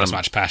 one's not going as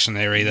much passion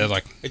there either.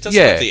 Like, It doesn't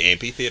Yeah. have the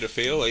amphitheatre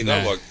feel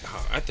either. No. Like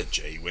at the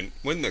G, when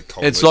the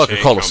Collingwood It's like a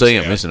chant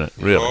Coliseum, comes out, isn't it?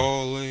 Really?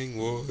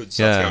 Collingwood,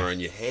 Yeah. yeah. Going around,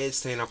 your hair's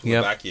standing up on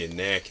Yep. the back of your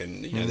neck,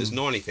 and you know there's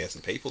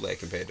 90,000 people there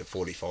compared to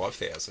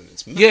 45,000.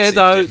 It's massive Yeah,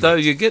 though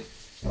difference. you get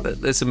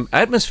there's some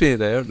atmosphere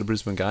there at the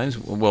Brisbane games.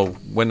 Well,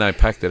 when they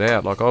packed it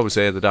out, like I was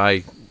there the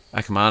day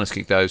Ackermanis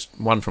kicked those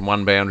one from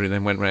one boundary and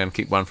then went round and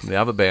kicked one from the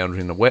other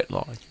boundary in the wet,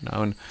 like, you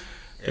know, and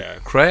Yeah.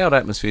 crowd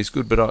atmosphere is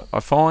good, but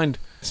I find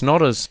it's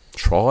not as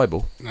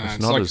tribal. no, it's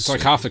it's, not like, as it's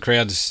like half the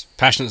crowd's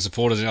passionate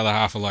supporters, and the other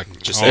half are like,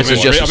 Just- oh, This I'm is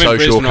in- just a I'm in social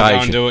Brisbane, I'll go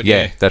occasion. and do it.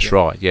 Yeah, that's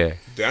right. Yeah,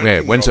 The only yeah.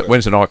 thing When's that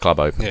when's the nightclub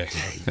open? Yeah.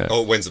 Yeah.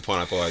 Oh, when's the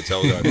Pineapple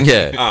Hotel go?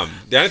 Yeah.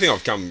 The only thing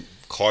I've come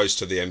close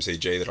to the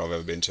MCG that I've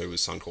ever been to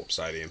was Suncorp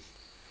Stadium.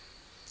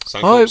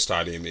 Suncorp Oh.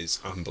 Stadium is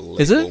unbelievable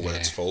Is it? when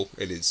it's Yeah. full.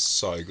 It is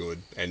so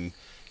good, and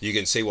you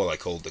can see why they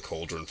called the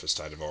Cauldron for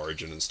State of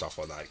Origin and stuff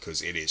like that,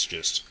 because it is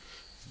just.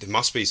 There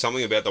must be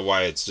something about the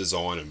way it's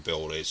designed and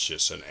built. It's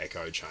just an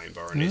echo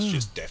chamber, and it's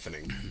just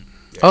deafening.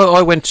 Yeah. Oh,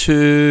 I went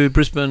to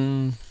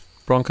Brisbane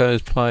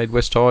Broncos played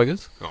West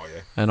Tigers, Oh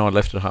yeah, and I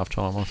left at half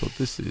time. I thought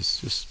this is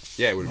just.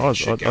 yeah. It would have I, been a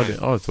shit I, game.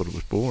 I thought it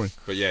was boring.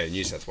 But yeah,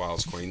 New South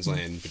Wales,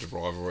 Queensland, bit of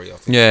rivalry. I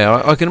think.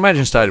 Yeah, I can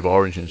imagine State of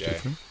Origin is Yeah.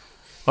 different.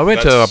 I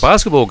went to a That's-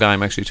 basketball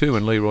game actually too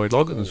when Leroy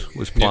Loggins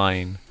was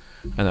playing,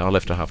 and I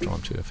left at half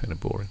time too. I found it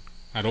boring.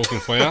 At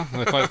Auckland Flair.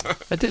 They played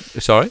I did.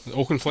 Sorry.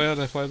 Auckland Flair.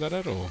 They played that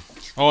at, or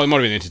it might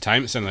have been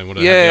Entertainment Centre. They would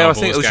have. Yeah, had I the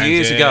think it All was Boys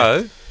years games, yeah.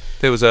 ago.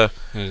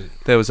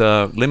 There was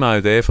a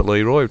limo there for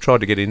Leroy. We tried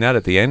to get in that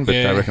at the end, but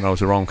they Yeah. reckon I was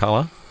the wrong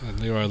colour.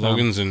 Leroy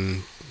Loggins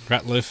and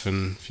Ratliff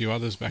and a few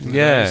others back in the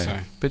Yeah, day. So.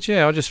 but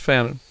yeah, I just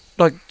found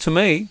to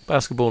me,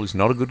 basketball is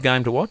not a good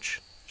game to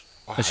watch.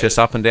 It's just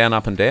up and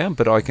down,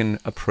 but I can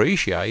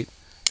appreciate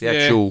the Yeah.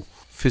 actual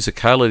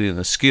physicality and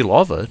the skill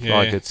of it. Yeah.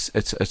 Like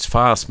it's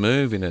fast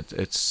moving.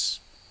 It's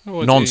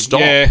Well, non-stop.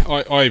 Yeah,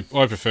 I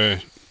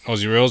prefer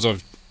Aussie rules.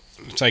 I've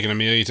taken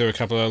Amelia to a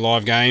couple of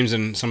live games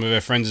and some of her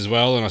friends as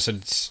well. And I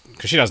said,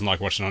 because she doesn't like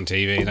watching on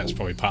TV. That's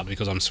probably partly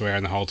because I'm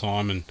swearing the whole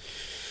time and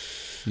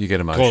You get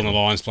calling the emotional.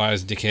 Lions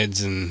players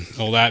dickheads and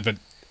all that. But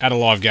at a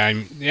live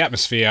game, the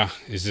atmosphere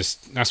is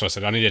just, that's what I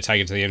said. I need to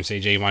take it to the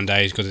MCG one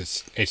day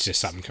because it's just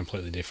something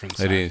completely different.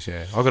 So. It is,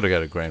 yeah. I've got to go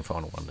to a grand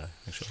final one day,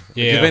 actually.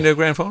 Yeah. Have you been to a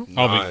grand final?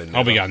 I'll No, be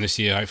never. going this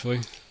year, hopefully.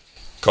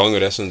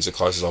 Collingwood Essendon's the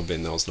closest I've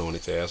been. That was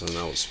 90,000.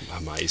 That was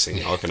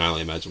amazing. I can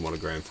only imagine what a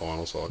grand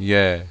final's like.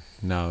 Yeah.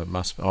 No, it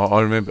must be.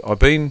 I remember, I've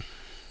been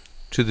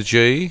to the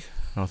G,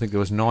 and I think there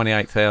was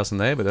 98,000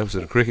 there, but that was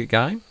at a cricket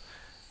game.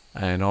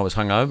 And I was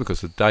hungover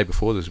because the day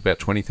before there was about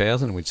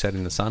 20,000 and we'd sat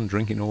in the sun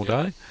drinking all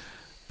day.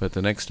 But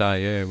the next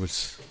day, yeah, it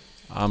was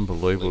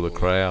unbelievable, the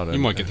crowd. You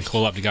and- might get the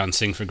call up to go and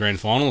sing for grand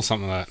final or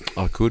something like that.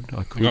 I could.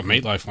 We got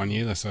Meatloaf one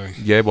year, so.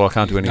 Yeah, well, I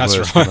can't do any That's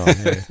worse. right. Can I?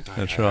 Yeah,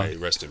 that's Hey, right.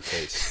 rest in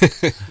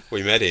peace.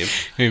 We met him.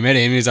 We met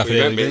him, he was up We at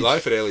met Early Beach.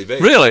 Meatloaf at Early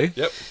Beach. Really?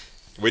 Yep.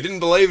 We didn't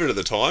believe it at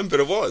the time, but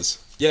it was.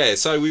 Yeah,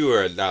 so we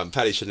were at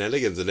Paddy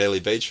Shenanigans at Early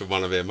Beach for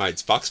one of our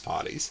mates' Bucks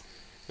parties,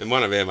 and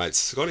one of our mates,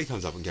 Scotty,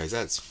 comes up and goes,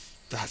 "That's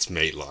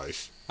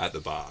Meatloaf at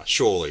the bar.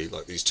 Surely,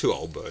 like these two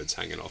old birds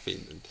hanging off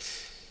him."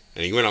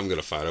 And he went up and got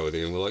a photo with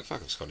him, and we're like,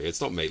 "Fuck him, Scotty, it's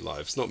not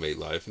Meatloaf. It's not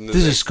Meatloaf." And then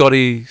This is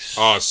Scotty.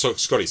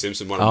 Scotty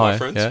Simpson, one of my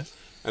friends. Yeah.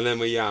 And then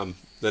we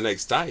the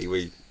next day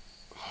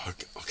I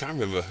can't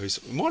remember it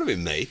might have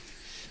been me.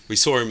 We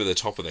saw him at the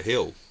top of the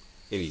hill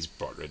in his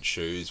bright red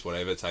shoes,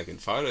 whatever, taking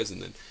photos,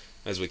 and then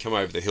as we come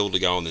over the hill to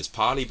go on this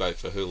party boat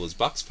for Hula's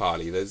Bucks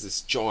party, there's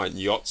this giant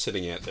yacht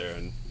sitting out there,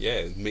 and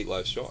yeah,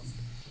 Meatloaf's shot.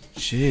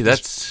 Gee,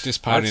 that's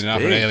Just partying up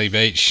big. at Early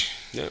Beach.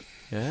 Yeah,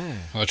 Yeah.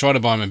 Well, I tried to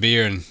buy him a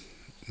beer and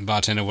the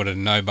bartender wanted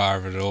no bar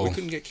of it at all. we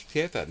couldn't get kicked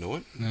out that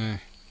night. No.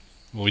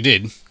 Well, we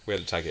did. We had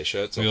to take our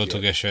shirts We off. all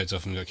took our shirts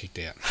off and got kicked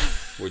out.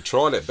 We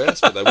tried our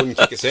best, but they wouldn't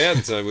kick us out,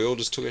 so we all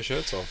just took our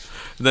shirts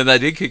off. And then they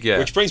did kick you out.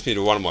 Which brings me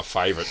to one of my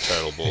favourite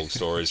Turtle Ball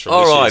stories from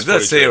All this right, year's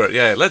let's footage. hear it.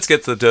 Yeah, let's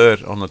get the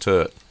dirt on the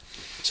turd.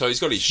 So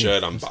he's got his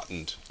shirt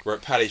unbuttoned. We're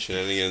at Paddy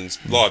Shenanigans,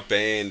 live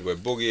band, we're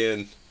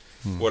boogieing,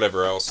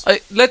 whatever else.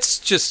 Let's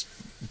just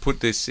put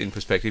this in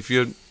perspective.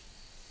 You're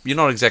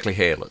not exactly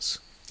hairless.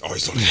 Oh,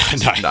 he's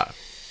not. No.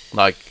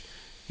 Like,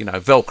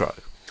 Velcro.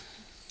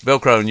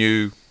 Velcro and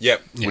you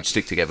Yep. would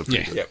stick together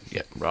pretty Yeah. good. Yep.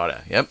 Yep,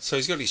 righto. Yep. So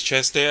he's got his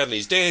chest out and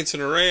he's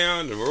dancing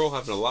around and we're all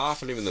having a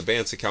laugh at him and the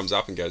bouncer comes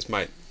up and goes,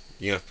 "Mate,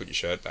 you're going to have to put your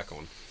shirt back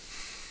on."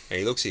 And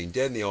he looks at him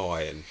dead in the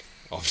eye and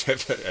I've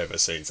never ever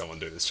seen someone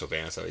do this to a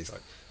bouncer. He's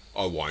like,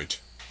 "I won't."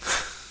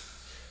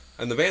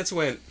 And the bouncer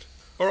went,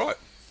 "All right."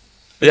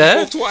 And Yeah? he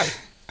walked away.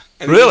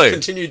 And Really? he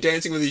just continued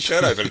dancing with his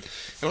shirt open.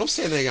 And I'm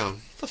standing there going,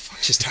 "What the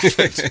fuck just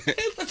happened?"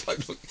 The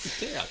bloke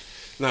looked down.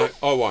 No,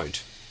 I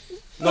won't.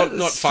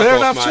 Not fuck Fair off,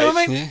 enough, mate. too.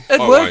 I mean, Yeah. it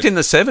I worked won't. in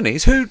the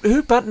 70s.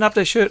 Who buttoned up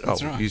their shirt?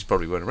 That's oh, right. you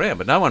probably weren't around,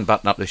 but no one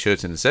buttoned up their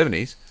shirts in the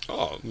 70s.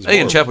 Oh, it was Ian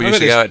horrible. Chappell I used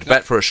to bet go he's- out to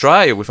bat for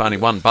Australia with only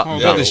one button.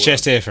 I've Yeah. got this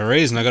chest hair for a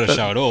reason. I've got to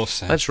show it off.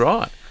 So. That's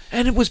right.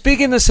 And it was big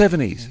in the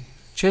 70s.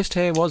 Chest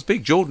hair was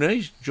big. George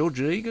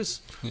Eagers,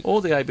 all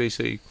the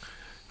ABC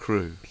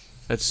crew.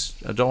 That's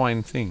a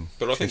dying thing.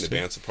 But I think Chest the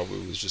hair. bouncer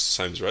probably was just the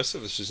same as the rest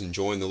of us, just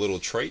enjoying the little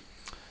treat.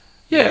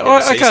 Yeah, You I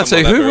never see can't see.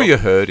 someone like Who that were very you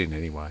hurting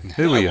anyway?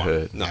 Who were No you one.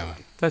 hurting? No.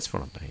 That's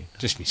what I mean.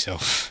 Just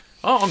myself.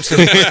 Oh, I'm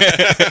still,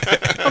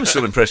 I'm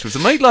still impressed with the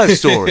Meatloaf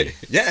story.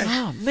 Yeah.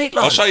 Oh, Meatloaf.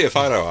 I'll show you a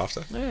photo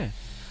after. Yeah.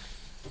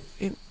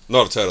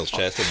 Not a turtle's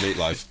chest, a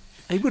meatloaf.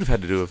 He would have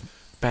had to do a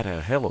bat out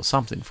of hell or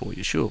something for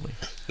you, surely.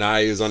 No,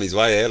 he was on his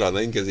way out, I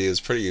think, because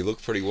he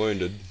looked pretty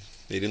wounded.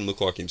 He didn't look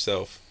like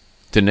himself.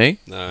 Didn't he?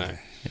 No.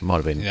 It might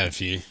have been. You had a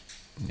few.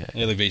 Yeah.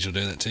 Early Beach will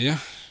do that to you.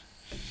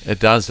 It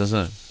does,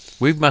 doesn't it?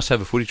 We must have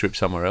a footy trip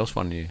somewhere else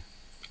one year.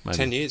 Maybe.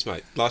 10 years,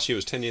 mate. Last year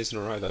was 10 years in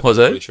a row. That Was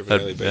footy it? trip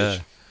at Early Beach. Yeah.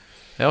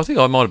 Yeah, I think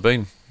I might have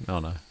been. Oh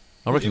no,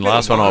 I reckon the been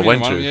last at one I one,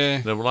 went one, to.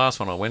 yeah. The last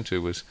one I went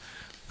to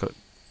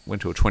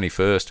went to a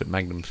 21st at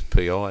Magnum's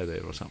PI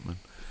there or something.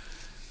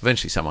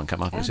 Eventually, someone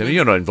come up and said,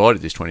 "You're not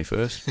invited this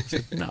 21st." I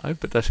said, "No,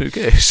 but that's who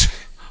cares."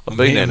 I've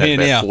been there I'm and here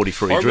had now. about 40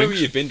 free I remember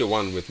drinks. you've been to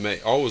one with me.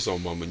 I was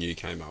on one when you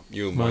came up.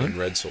 You and Wayne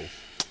Really? Redsall.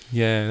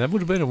 Yeah, that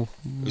would have been a It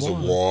was a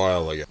while.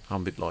 while ago.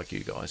 I'm a bit like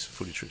you guys.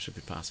 Footy trips a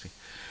bit past me.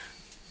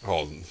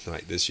 Oh,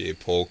 mate, this year,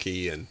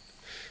 Porky and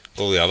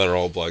all the other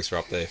old blokes were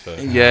up there for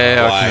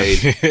Yeah,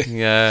 Blade.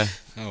 Yeah,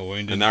 Oh,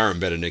 wounded. And they were in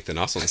better nick than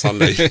us on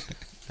Sunday.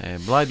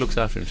 and Blade looks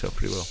after himself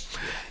pretty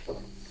well.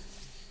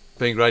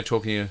 Been great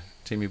talking to you,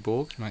 Timmy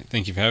Borg. Mate,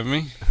 thank you for having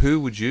me. Who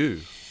would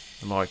you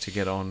like to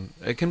get on.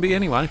 It can be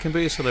anyone. It can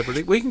be a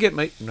celebrity. We can get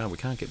Meat. No, we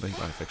can't get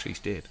Meatloaf. Actually, he's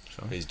dead.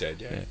 Sorry. He's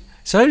dead, yeah.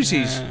 So does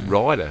his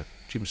rider,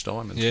 Jim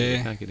Steinman. So Yeah.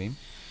 we can't get him.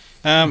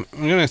 I'm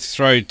going to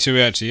throw two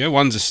out to you.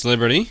 One's a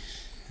celebrity,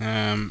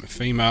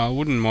 female.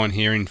 Wouldn't mind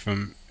hearing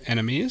from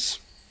Anna Mears.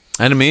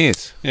 Anna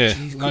Mears. Yeah,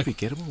 Jeez, could be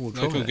gettable. We'll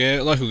try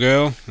that. local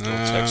girl. I'll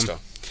text her.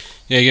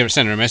 Yeah,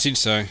 send her a message.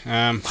 So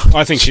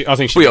I think she'd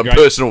We be are great.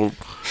 personal.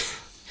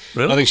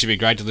 Really? I think she'd be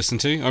great to listen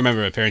to. I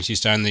remember her parents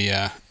used to own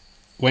the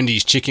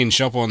Wendy's chicken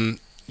shop on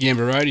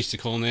Yamba Road. Used to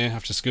call in there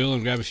after school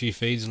and grab a few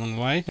feeds along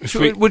the way.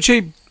 Would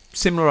she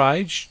similar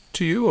age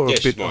to you or Yeah,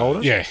 a she's bit my older?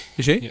 age. Yeah.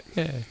 Is she?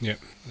 Yeah.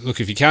 Look,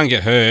 if you can't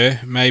get her,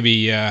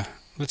 maybe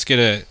let's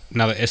get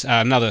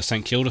another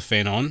St Kilda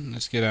fan on.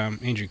 Let's get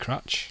Andrew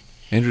Crutch.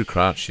 Andrew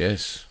Crouch,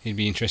 yes. He'd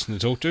be interesting to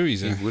talk to.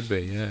 He's He a would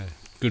be, yeah.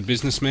 good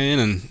businessman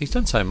and He's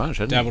done so much,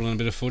 hasn't dabbled in a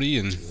bit of footy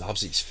and Loves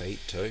his feet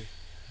too.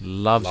 he?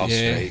 Loves Loves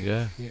his it. feet,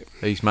 yeah. Yeah.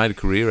 He's made a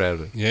career out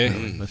of it. Yeah.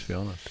 Let's be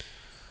honest.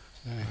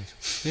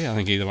 yeah, I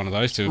think either one of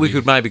those two. would We be-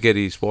 could maybe get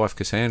his wife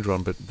Cassandra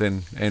on, but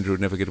then Andrew would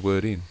never get a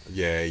word in.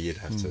 Yeah, you'd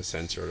have to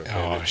censor it. a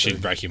fair Oh, bit she'd too.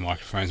 break your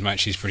microphones, mate.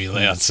 She's pretty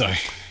loud, so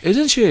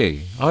Isn't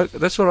she?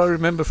 That's what I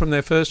remember from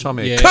their first time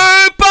here.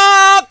 Yeah.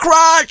 Cooper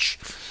Crouch!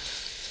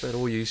 That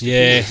all you used to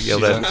yeah, yell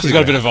that. she's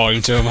got a bit of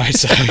volume to her, mate.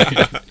 So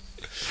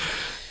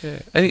Yeah.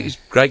 And he's a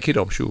great kid,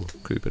 I'm sure,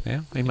 Cooper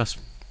now. He must...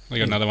 we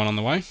got another one on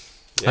the way.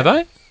 Have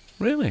they?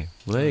 Really?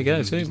 Well, there you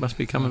go. See, he must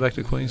be coming back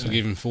to I'll Queensland.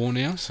 give him 4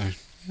 now. So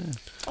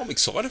I'm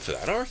excited for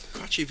that. I reckon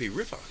Crutchy be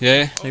ripper.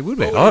 yeah, He would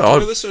be. Well, I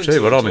we're listening tell you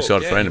to what, him I'm talk,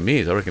 excited for yeah. Anna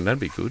Mears. I reckon that'd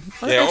be good.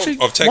 Yeah, Actually,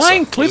 I've texted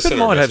Wayne her. Clifford I'll send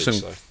her a might have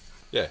message, some... so-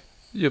 Yeah.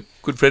 You're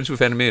good friends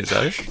with Anna Mears,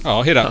 eh?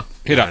 oh hit up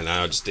No,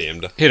 I just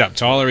DM'd her. hit up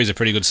Tyler. He's a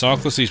pretty good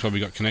cyclist. He's probably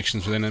got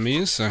connections with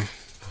NMEs. So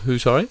Who,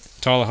 sorry?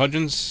 Tyler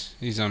Hodgins,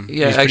 he's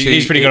Yeah,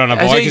 he's pretty good on a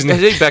has bike, he, isn't has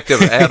he? he backed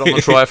up out on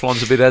the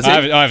triathlons a bit, has he?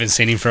 I haven't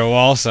seen him for a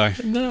while, so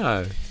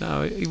No,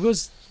 he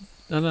was...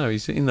 I don't know,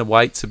 he's in the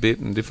weights a bit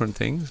and different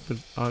things, but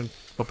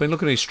I've been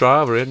looking at his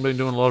Strava. He hadn't been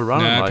doing a lot of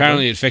running lately.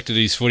 apparently it affected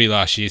his footy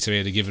last year, so he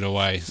had to give it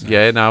away. So.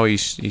 Yeah, no,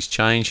 he's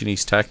changing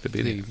his tact a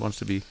bit. He wants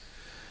to be...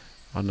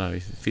 I don't know, he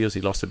feels he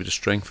lost a bit of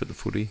strength at the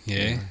footy.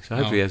 Yeah. So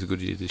hopefully he has a good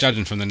year this year.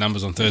 Judging from the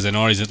numbers on Thursday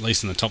night, he's at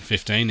least in the top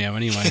 15 now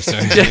anyway. So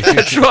Yeah,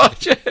 that's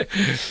right,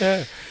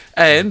 yeah.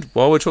 And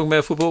while we're talking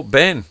about football,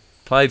 Ben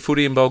played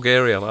footy in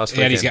Bulgaria last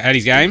he had weekend.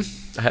 his game.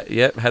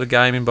 Had a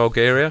game in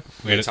Bulgaria. We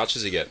How had many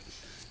touches he get?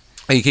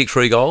 He kicked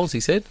 3 goals, he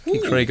said.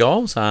 Kicked 3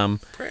 goals. Proud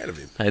of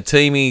him. A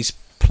team he's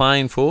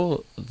playing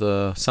for,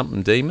 the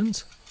something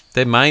Demons.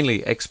 They're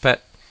mainly expat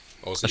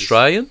Aussies.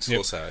 Australians, Of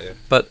course they are, yeah.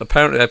 but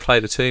apparently they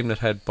played a team that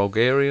had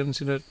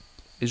Bulgarians in it,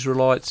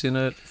 Israelites in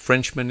it,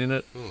 Frenchmen in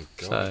it. Oh,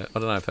 God. So I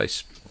don't know if they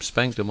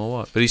spanked them or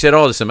what. But he said,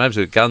 there's some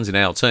absolute guns in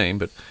our team,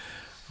 but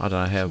I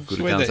don't know how good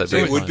So a where'd guns they- they've so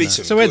been. There would be playing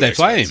some So where'd good they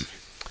play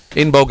expats. him?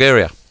 in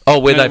Bulgaria. Oh,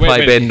 where No, they play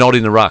where- Ben, not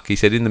in the ruck. He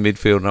said in the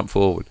midfield and up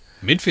forward.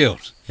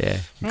 Midfield. Yeah,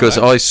 because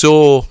I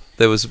saw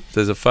there's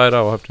a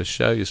photo I'll have to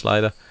show you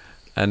later,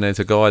 and there's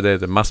a guy there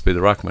that must be the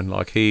ruckman.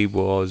 Like he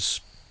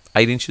was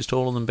 8 inches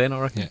taller than Ben, I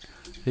reckon. Yeah.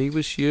 He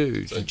was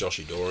huge. So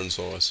Joshy Doran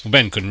size. Well,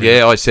 Ben couldn't.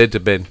 Yeah, I said to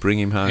Ben, bring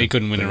him home. he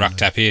couldn't win a ruck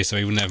tap here, so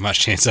he wouldn't have much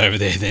chance over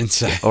there then.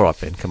 So All right,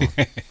 Ben, come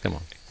on, come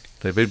on.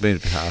 They've been a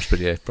bit harsh, but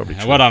yeah, probably.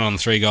 True. well done on the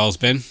 3 goals,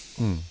 Ben.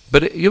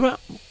 But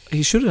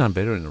he should have done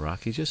better in the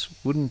ruck. He just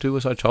wouldn't do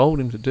as I told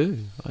him to do.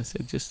 I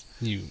said just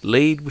You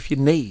lead with your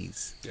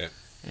knees.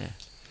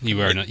 you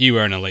were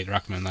an elite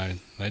ruckman though,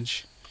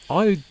 Ledge.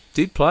 I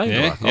did play in the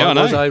Yeah, ruck. yeah, I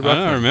was know. a I know,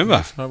 ruckman. I remember.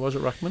 Yes, I was a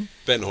ruckman.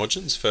 Ben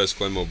Hodgins, first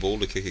Glenmore Bull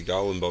to kick a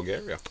goal in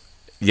Bulgaria.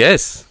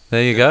 Yes,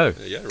 there you go.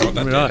 Yeah, write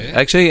that Right. down. yeah.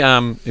 Actually,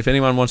 if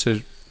anyone wants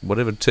to,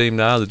 whatever team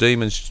they are, the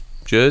Demons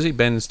jersey,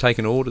 Ben's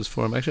taken orders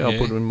for him. Actually, I'll Yeah.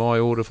 put him in my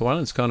order for one.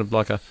 It's kind of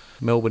like a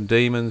Melbourne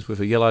Demons with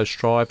a yellow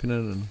stripe in it.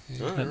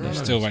 And I'm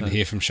still waiting to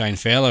hear from Shane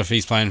Fowler if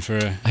he's playing for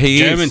a he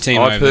German is. team.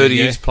 I've over heard there, he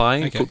yeah. is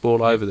playing Okay.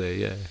 football over there.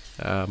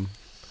 Yeah.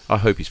 I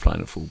hope he's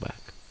playing at fullback.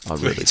 I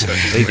really do. too.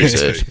 He Me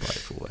deserves too. to play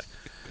fullback.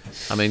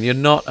 I mean, you're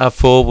not a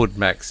forward,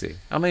 Maxi.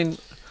 I mean,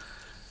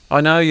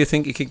 I know you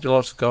think you kicked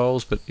lots of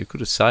goals, but you could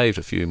have saved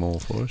a few more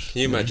for us.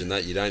 Can you imagine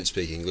that? You don't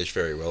speak English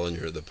very well and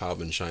you're at the pub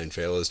and Shane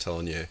Fowler's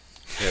telling you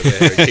how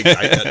they kicked 8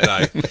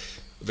 that day.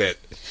 About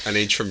an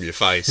inch from your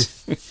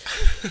face.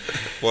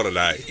 What a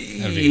day.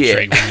 That'd be a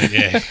treat, wouldn't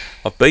it? Yeah.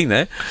 I've been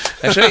there.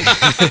 Actually,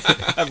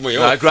 Haven't we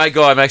all? no, great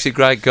guy, Maxi,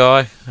 great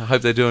guy. I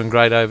hope they're doing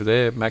great over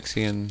there,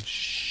 Maxi and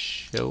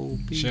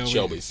Shelby.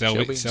 Shelby.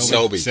 Selby.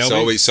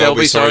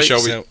 Sorry, sorry.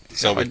 Shelby.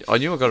 Selby. I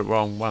knew I got it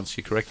wrong once.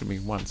 You corrected me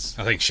once.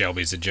 I think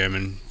Shelby's the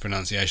German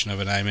pronunciation of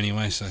a name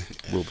anyway, so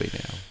Will be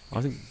now.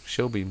 I think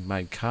Shelby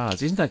made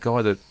cars. Isn't that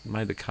guy that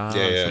made the cars,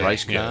 Yeah, the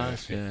race yeah,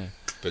 cars? yeah. Yeah.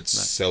 But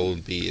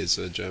Selby is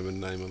a German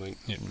name, I think.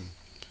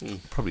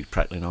 Probably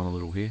prattling on a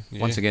little here. Yeah.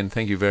 Once again,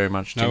 thank you very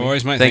much, No Timmy.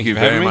 worries, mate. Thank Thank you you for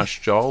very having me.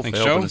 much, Joel, Thanks,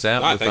 for helping Joel. us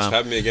out. No, with, thanks for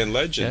having me again,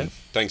 Ledge, yeah. and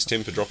thanks,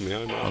 Tim, for dropping me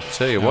home. I'll mate.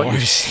 tell you No what, you're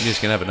worries.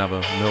 just going to have another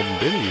Melbourne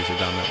beer. You've done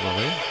that well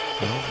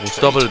there. We'll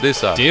stop it at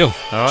this, though. deal.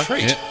 All right?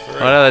 Treat. Yeah. Right,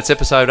 that's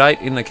episode 8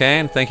 in the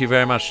can. Thank you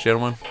very much,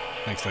 gentlemen.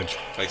 Thanks, Ledge.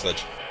 Thanks,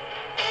 Ledge.